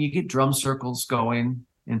drumming, you get drum circles going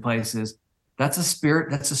in places. That's a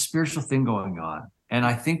spiritual thing going on. And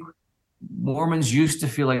I think Mormons used to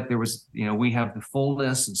feel like there was, we have the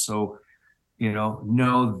fullness. And so,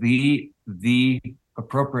 no, the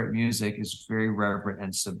appropriate music is very reverent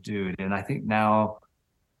and subdued. And I think now,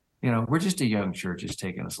 we're just a young church. It's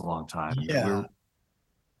taken us a long time. Yeah.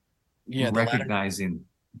 We're recognizing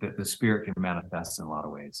that the Spirit can manifest in a lot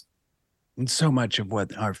of ways. And so much of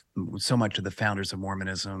the founders of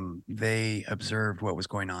Mormonism, they observed what was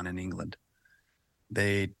going on in England.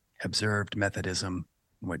 They observed Methodism,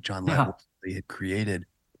 what John Wesley had created.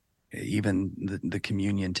 Even the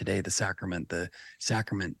communion today, the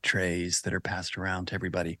sacrament trays that are passed around to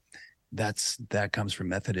everybody, that comes from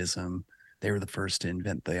Methodism. They were the first to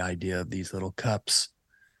invent the idea of these little cups,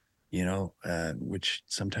 which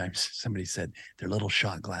sometimes somebody said they're little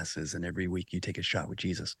shot glasses, and every week you take a shot with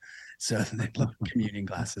Jesus. So they're little communion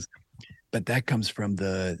glasses. But that comes from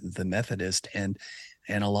the Methodist and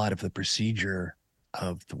a lot of the procedure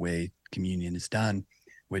of the way communion is done,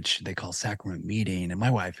 which they call sacrament meeting. And my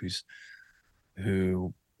wife,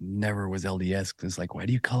 who never was LDS, was like, why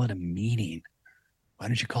do you call it a meeting? Why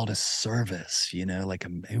don't you call it a service?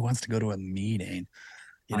 Who wants to go to a meeting?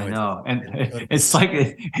 I know. And it's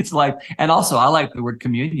like, and also I like the word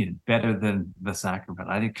communion better than the sacrament.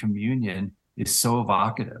 I think communion is so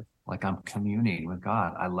evocative. Like I'm communing with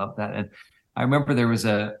God. I love that. And I remember there's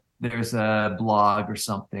a blog or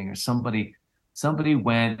something, or somebody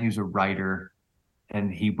went, he was a writer,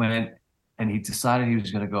 and he went and he decided he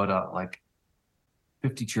was going to go to like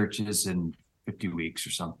 50 churches in 50 weeks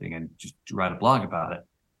or something and just write a blog about it.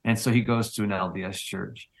 And so he goes to an LDS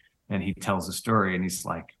church and he tells the story, and he's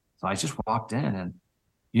like, so I just walked in and,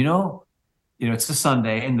 it's a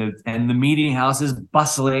Sunday and the meeting house is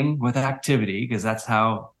bustling with activity, because that's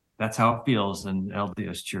how it feels in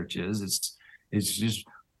LDS churches. It's just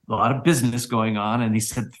a lot of business going on. And he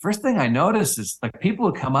said, the first thing I noticed is like people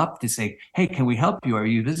would come up to say, hey, can we help you? Are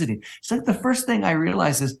you visiting? It's like the first thing I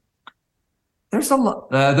realized is there's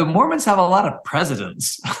the Mormons have a lot of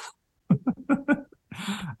presidents.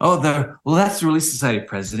 That's the Relief Society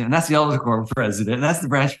president, and that's the Elder Quorum president, and that's the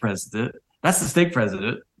branch president, that's the stake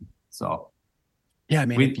president. So, yeah, I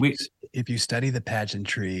mean, if you study the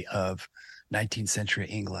pageantry of 19th century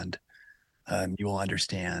England, you will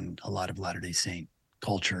understand a lot of Latter-day Saint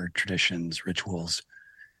culture, traditions, rituals.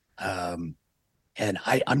 And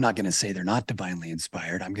I'm not going to say they're not divinely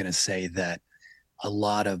inspired. I'm going to say that a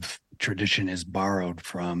lot of tradition is borrowed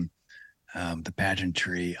from the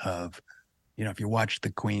pageantry of, if you watch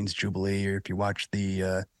the Queen's Jubilee, or if you watch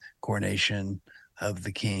the coronation of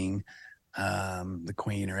the King, the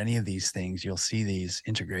Queen, or any of these things, you'll see these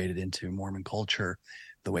integrated into Mormon culture,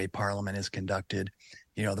 the way Parliament is conducted.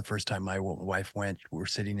 The first time my wife went, we're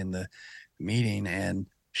sitting in the meeting and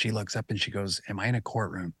she looks up and she goes, am I in a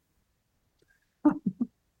courtroom?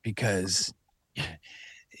 Because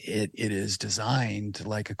it is designed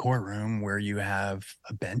like a courtroom where you have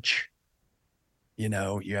a bench, you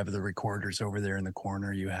have the recorders over there in the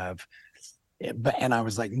corner, and I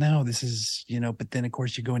was like, no, this is, but then of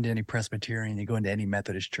course you go into any Presbyterian, you go into any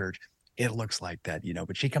Methodist church, it looks like that,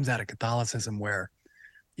 but she comes out of Catholicism where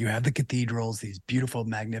you have the cathedrals, these beautiful,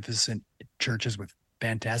 magnificent churches with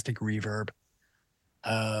fantastic reverb,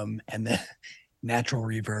 and then natural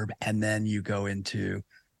reverb. And then you go into,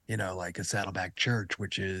 like a Saddleback church,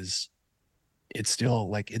 which is, it's still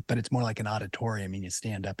like it, but it's more like an auditorium. You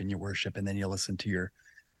stand up and you worship, and then you listen to your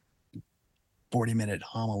 40-minute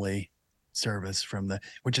homily service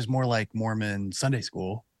which is more like Mormon Sunday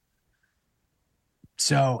school.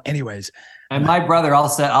 So anyways. And my brother,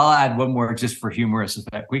 I'll add one more just for humorous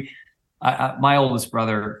effect. My oldest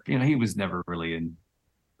brother, he was never really in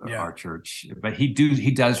our church, but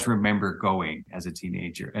he does remember going as a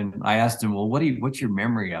teenager. And I asked him, well, what's your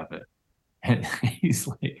memory of it? And he's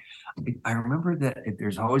like, I remember that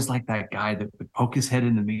there's always like that guy that would poke his head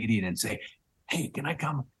in the meeting and say, hey, can I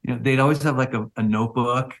come? They'd always have like a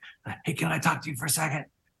notebook. Hey, can I talk to you for a second?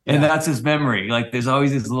 And that's his memory. Like there's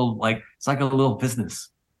always this little, like, it's like a little business,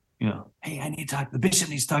 hey, I need to talk. The bishop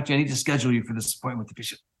needs to talk to you. I need to schedule you for this appointment with the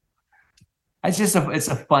bishop. It's just it's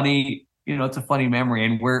a funny, it's a funny memory.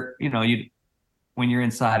 And when you're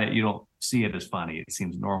inside it, you don't see it as funny. It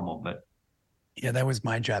seems normal, but. Yeah, that was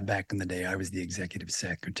my job back in the day. I was the executive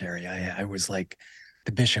secretary. I was like,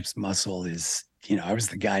 the bishop's muscle is, I was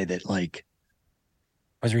the guy that like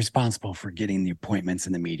was responsible for getting the appointments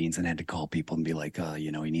and the meetings and had to call people and be like, oh,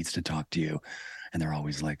 he needs to talk to you. And they're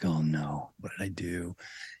always like, oh no, what did I do?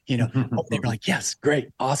 They were like, yes, great,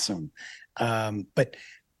 awesome. But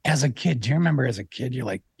as a kid, do you remember as a kid, you're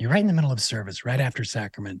right in the middle of service, right after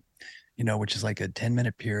sacrament, which is like a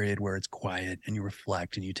 10-minute period where it's quiet and you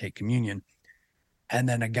reflect and you take communion. And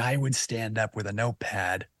then a guy would stand up with a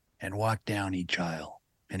notepad and walk down each aisle.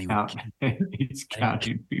 And he would he's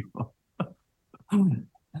counting people.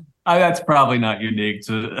 That's probably not unique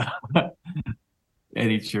to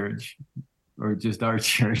any church or just our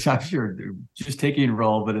church. I'm sure they're just taking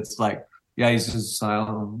roll, but it's like, he's just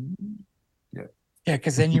silent. Yeah,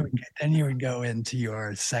 because then you would go into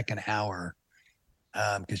your second hour.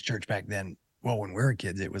 Because church back then, when we were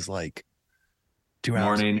kids, it was like 2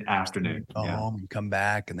 hours. Morning, afternoon. Go home and come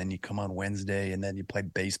back, and then you come on Wednesday, and then you play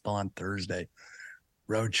baseball on Thursday,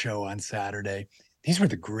 road show on Saturday. These were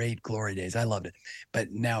the great glory days. I loved it.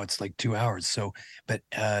 But now it's like 2 hours. So, but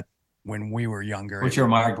when we were younger. Which are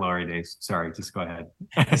my glory days. Sorry, just go ahead.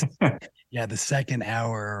 Yeah, the second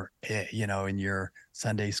hour, in your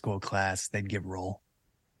Sunday school class, they'd give roll.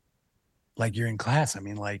 Like you're in class. I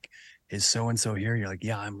mean, like, is so-and-so here? You're like,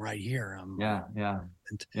 yeah, I'm right here. Yeah.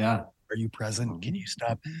 Are you present? Can you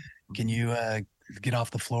stop? Can you get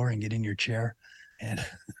off the floor and get in your chair? And I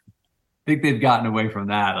think they've gotten away from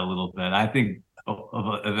that a little bit. I think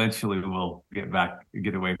eventually we'll get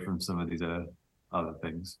away from some of these other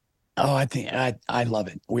things. Oh, I think I love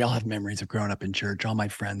it. We all have memories of growing up in church. All my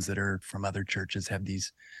friends that are from other churches have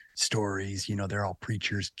these stories. They're all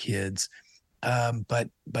preachers' kids. But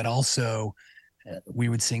also we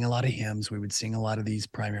would sing a lot of hymns. We would sing a lot of these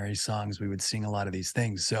primary songs. We would sing a lot of these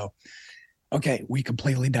things. So, okay, we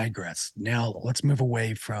completely digress. Now let's move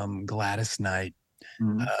away from Gladys Knight.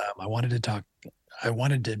 Mm-hmm. I wanted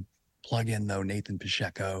to plug in though Nathan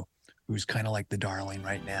Pacheco, who's kind of like the darling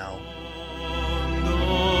right now.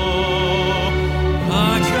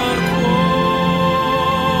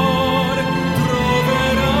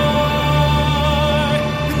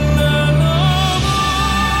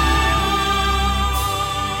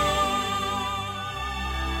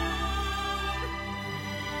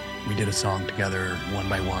 We did a song together, One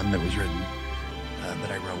by One, that was written, that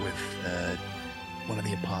I wrote with one of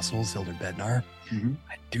the apostles, Elder Bednar. Mm-hmm.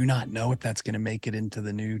 I do not know if that's going to make it into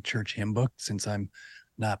the new church hymn book since I'm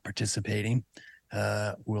not participating.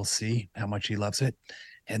 We'll see how much he loves it.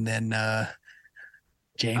 And then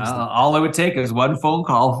James. All it would take is one phone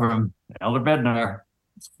call from Elder Bednar.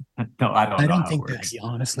 No, I don't think that,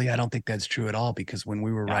 honestly, I don't think that's true at all, because when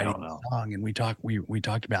we were writing the song and we talked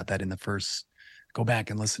about that in the first. Go back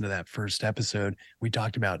and listen to that first episode. We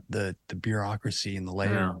talked about the bureaucracy and the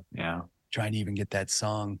layer. Yeah. Trying to even get that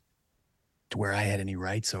song to where I had any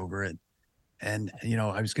rights over it. And,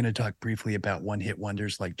 I was going to talk briefly about one-hit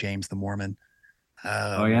wonders like James the Mormon.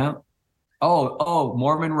 Mormon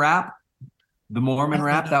rap? The Mormon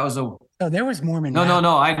rap? That was a... No, there was Mormon rap.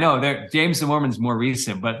 No, I know. James the Mormon's more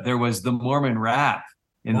recent, but there was the Mormon rap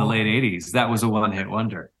in the late 80s. That was a one-hit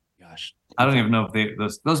wonder. Gosh. I don't even know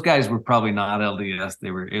if those guys were probably not LDS.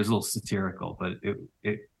 It was a little satirical, but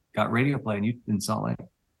it got radio play in Salt Lake.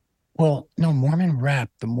 Well, no,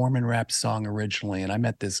 the Mormon rap song originally, and I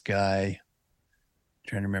met this guy,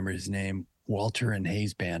 trying to remember his name, Walter and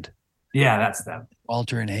Hayes Band. Yeah, that's them.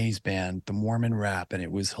 Walter and Hayes Band, the Mormon rap, and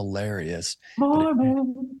it was hilarious.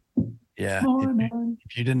 Mormon.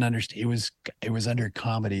 If you didn't understand, it was under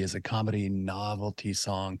comedy as a comedy novelty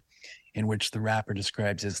song, in which the rapper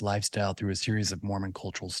describes his lifestyle through a series of Mormon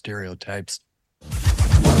cultural stereotypes. I'm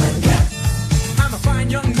a fine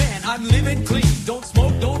young man, I'm living clean. Don't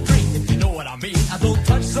smoke, don't drink, if you know what I mean. I don't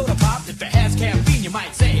touch soda pop, if it has caffeine, you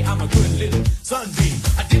might say I'm a good little sunbeam.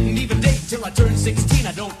 I didn't even date till I turned 16.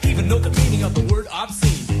 I don't even know the meaning of the word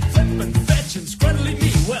obscene. Flip and fetch and scruddly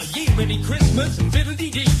me. Well, ye many Christmas and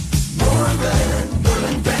fiddle-dee-dee. More and better, more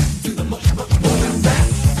and back to the more and back.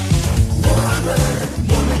 More and better,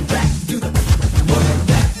 more and back to the more and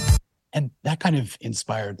back. And that kind of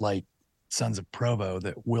inspired like Sons of Provo,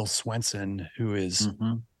 that Will Swenson, who is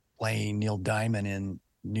playing Neil Diamond in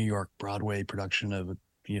New York Broadway production of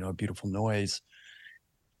A Beautiful Noise.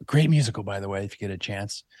 Great musical, by the way, if you get a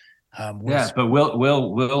chance. But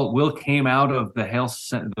Will came out of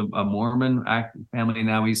a Mormon family.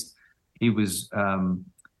 Now he was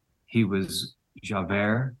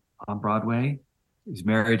Javert on Broadway. He's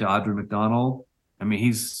married to Audrey McDonald. I mean,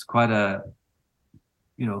 he's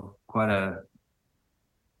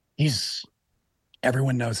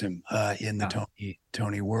everyone knows him in the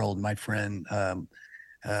Tony world. My friend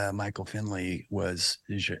Michael Finley was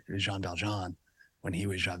Jean Valjean when he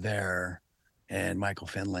was Javert, and Michael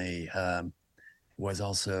Finley was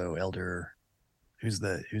also Elder, who's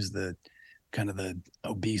the kind of the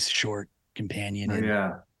obese short companion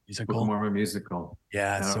in musical. Mormon musical.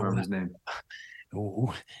 Yeah, I don't remember his name.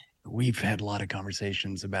 We've had a lot of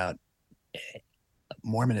conversations about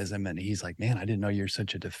Mormonism, and he's like, man, I didn't know you're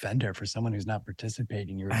such a defender for someone who's not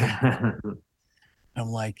participating. You're a big I'm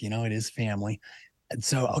like, it is family. And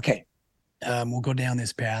so, okay, we'll go down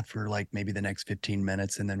this path for like maybe the next 15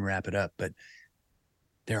 minutes and then wrap it up. But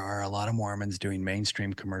there are a lot of Mormons doing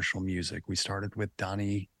mainstream commercial music. We started with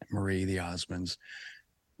Donnie Marie, the Osmonds,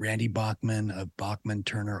 Randy Bachman of Bachman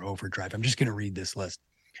Turner Overdrive. I'm just going to read this list.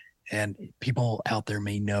 And people out there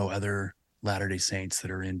may know other Latter-day Saints that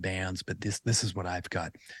are in bands, but this is what I've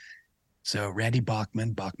got. So Randy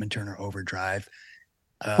Bachman, Bachman Turner Overdrive.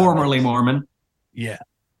 Formerly Mormon. Yeah.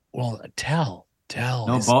 Well, Tal.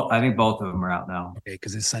 No, I think both of them are out now. Okay,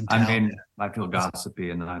 because his son Tal. I mean, I feel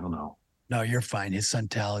gossipy, and I don't know. No, you're fine. His son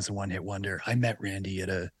Tal is a one-hit wonder. I met Randy at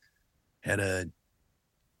a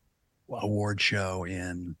award show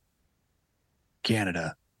in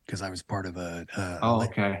Canada because I was part of a.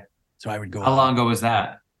 Okay. So I would go. How long ago was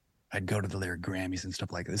that? I'd go to the Grammys and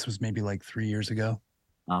stuff like that. This was maybe like 3 years ago.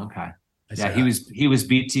 Okay. He was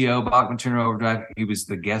BTO, Bachman Turner Overdrive. He was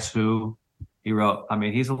the Guess Who. He wrote. I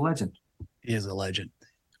mean, he's a legend. He is a legend.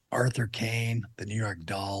 Arthur Kane, the New York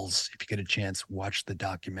Dolls. If you get a chance, watch the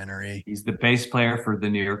documentary. He's the bass player for the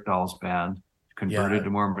New York Dolls band. Converted to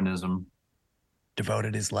Mormonism.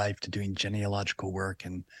 Devoted his life to doing genealogical work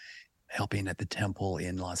and helping at the temple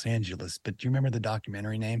in Los Angeles. But do you remember the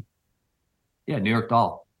documentary name? Yeah, New York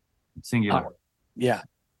Doll. Singular. Yeah.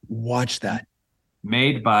 Watch that.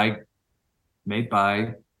 Made by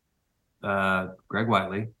Greg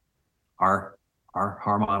Whiteley, our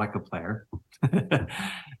harmonica player.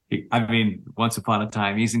 I mean, once upon a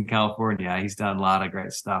time, he's in California. He's done a lot of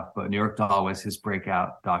great stuff, but New York Doll was his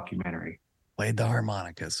breakout documentary. Played the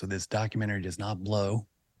harmonica. So this documentary does not blow.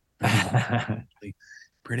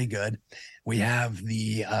 Pretty good. We have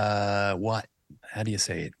the, how do you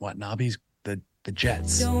say it? What Nobbies? The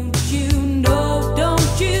Jets. Don't you know,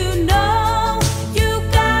 you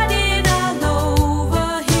got it all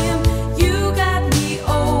over him. You got me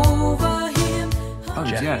over him. Oh,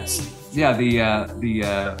 the Jets. Yeah, the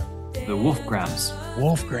Wolfgrams.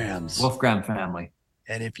 Wolfgram family.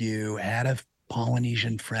 And if you had a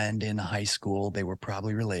Polynesian friend in high school, they were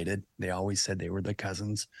probably related. They always said they were the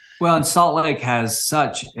cousins. Well, and Salt Lake has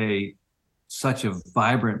such a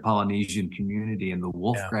vibrant Polynesian community, and the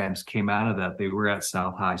Wolfgrams came out of that. They were at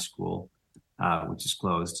South High School, which is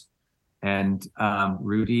closed, and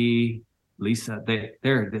Rudy, Lisa,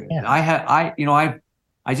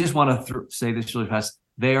 I just want to say this really fast.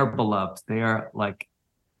 They are beloved. They are like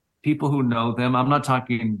people who know them. I'm not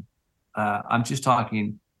talking. I'm just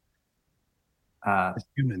talking. As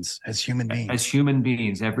human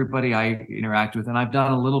beings. Everybody I interact with, and I've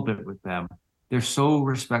done a little bit with them. They're so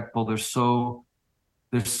respectful. They're so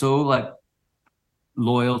like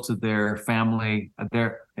loyal to their family.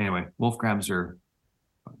 Wolfgrams they're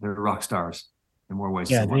rock stars in more ways.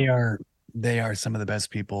 Yeah, they are some of the best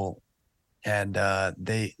people, and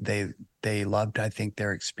they loved, I think,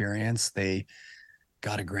 their experience. They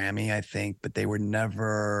got a Grammy, I think, but they were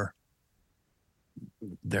never.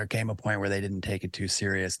 There came a point where they didn't take it too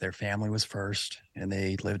serious. Their family was first, and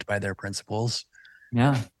they lived by their principles.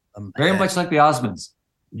 Yeah. Very much like the Osmonds.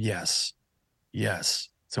 Yes.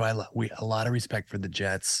 So a lot of respect for the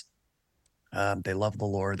Jets. They love the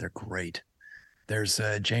Lord. They're great. There's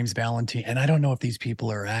James Valentine, and I don't know if these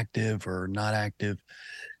people are active or not active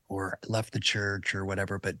or left the church or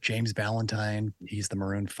whatever, but James Valentine, he's the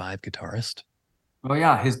Maroon 5 guitarist. Oh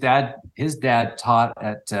yeah, his dad taught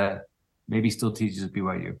at maybe still teaches at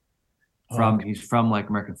BYU. He's from like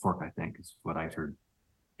American Fork, I think, is what I heard.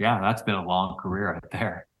 Yeah, that's been a long career right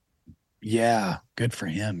there. Yeah, good for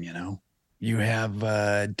him, You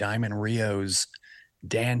have Diamond Rio's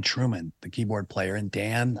Dan Truman, the keyboard player, and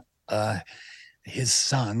Dan, his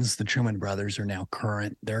sons, the Truman brothers, are now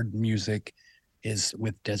current. Their music is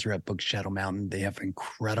with Deseret Book Shadow Mountain. They have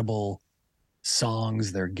incredible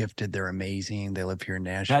songs. They're gifted. They're amazing. They live here in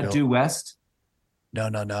Nashville. That Due West?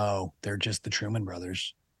 No. They're just the Truman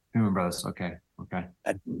Brothers. Truman Brothers. Okay.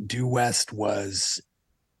 Due West was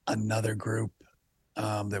another group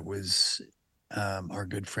that was our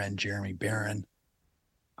good friend Jeremy Barron.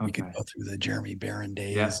 Okay. We could go through the Jeremy Barron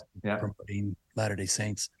days, promoting Latter-day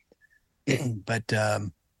Saints. But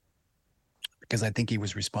because I think he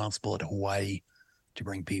was responsible at Hawaii to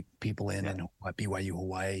bring people in and BYU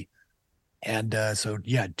Hawaii. And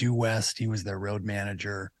Due West, he was their road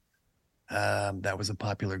manager. That was a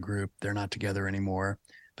popular group. They're not together anymore.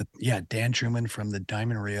 But Dan Truman from the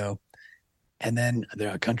Diamond Rio. And then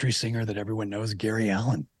a country singer that everyone knows, Gary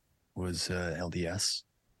Allen, was LDS.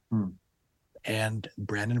 And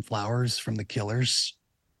Brandon Flowers from the Killers.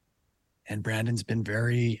 And Brandon's been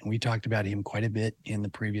we talked about him quite a bit in the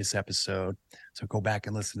previous episode. So go back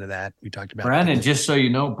and listen to that. We talked about Brandon, just so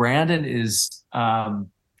you know, Brandon is, so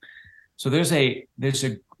there's a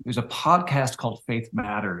podcast called Faith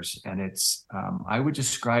Matters. And it's, I would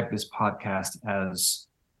describe this podcast as,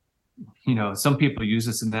 some people use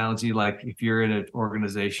this analogy, like if you're in an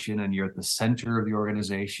organization and you're at the center of the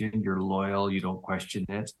organization, you're loyal, you don't question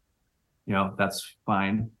it, that's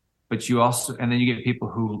fine. But you also, and then you get people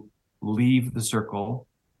who leave the circle,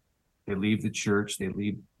 they leave the church, they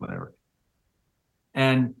leave whatever.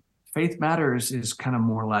 And Faith Matters is kind of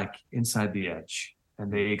more like Inside the Edge,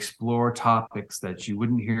 and they explore topics that you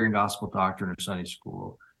wouldn't hear in gospel doctrine or Sunday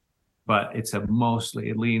school, but it's mostly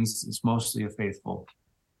a faithful.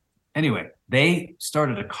 Anyway, they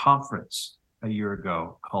started a conference a year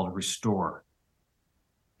ago called Restore,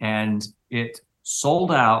 and it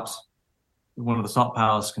sold out one of the Salt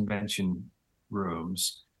Palace convention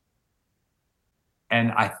rooms.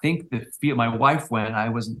 And I think my wife went, I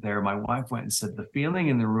wasn't there. My wife went and said the feeling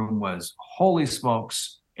in the room was, holy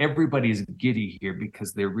smokes, everybody's giddy here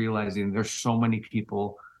because they're realizing there's so many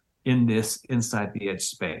people in this Inside the Edge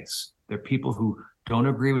space. There are people who don't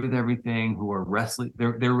agree with everything, who are wrestling.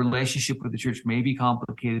 Their relationship with the church may be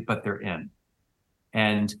complicated, but they're in.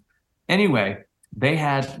 And anyway, they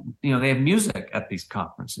have music at these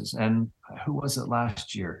conferences. And who was it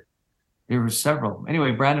last year? There were several.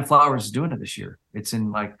 Anyway, Brandon Flowers is doing it this year. It's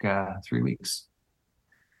in 3 weeks.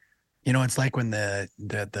 It's like when the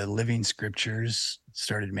Living Scriptures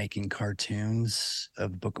started making cartoons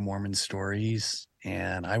of Book of Mormon stories,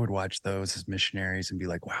 and I would watch those as missionaries and be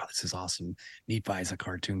like, wow, this is awesome. Nephi's a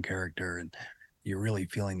cartoon character, and you're really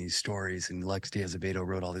feeling these stories. And Lex Diaz-Abedo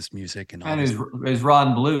wrote all this music. And it was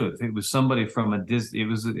Ron Bluth. It was somebody from a Disney. It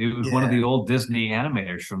was one of the old Disney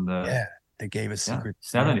animators from the that gave us secrets.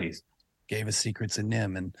 70s. Gave us secrets in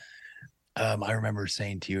Nim. And I remember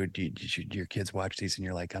saying to you, should your kids watch these? And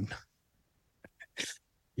you're like,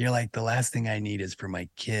 you're like, the last thing I need is for my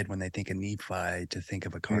kid, when they think of Nephi, to think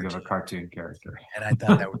of a cartoon. Think of a cartoon character. And I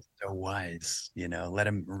thought that was so wise, let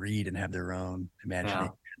them read and have their own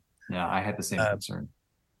imagination. Yeah, I had the same concern.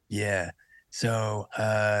 Yeah. So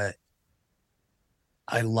I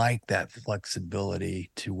like that flexibility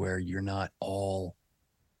to where you're not all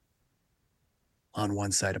on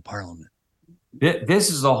one side of Parliament. This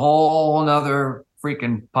is a whole nother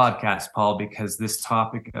freaking podcast, Paul, because this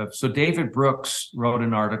topic so David Brooks wrote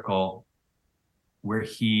an article where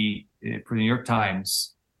for the New York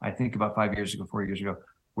Times, I think about 4 years ago,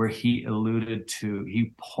 where he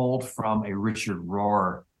pulled from a Richard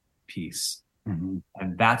Rohr piece. Mm-hmm.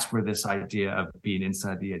 And that's where this idea of being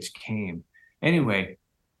inside the edge came. Anyway,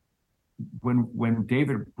 when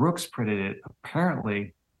David Brooks printed it,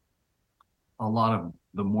 apparently a lot of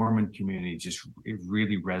the Mormon community it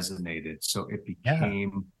really resonated. So it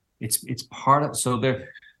became it's part of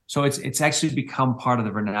it's actually become part of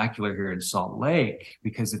the vernacular here in Salt Lake,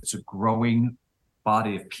 because it's a growing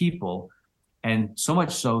body of people. And so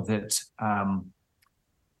much so that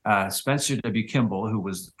Spencer W. Kimball, who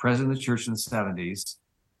was the president of the church in the 70s,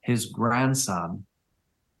 his grandson,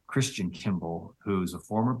 Christian Kimball, who's a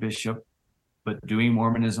former bishop, but doing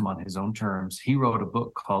Mormonism on his own terms, he wrote a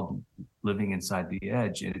book called Living Inside the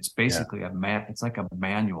Edge. And it's basically it's like a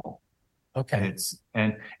manual. Okay.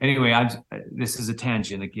 And anyway, this is a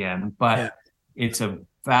tangent again, but it's a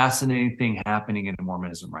fascinating thing happening in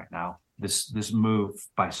Mormonism right now. This move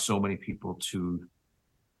by so many people to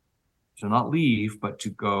not leave, but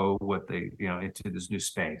to go into this new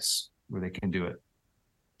space where they can do it.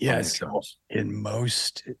 Yes.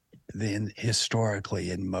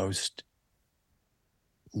 Historically, in most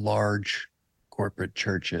large corporate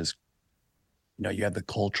churches, you have the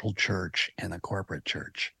cultural church and the corporate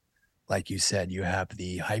church. Like you said, you have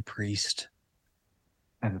the high priest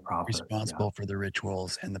And the prophet. Responsible for the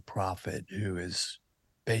rituals, and the prophet who is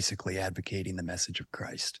basically advocating the message of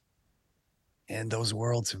Christ. And those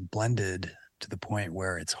worlds have blended to the point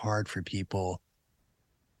where it's hard for people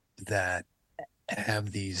that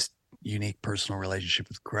have these unique personal relationship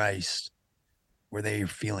with Christ, where they are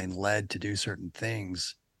feeling led to do certain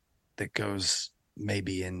things that goes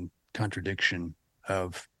maybe in contradiction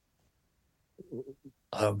of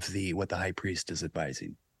what the high priest is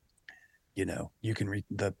advising. You know, you can read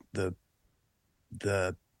the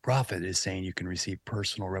prophet is saying you can receive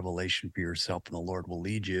personal revelation for yourself and the Lord will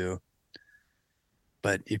lead you.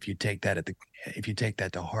 But if you take that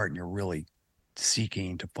to heart and you're really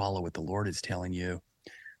seeking to follow what the Lord is telling you,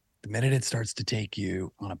 the minute it starts to take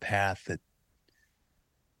you on a path that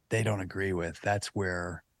they don't agree with, that's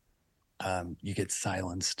where you get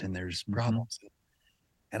silenced and there's problems.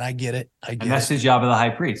 And I get it. And that's the job of the high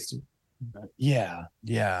priest. Yeah.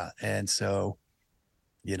 And so,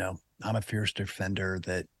 you know, I'm a fierce defender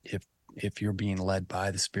that if you're being led by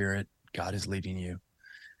the Spirit, God is leading you,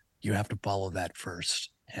 you have to follow that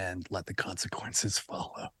first and let the consequences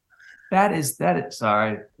follow. That is to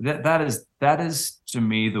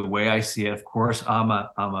me the way I see it. Of course, I'm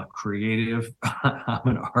a creative, I'm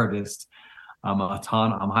an artist, I'm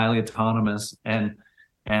highly autonomous, and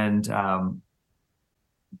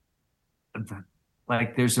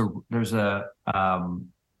like there's a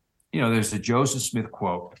Joseph Smith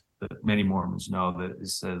quote that many Mormons know that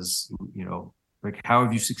says, you know, like, how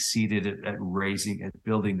have you succeeded at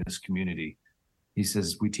building this community? He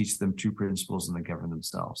says, we teach them two principles and they govern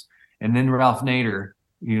themselves. And then Ralph Nader,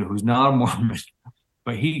 you know, who's not a Mormon,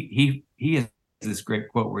 but he has this great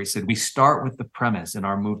quote where he said, we start with the premise in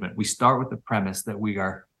our movement. We start with the premise that we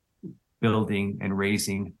are building and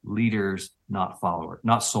raising leaders, not followers,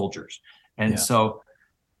 not soldiers. And so,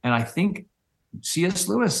 and I think C.S.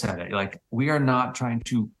 Lewis said it, like,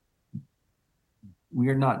 the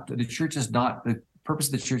purpose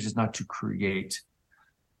of the church is not to create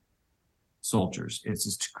soldiers. It's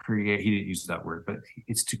just to create, he didn't use that word, but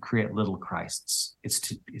it's to create little Christs. It's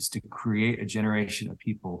to create a generation of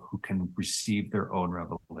people who can receive their own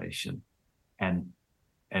revelation and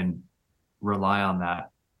rely on that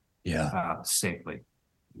safely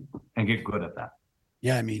and get good at that.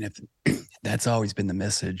 Yeah, I mean, if that's always been the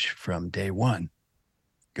message from day one.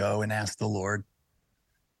 Go and ask the Lord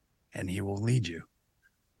and he will lead you.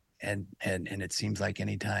 And it seems like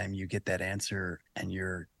anytime you get that answer and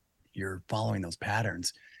you're following those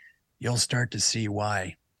patterns, you'll start to see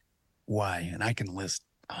why. And I can list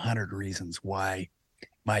 100 reasons why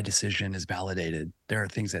my decision is validated. There are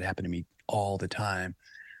things that happen to me all the time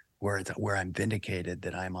where I'm vindicated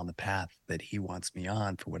that I'm on the path that he wants me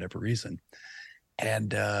on for whatever reason.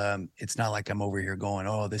 And it's not like I'm over here going,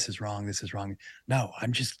 oh, this is wrong. No,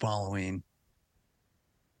 I'm just following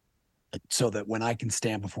so that when I can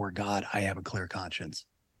stand before God, I have a clear conscience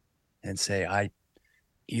and say,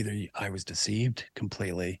 either I was deceived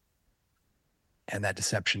completely and that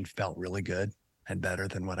deception felt really good and better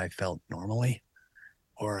than what I felt normally,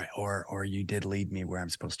 or you did lead me where I'm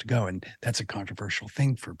supposed to go. And that's a controversial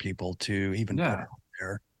thing for people to even put out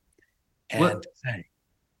there and say.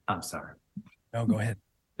 I'm sorry. No, go ahead.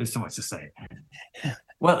 There's so much to say.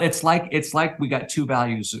 Well, it's like we got two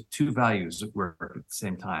values at work at the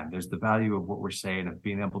same time. There's the value of what we're saying of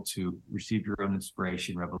being able to receive your own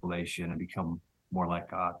inspiration, revelation, and become more like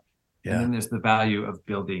God. Yeah. And then there's the value of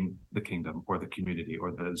building the kingdom or the community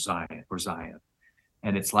or the Zion.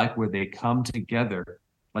 And it's like where they come together,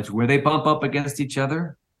 like where they bump up against each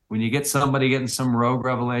other. When you get somebody getting some rogue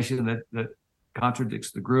revelation that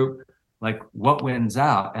contradicts the group, like what wins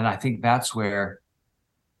out? And I think that's where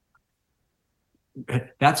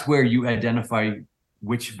you identify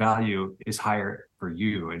which value is higher for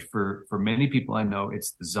you. And for many people I know,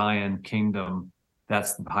 it's the Zion kingdom.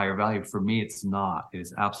 That's the higher value. For me, it's not. It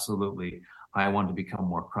is absolutely, I want to become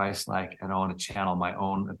more Christ-like and I want to channel my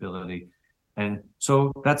own ability. And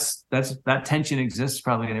so that tension exists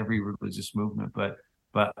probably in every religious movement, but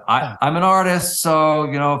I'm an artist. So,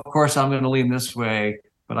 you know, of course I'm going to lean this way,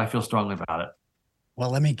 but I feel strongly about it.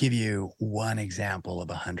 Well, let me give you one example of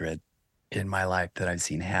 100 in my life that I've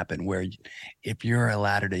seen happen where if you're a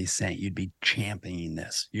Latter-day Saint, you'd be championing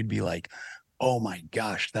this. You'd be like, oh my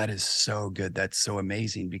gosh, that is so good. That's so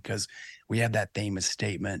amazing, because we have that famous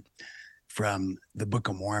statement from the Book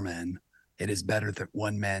of Mormon. It is better that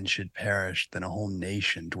one man should perish than a whole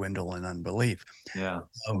nation dwindle in unbelief. Yeah.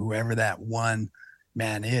 So whoever that one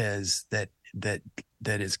man is that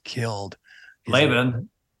is killed, Laban.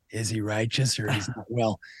 Is he righteous or is he not?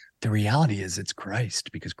 Well, the reality is it's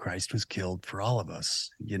Christ, because Christ was killed for all of us,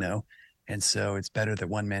 you know, And so it's better that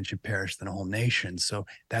one man should perish than a whole nation. So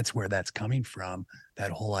that's where that's coming from.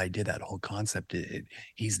 That whole idea, that whole concept.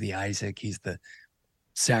 He's the Isaac, he's the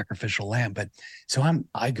sacrificial lamb. But so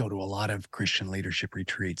I go to a lot of Christian leadership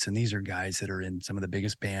retreats, and these are guys that are in some of the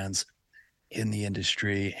biggest bands in the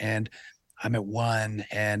industry. And I'm at one,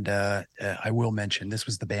 and I will mention this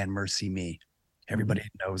was the band Mercy Me. Everybody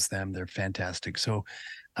knows them. They're fantastic. So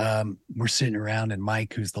we're sitting around, and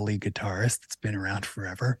Mike, who's the lead guitarist, that's been around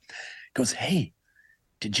forever, goes, "Hey,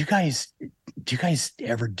 do you guys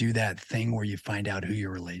ever do that thing where you find out who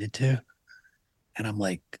you're related to?" And I'm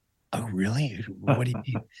like, "Oh, really? What do you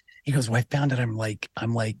mean?" He goes, "Well, I found out I'm like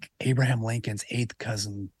Abraham Lincoln's 8th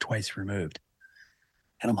cousin twice removed."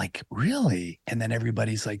 And I'm like, "Really?" And then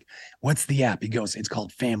everybody's like, "What's the app?" He goes, "It's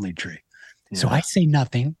called Family Tree." Yeah. So I say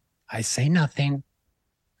nothing.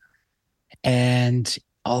 And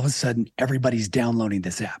all of a sudden, everybody's downloading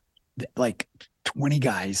this app. Like 20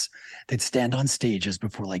 guys that stand on stages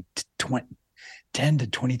before like 10 to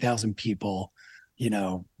 20,000 people,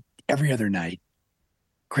 every other night.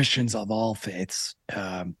 Christians of all faiths,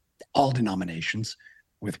 all denominations,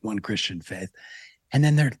 with one Christian faith. And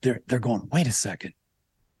then they're going, wait a second.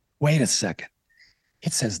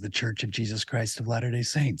 It says the Church of Jesus Christ of Latter-day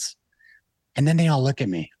Saints. And then they all look at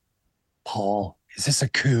me. "Paul, is this a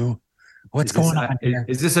coup? What's going on here?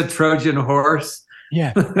 Is this a Trojan horse?"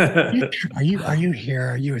 Yeah. Are you here?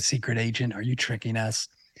 Are you a secret agent? Are you tricking us?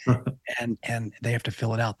 And they have to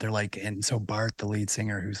fill it out. They're like, and so Bart, the lead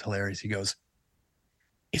singer, who's hilarious, he goes,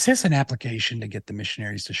 "Is this an application to get the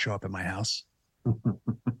missionaries to show up at my house?"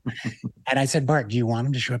 And I said, "Bart, do you want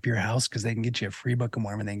them to show up at your house? Because they can get you a free Book of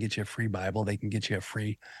Mormon, they can get you a free Bible, they can get you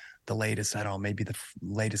the latest, I don't know, maybe the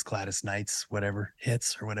latest Gladys Knights, whatever,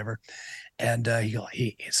 hits or whatever." And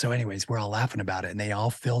so anyways, we're all laughing about it, and they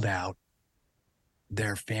all filled out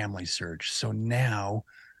their family search. So now,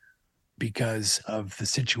 because of the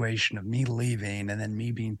situation of me leaving and then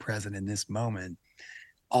me being present in this moment,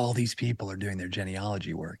 all these people are doing their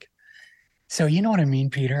genealogy work. So you know what I mean,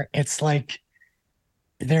 Peter? It's like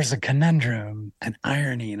there's a conundrum, an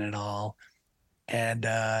irony in it all. And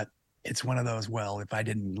it's one of those, well, if I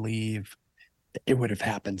didn't leave, it would have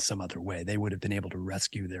happened some other way. They would have been able to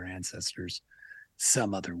rescue their ancestors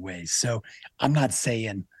some other way. So I'm not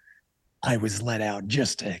saying I was let out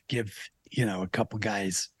just to give, a couple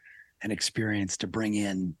guys an experience to bring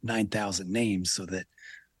in 9,000 names so that,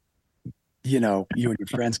 you and your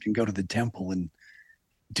friends can go to the temple and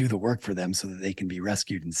do the work for them so that they can be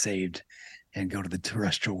rescued and saved and go to the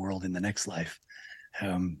terrestrial world in the next life.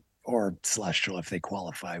 Or celestial if they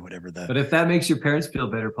qualify, whatever the. But if that makes your parents feel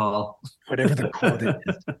better, Paul. Whatever the quote is.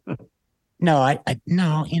 No,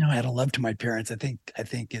 no, out of love to my parents, I think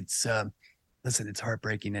it's, listen, it's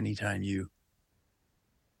heartbreaking anytime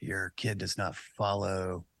your kid does not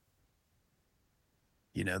follow,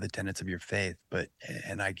 the tenets of your faith.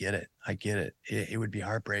 And I get it. It would be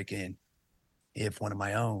heartbreaking if one of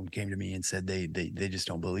my own came to me and said they just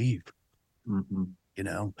don't believe. Mm-hmm.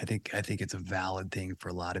 I think it's a valid thing for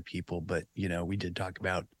a lot of people, but we did talk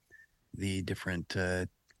about the different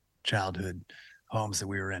childhood homes that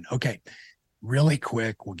we were in. Okay, really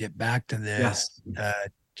quick, we'll get back to this. Yes.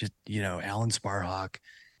 Just Alan Sparhawk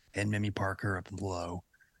and Mimi Parker up below,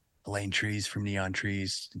 Elaine Trees from Neon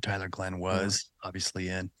Trees, Tyler Glenn was obviously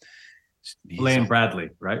in. Elaine Bradley,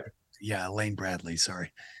 right? Yeah, Elaine Bradley.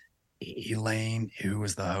 Sorry. Elaine, who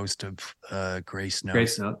was the host of Grace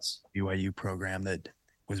Notes, BYU program that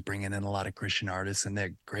was bringing in a lot of Christian artists, and that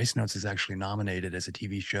Grace Notes is actually nominated as a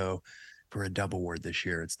TV show for a Dove Award this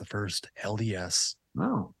year. It's the first LDS,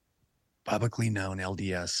 publicly known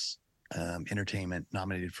LDS entertainment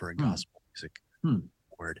nominated for a gospel music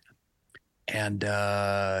award. And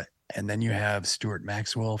then you have Stuart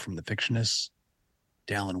Maxwell from The Fictionists,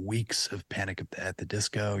 Dallin Weeks of Panic at the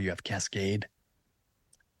Disco. You have Cascade.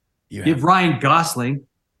 You have Ryan Gosling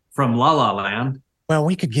from La La Land. Well,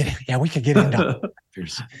 we could get into we could get it,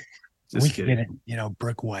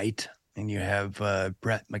 Brooke White, and you have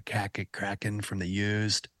Brett McCracken from The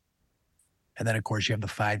Used. And then, of course, you have the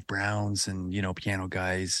Five Browns and, piano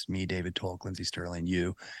guys, me, David Tolk, Lindsey Sterling,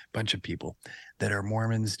 you, bunch of people that are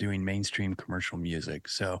Mormons doing mainstream commercial music.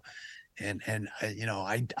 So,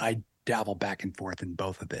 I dabble back and forth in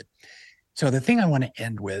both of it. So the thing I want to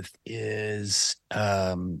end with is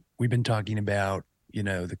we've been talking about,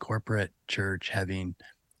 the corporate church having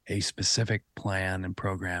a specific plan and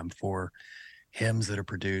program for hymns that are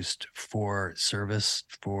produced for service,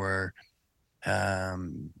 for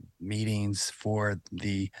meetings, for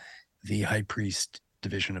the high priest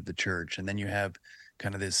division of the church. And then you have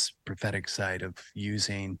kind of this prophetic side of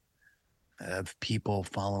using of people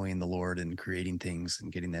following the Lord and creating things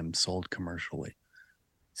and getting them sold commercially.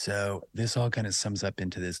 So this all kind of sums up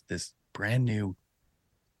into this brand new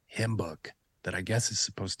hymn book that I guess is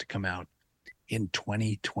supposed to come out in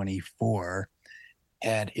 2024.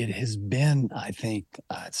 And it has been, I think,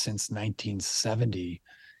 since 1970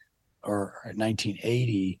 or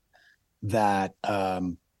 1980 that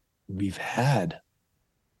we've had,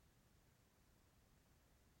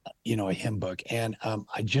 a hymn book. And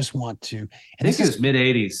I just want to, I think it was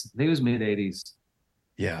mid-80s.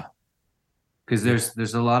 Yeah. Because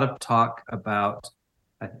there's a lot of talk about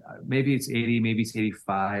maybe it's 80, maybe it's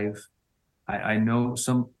 85. I know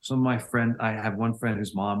some of my friend. I have one friend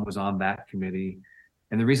whose mom was on that committee,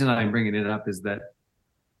 and the reason I'm bringing it up is that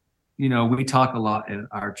we talk a lot in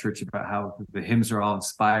our church about how the hymns are all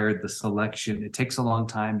inspired. The selection, it takes a long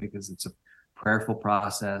time because it's a prayerful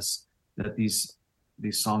process. That these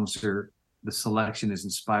songs the selection is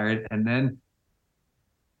inspired, and then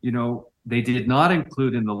they did not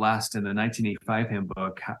include in the 1985 hymn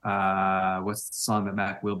book. What's the song that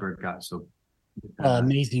Mac Wilberg got? So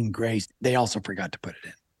Amazing Grace. They also forgot to put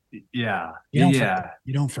it in. Yeah. You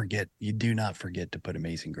do not forget to put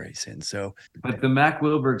Amazing Grace in. So, but the Mac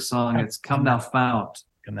Wilberg song, it's Come Thou Fount.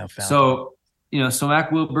 Come Thou Fount. So, so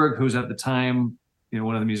Mac Wilberg, who's at the time,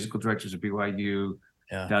 one of the musical directors of BYU,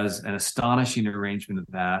 does an astonishing arrangement of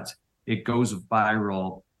that. It goes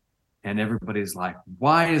viral. And everybody's like,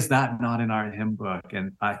 why is that not in our hymn book?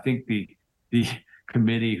 And I think the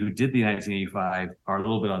committee who did the 1985 are a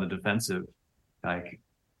little bit on the defensive. Like,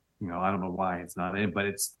 I don't know why it's not in, but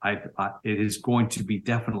it is going to be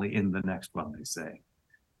definitely in the next one, they say.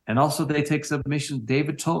 And also they take submissions.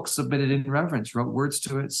 David Tolk submitted in reverence, wrote words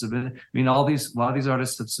to it, submitted. I mean, a lot of these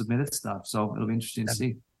artists have submitted stuff. So it'll be interesting to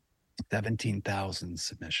see. 17,000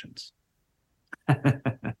 submissions.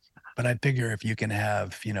 But I figure if you can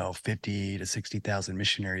have, 50 to 60,000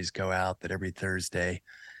 missionaries go out, that every Thursday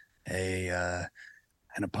an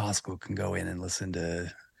apostle can go in and listen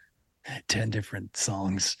to 10 different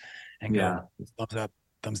songs and go thumbs up,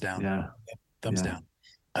 thumbs down, thumbs down.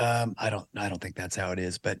 I don't think that's how it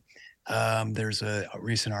is, but there's a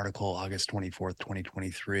recent article, August 24th,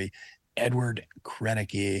 2023, Edward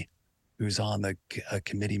Krenneke, who's on the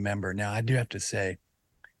committee member. Now, I do have to say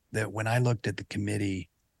that when I looked at the committee,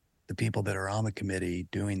 the people that are on the committee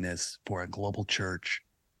doing this for a global church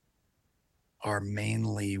are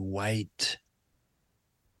mainly white,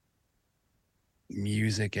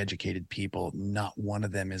 music educated people. Not one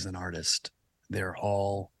of them is an artist. They're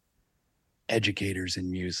all educators in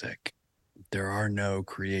music. There are no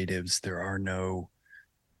creatives. There are no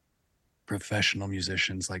professional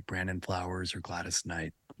musicians like Brandon Flowers or Gladys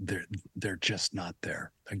Knight. They're just not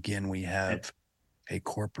there. Again, we have a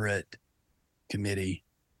corporate committee,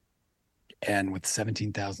 and with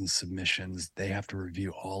 17,000 submissions, they have to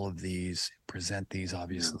review all of these, present these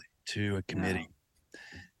obviously to a committee.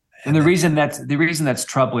 And the reason that's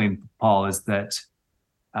troubling, Paul, is that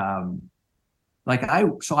I've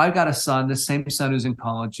got a son, the same son who's in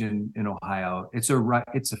college in Ohio. It's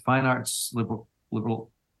a fine arts liberal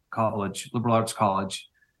arts college.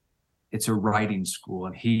 It's a writing school,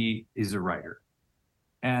 and he is a writer.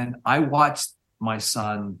 And I watched my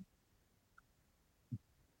son,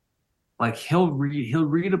 like he'll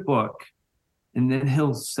read a book, and then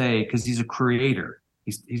he'll say, because he's a creator,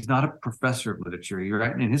 he's not a professor of literature. You're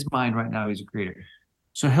right. In his mind right now, he's a creator.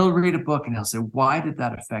 So he'll read a book and he'll say, why did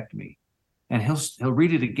that affect me? And he'll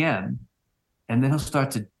read it again, and then he'll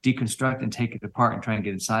start to deconstruct and take it apart and try and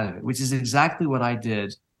get inside of it, which is exactly what I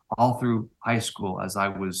did all through high school as I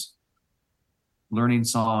was learning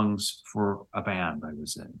songs for a band I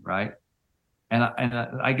was in, right? And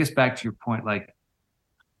I guess back to your point, like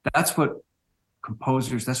that's what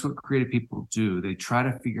composers, that's what creative people do. They try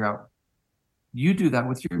to figure out, you do that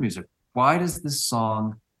with your music. Why does this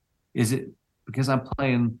song, is it because I'm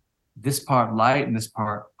playing this part light and this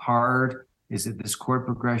part hard? Is it this chord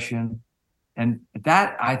progression? And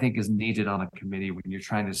that I think is needed on a committee when you're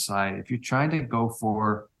trying to decide, if you're trying to go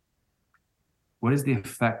for what is the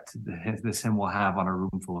effect that this hymn will have on a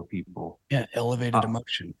room full of people? Yeah, elevated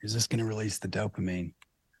emotion. Is this going to release the dopamine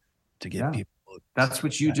to get people? That's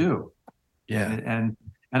what you do. Yeah.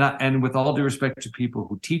 And with all due respect to people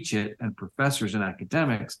who teach it and professors and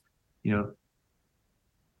academics, they're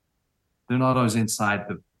not always inside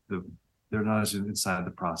they're not always inside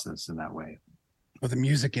the process in that way. Well, the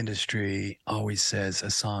music industry always says a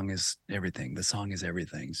song is everything. The song is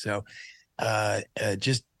everything. So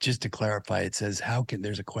just to clarify, it says,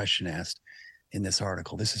 there's a question asked in this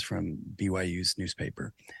article. This is from BYU's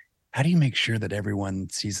newspaper. How do you make sure that everyone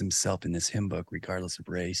sees himself in this hymn book, regardless of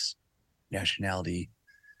race, nationality,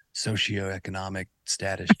 socioeconomic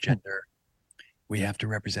status, gender. We have to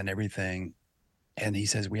represent everything. And he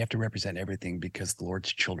says we have to represent everything because the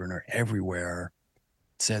Lord's children are everywhere.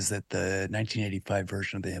 It says that the 1985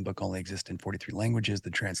 version of the hymn book only exists in 43 languages.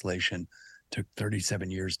 The translation took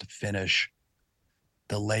 37 years to finish.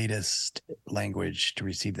 The latest language to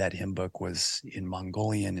receive that hymn book was in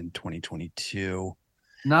Mongolian in 2022.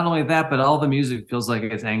 Not only that, but all the music feels like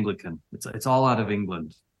it's Anglican. It's all out of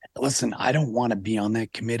England. Listen, I don't want to be on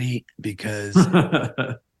that committee because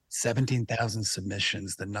 17,000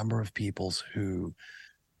 submissions, the number of people who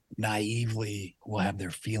naively will have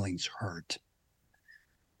their feelings hurt,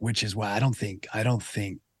 which is why I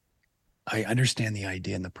understand the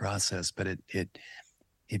idea and the process, but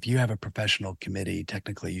if you have a professional committee,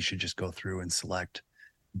 technically you should just go through and select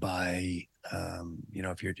by,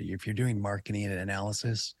 if you're doing marketing and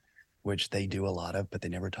analysis, which they do a lot of, but they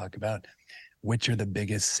never talk about, which are the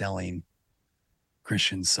biggest selling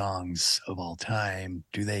Christian songs of all time?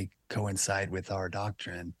 Do they coincide with our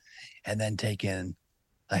doctrine? And then take in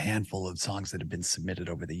a handful of songs that have been submitted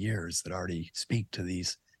over the years that already speak to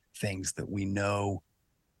these things that we know,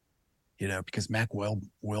 because Mac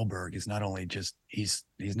Wilberg is not only he's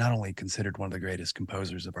not only considered one of the greatest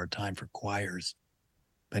composers of our time for choirs,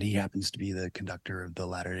 but he happens to be the conductor of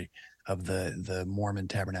the Mormon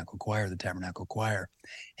Tabernacle Choir, the Tabernacle Choir.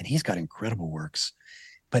 And he's got incredible works,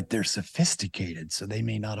 but they're sophisticated, so they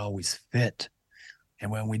may not always fit.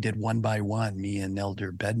 And when we did One by One, me and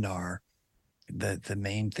Elder Bednar, the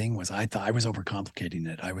main thing was I thought I was overcomplicating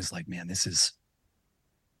it. I was like, man,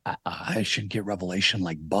 I should get revelation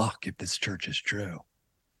like Bach if this church is true.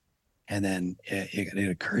 And then it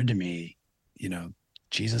occurred to me,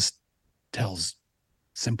 Jesus tells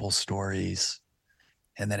simple stories.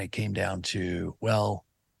 And then it came down to, well,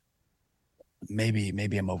 maybe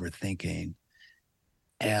I'm overthinking.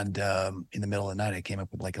 And in the middle of the night, I came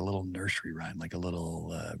up with like a little nursery rhyme, like a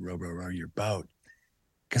little row your boat.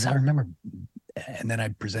 Because I remember, and then I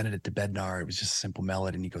presented it to Bednar. It was just a simple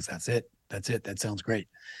melody. And he goes, that's it. That sounds great.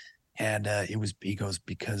 And he goes,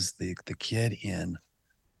 because the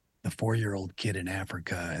 4-year-old kid in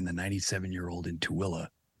Africa and the 97-year-old in Tooele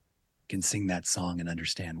can sing that song and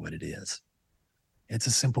understand what it is. It's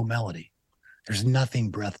a simple melody. There's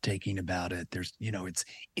nothing breathtaking about it. There's, it's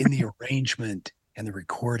in the arrangement and the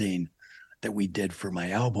recording that we did for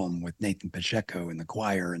my album with Nathan Pacheco in the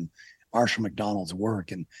choir and Marshall McDonald's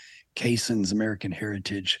work and Kaysen's American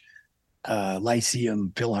Heritage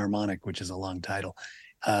Lyceum Philharmonic, which is a long title,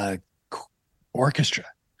 orchestra.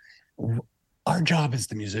 Our job as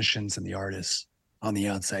the musicians and the artists on the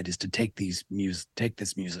outside is to take this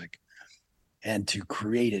music and to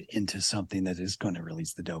create it into something that is going to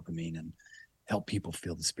release the dopamine and help people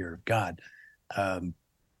feel the Spirit of God.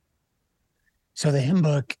 So the hymn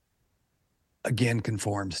book, again,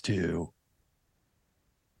 conforms to,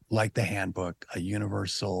 like the handbook, a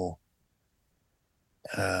universal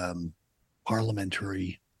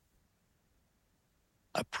parliamentary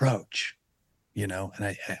approach, and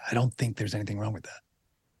I don't think there's anything wrong with that.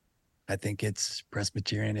 I think it's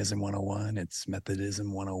Presbyterianism 101, it's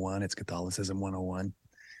Methodism 101, it's Catholicism 101.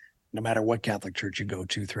 No matter what Catholic church you go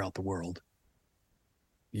to throughout the world,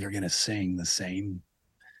 you're going to sing the same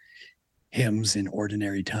hymns in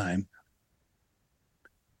ordinary time.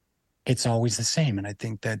 It's always the same. And I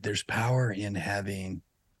think that there's power in having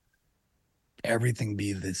everything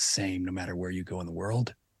be the same no matter where you go in the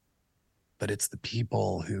world. But it's the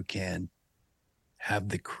people who can have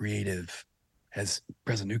the creative, as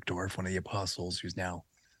President Uchtdorf, one of the apostles, who's now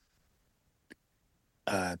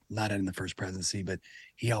not in the first presidency, but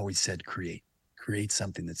he always said, create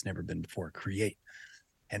something that's never been before, create.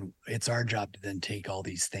 And it's our job to then take all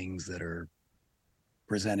these things that are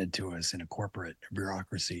presented to us in a corporate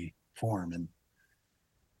bureaucracy form and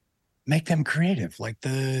make them creative, like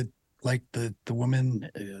the woman,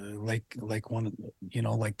 like one,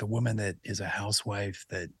 like the woman that is a housewife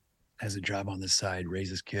that has a job on the side,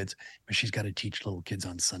 raises kids, but she's got to teach little kids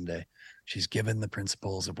on Sunday. She's given the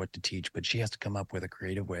principles of what to teach, but she has to come up with a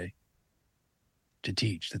creative way to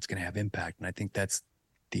teach that's going to have impact. And I think that's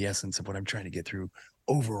the essence of what I'm trying to get through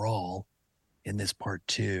overall in this part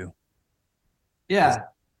 2. Yeah.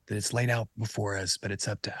 That it's laid out before us, but it's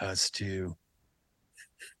up to us to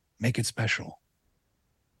make it special.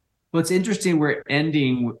 Well, it's interesting we're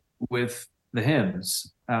ending with the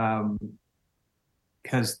hymns,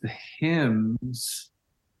 because the hymns,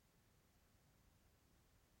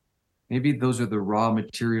 maybe those are the raw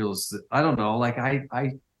materials that, I don't know, like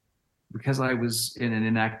I because I was in an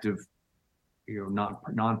inactive,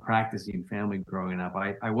 non-practicing family growing up,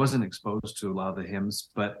 I wasn't exposed to a lot of the hymns,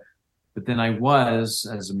 but then I was,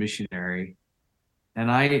 as a missionary,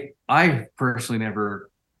 And I personally never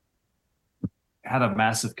had a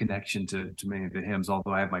massive connection to many of the hymns,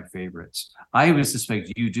 although I have my favorites. I would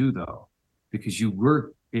suspect you do, though, because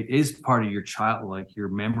it is part of your your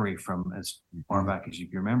memory from as far back as you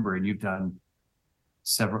can remember. And you've done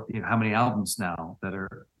several, how many albums now that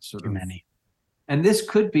are sort of many. And this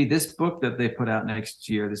book that they put out next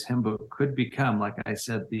year, this hymn book, could become, like I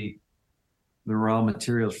said, the raw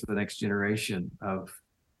materials for the next generation of,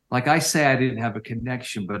 like I say, I didn't have a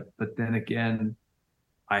connection, but then again,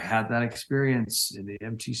 I had that experience in the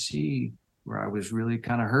MTC where I was really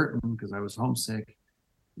kind of hurting because I was homesick,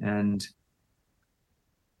 and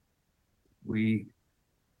we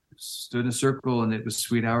stood in a circle, and it was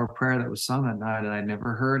Sweet Hour Prayer that was sung that night, and I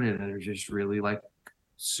never heard it, and it just really like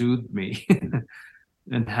soothed me.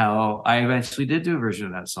 And how I eventually did do a version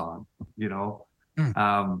of that song,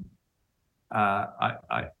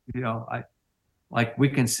 I like, we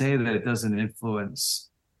can say that it doesn't influence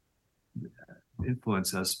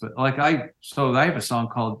us, but like I have a song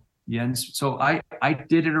called Jens. So I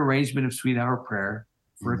did an arrangement of Sweet Hour Prayer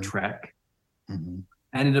for a trek. I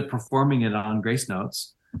ended up performing it on Grace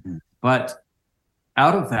Notes, but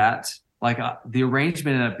out of that, like the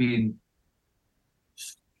arrangement ended up being,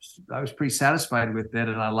 I was pretty satisfied with it,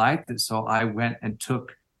 and I liked it. So I went and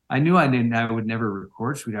I knew I would never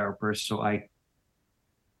record Sweet Hour Prayer, so I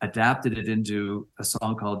adapted it into a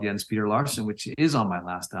song called Jens Peter Larsen, which is on my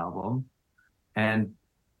last album. And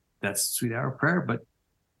that's Sweet Hour Prayer, but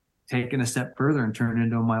taken a step further and turned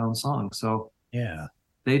into my own song. So yeah,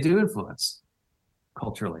 they do influence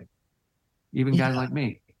culturally, even guys like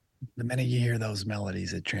me. The minute you hear those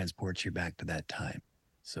melodies, it transports you back to that time.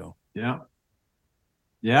 So yeah.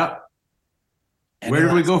 Where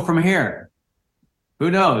do we go from here?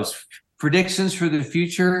 Who knows? Predictions for the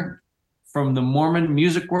future from the Mormon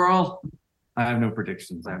music world? I have no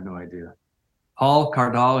predictions. I have no idea. Paul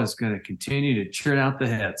Cardall is going to continue to churn out the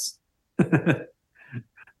hits. I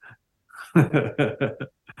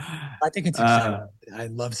think it's exciting. I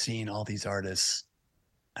love seeing all these artists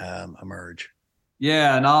emerge.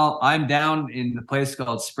 Yeah, and I'm down in the place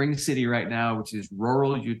called Spring City right now, which is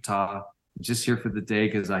rural Utah. I'm just here for the day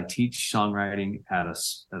because I teach songwriting at a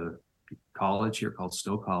college here called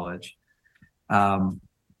Snow College. I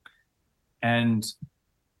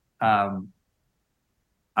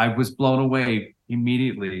was blown away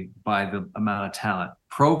immediately by the amount of talent.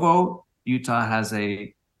 Provo, Utah has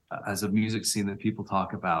a music scene that people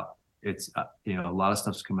talk about. It's a lot of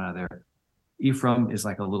stuff's coming out of there. Ephraim is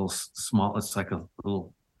like a little small. It's like a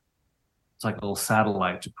little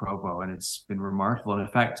satellite to Provo, and it's been remarkable. And in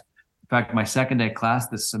fact, my second day class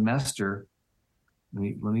this semester.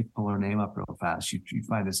 Let me pull her name up real fast. You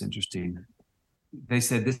find this interesting. They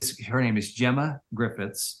said her name is Gemma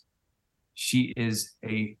Griffiths. She is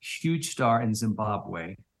a huge star in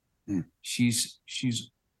Zimbabwe. She's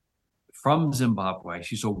from Zimbabwe.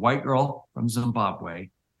 She's a white girl from Zimbabwe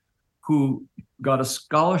who got a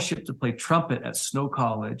scholarship to play trumpet at Snow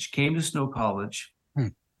College, came to Snow College,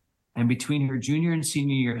 and between her junior and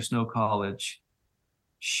senior year at Snow College,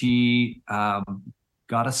 she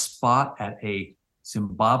got a spot at a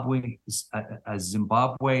Zimbabwe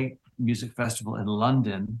music festival in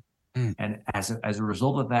London. And as a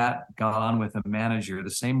result of that, got on with a manager, the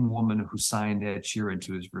same woman who signed Ed Sheeran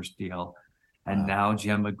to his first deal. And now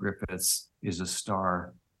Gemma Griffiths is a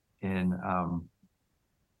star in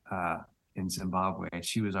Zimbabwe. And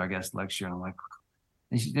she was our guest lecturer. And I'm like,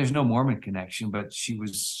 there's no Mormon connection, but she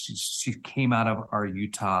came out of our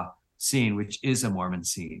Utah scene, which is a Mormon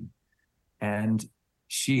scene. And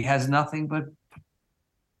she has nothing but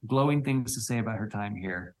glowing things to say about her time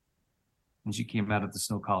here. And she came out of the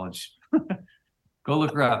Snow College. Go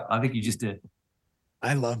look her up. I think you just did.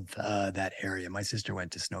 I love that area. My sister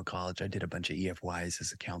went to Snow College. I did a bunch of EFYs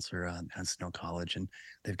as a counselor on Snow College, and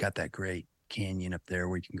they've got that great canyon up there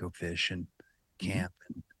where you can go fish and camp.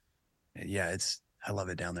 And yeah, I love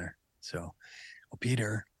it down there. So, well,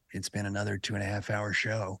 Peter, it's been another 2.5 hour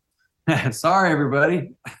show. Sorry,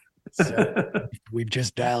 everybody. So we've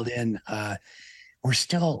just dialed in. We're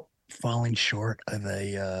still falling short of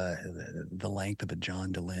the length of a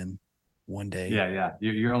John DeLynn one day. Yeah.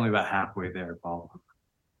 You're only about halfway there, Paul.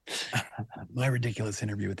 My ridiculous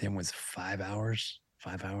interview with him was 5 hours.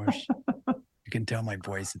 5 hours. You can tell my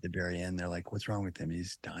voice at the very end. They're like, "What's wrong with him?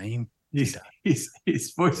 He's dying." His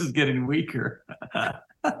voice is getting weaker.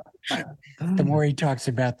 The more he talks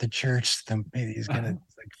about the church, he's like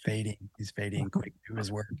fading. He's fading quick. Do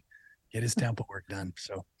his work, get his temple work done.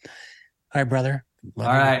 So, all right, brother. All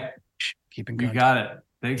right. Keep in contact. You got it.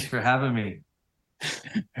 Thanks for having me.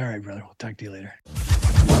 All right, brother. We'll talk to you later.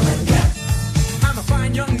 I'm a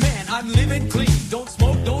fine young man, I'm living clean. Don't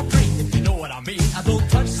smoke, don't drink, if you know what I mean. I don't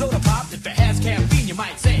touch soda pop, if it has caffeine, you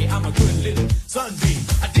might say I'm a good little sunbeam.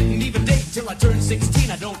 I didn't even date till I turned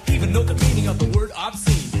 16. I don't even know the meaning of the word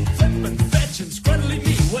obscene. Flip and fetch and scruddly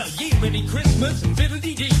me. Well, ye many Christmas and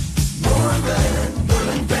fiddle-dee-dee.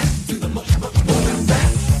 Mormon, back to the Mormon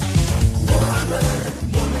back.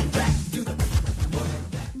 Mormon, back to the Mormon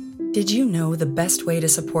back. Did you know the best way to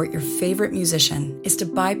support your favorite musician is to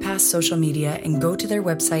bypass social media and go to their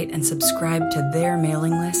website and subscribe to their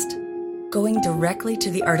mailing list? Going directly to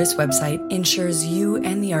the artist's website ensures you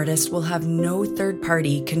and the artist will have no third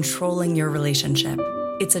party controlling your relationship.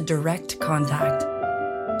 It's a direct contact.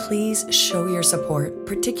 Please show your support,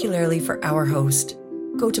 particularly for our host.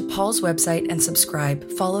 Go to Paul's website and subscribe,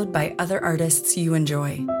 followed by other artists you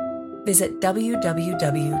enjoy. Visit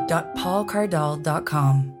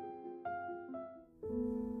www.paulcardall.com.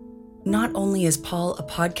 Not only is Paul a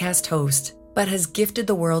podcast host, but has gifted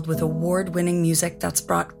the world with award-winning music that's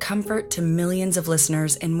brought comfort to millions of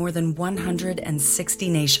listeners in more than 160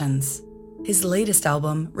 nations. His latest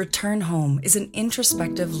album, Return Home, is an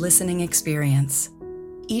introspective listening experience.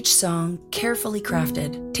 Each song, carefully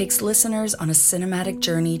crafted, takes listeners on a cinematic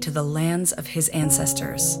journey to the lands of his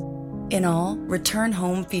ancestors. In all, Return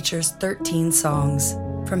Home features 13 songs.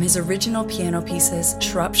 From his original piano pieces,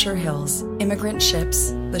 Shropshire Hills, Immigrant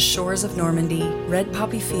Ships, The Shores of Normandy, Red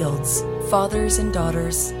Poppy Fields, Fathers and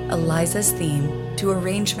Daughters, Eliza's Theme, to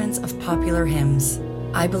arrangements of popular hymns,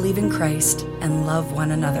 I Believe in Christ, and Love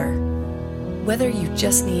One Another. Whether you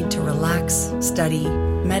just need to relax, study,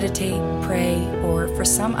 meditate, pray, or for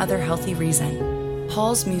some other healthy reason,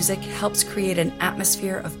 Paul's music helps create an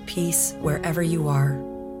atmosphere of peace wherever you are.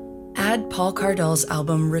 Add Paul Cardall's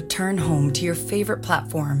album Return Home to your favorite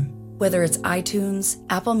platform, whether it's iTunes,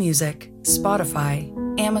 Apple Music, Spotify,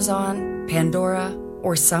 Amazon, Pandora,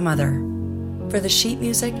 or some other. For the sheet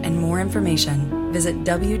music and more information, visit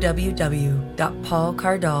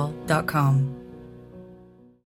www.paulcardall.com.